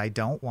emotions that I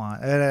don't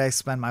want, that I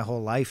spend my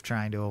whole life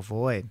trying to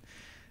avoid,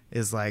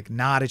 is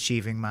not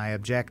achieving my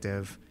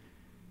objective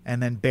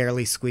and then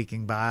barely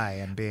squeaking by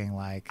and being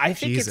like,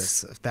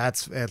 Jesus,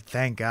 that's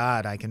thank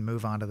God I can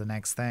move on to the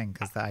next thing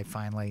because I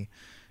finally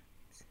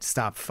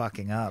stop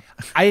fucking up.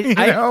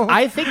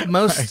 I think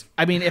most,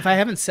 if I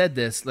haven't said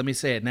this, let me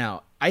say it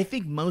now. I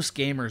think most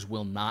gamers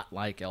will not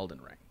like Elden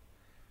Ring.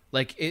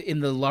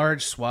 In the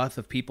large swath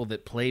of people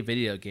that play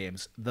video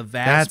games, the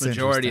vast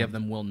majority of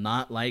them will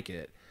not like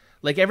it.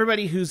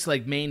 Everybody whose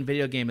main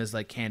video game is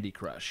Candy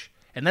Crush.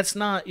 And that's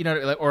not,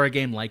 or a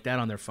game like that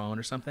on their phone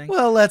or something.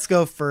 Well, let's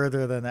go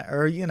further than that.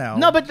 Or,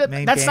 no, but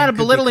that's not a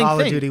belittling Call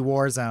thing. Call of Duty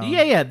Warzone.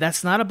 Yeah,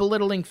 that's not a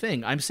belittling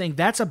thing. I'm saying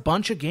that's a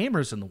bunch of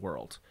gamers in the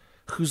world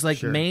whose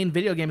main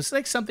video game is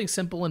something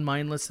simple and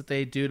mindless that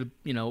they do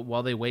to,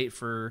 while they wait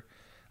for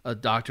a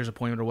doctor's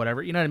appointment or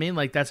whatever. You know what I mean?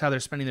 That's how they're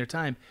spending their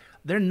time.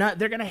 They're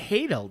going to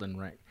hate Elden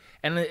Ring.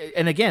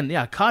 And again,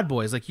 COD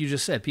boys, like you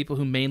just said, people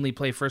who mainly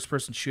play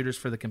first-person shooters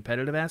for the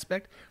competitive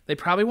aspect, they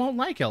probably won't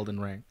like Elden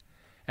Ring.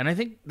 And I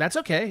think that's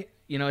okay.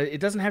 It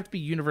doesn't have to be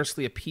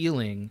universally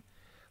appealing.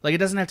 It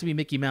doesn't have to be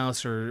Mickey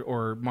Mouse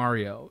or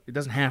Mario. It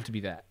doesn't have to be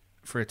that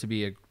for it to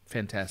be a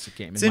fantastic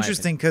game. It's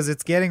interesting because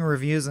it's getting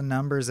reviews and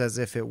numbers as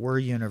if it were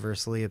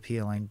universally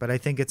appealing, but I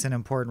think it's an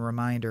important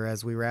reminder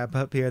as we wrap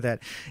up here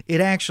that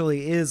it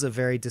actually is a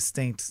very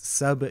distinct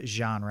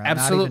sub-genre.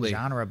 Absolutely. Not even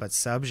genre, but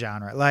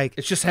subgenre.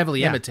 It's just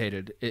heavily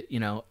imitated,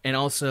 and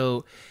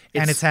also...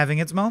 it's having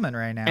its moment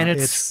right now. And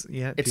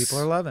people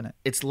are loving it.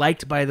 It's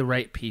liked by the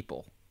right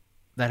people.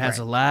 That has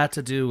a lot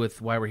to do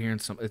with why we're hearing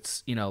some...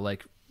 It's,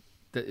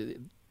 the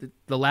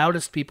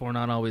loudest people are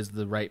not always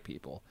the right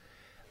people.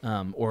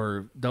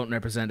 Or don't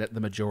represent the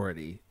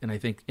majority. And I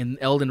think in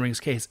Elden Ring's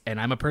case, and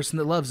I'm a person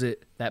that loves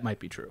it, that might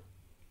be true.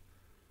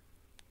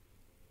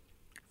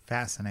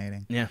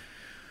 Fascinating. Yeah.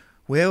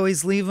 We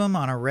always leave them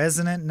on a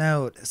resonant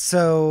note.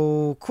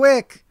 So,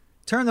 quick,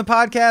 turn the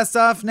podcast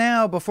off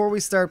now before we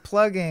start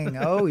plugging.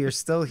 Oh, you're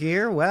still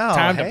here? Well,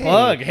 time to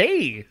plug.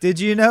 Hey. Did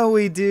you know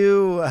we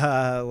do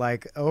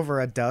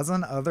over a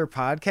dozen other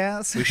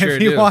podcasts? We sure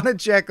if you do. want to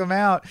check them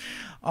out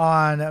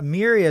on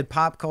myriad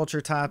pop culture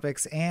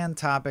topics and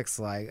topics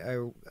like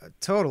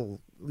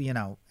total,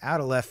 out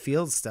of left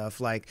field stuff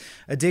like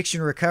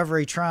addiction,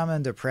 recovery, trauma,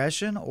 and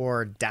depression,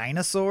 or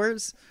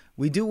dinosaurs.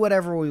 We do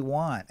whatever we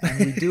want, and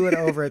we do it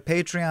over at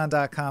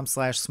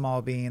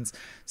patreon.com/smallbeans.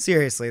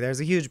 Seriously, there's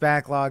a huge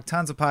backlog,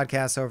 tons of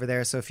podcasts over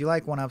there. So if you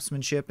like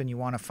 1Upsmanship and you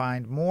want to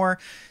find more,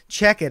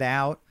 check it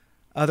out.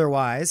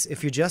 Otherwise,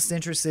 if you're just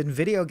interested in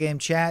video game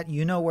chat,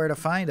 you know where to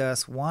find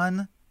us.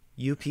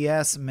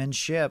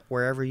 1Upsmanship,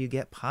 wherever you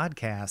get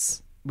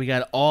podcasts. We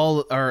got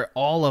all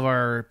of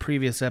our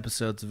previous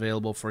episodes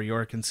available for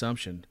your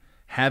consumption.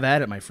 Have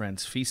at it, my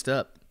friends. Feast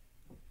up.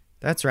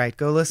 That's right.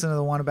 Go listen to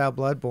the one about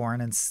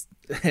Bloodborne and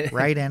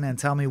write in and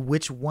tell me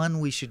which one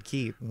we should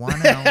keep.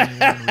 One and only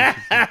one we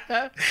should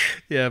keep.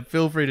 Yeah,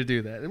 feel free to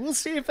do that. We'll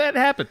see if that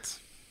happens.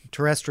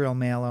 Terrestrial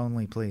mail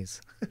only,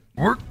 please.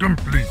 Work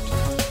complete.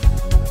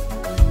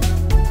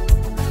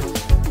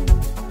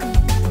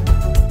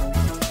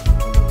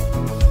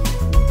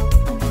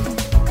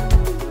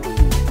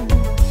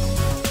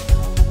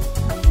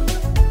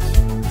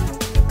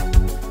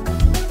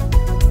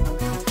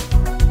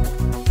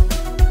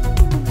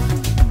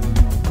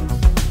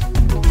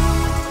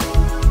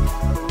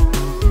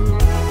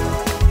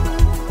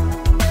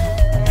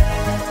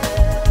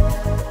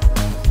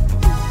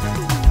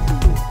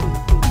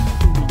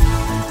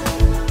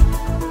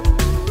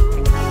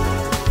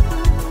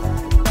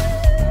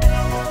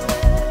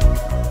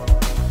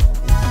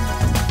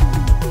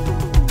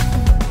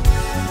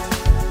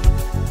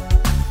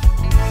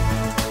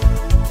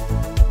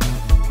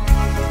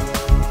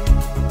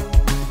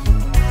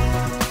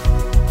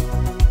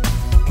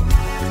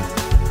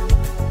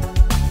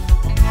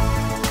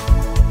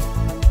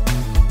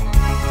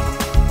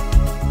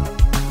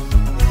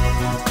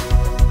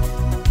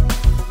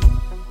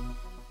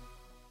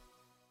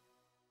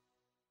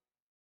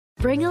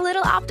 Bring a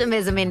little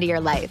optimism into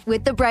your life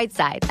with The Bright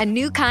Side, a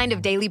new kind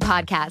of daily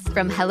podcast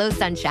from Hello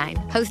Sunshine,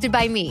 hosted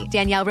by me,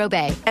 Danielle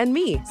Robay. And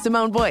me,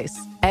 Simone Boyce.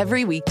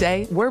 Every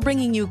weekday, we're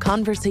bringing you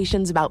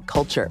conversations about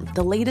culture,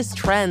 the latest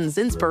trends,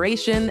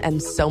 inspiration,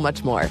 and so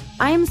much more.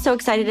 I am so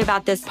excited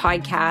about this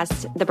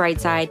podcast, The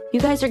Bright Side. You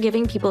guys are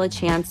giving people a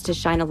chance to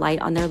shine a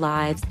light on their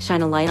lives,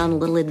 shine a light on a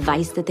little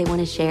advice that they want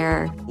to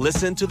share.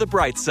 Listen to The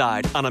Bright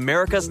Side on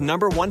America's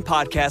 #1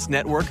 podcast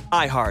network,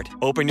 iHeart.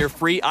 Open your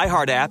free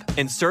iHeart app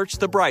and search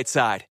The Bright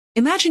Side.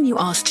 Imagine you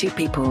ask two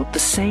people the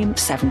same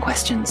 7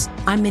 questions.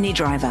 I'm Minnie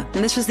Driver,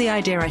 and this was the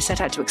idea I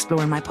set out to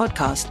explore in my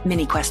podcast,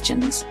 Mini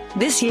Questions.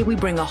 This year, we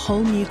bring a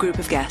whole new group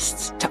of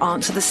guests to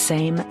answer the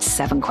same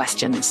 7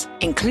 questions,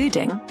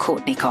 including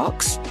Courtney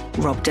Cox,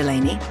 Rob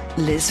Delaney,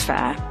 Liz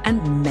Fair,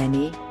 and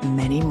many,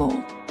 many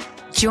more.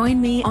 Join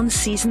me on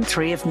Season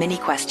 3 of Mini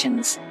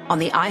Questions on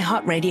the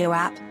iHeartRadio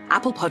app,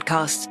 Apple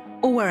Podcasts,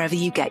 or wherever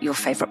you get your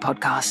favorite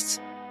podcasts.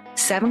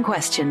 7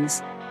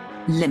 questions,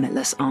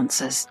 limitless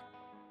answers.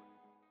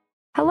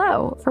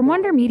 Hello, from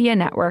Wonder Media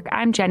Network,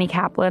 I'm Jenny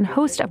Kaplan,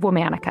 host of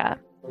Womanica,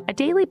 a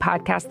daily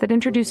podcast that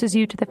introduces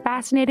you to the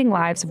fascinating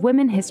lives of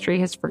women history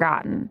has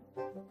forgotten.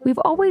 We've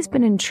always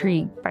been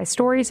intrigued by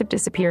stories of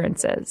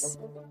disappearances,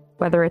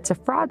 whether it's a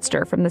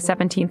fraudster from the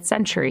 17th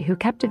century who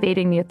kept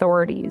evading the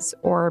authorities,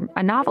 or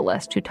a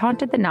novelist who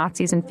taunted the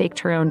Nazis and faked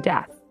her own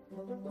death.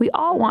 We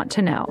all want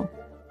to know,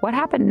 what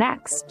happened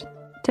next?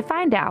 To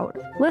find out,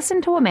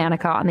 listen to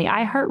Womanica on the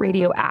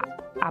iHeartRadio app,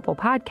 Apple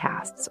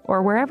Podcasts,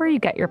 or wherever you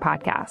get your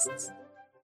podcasts.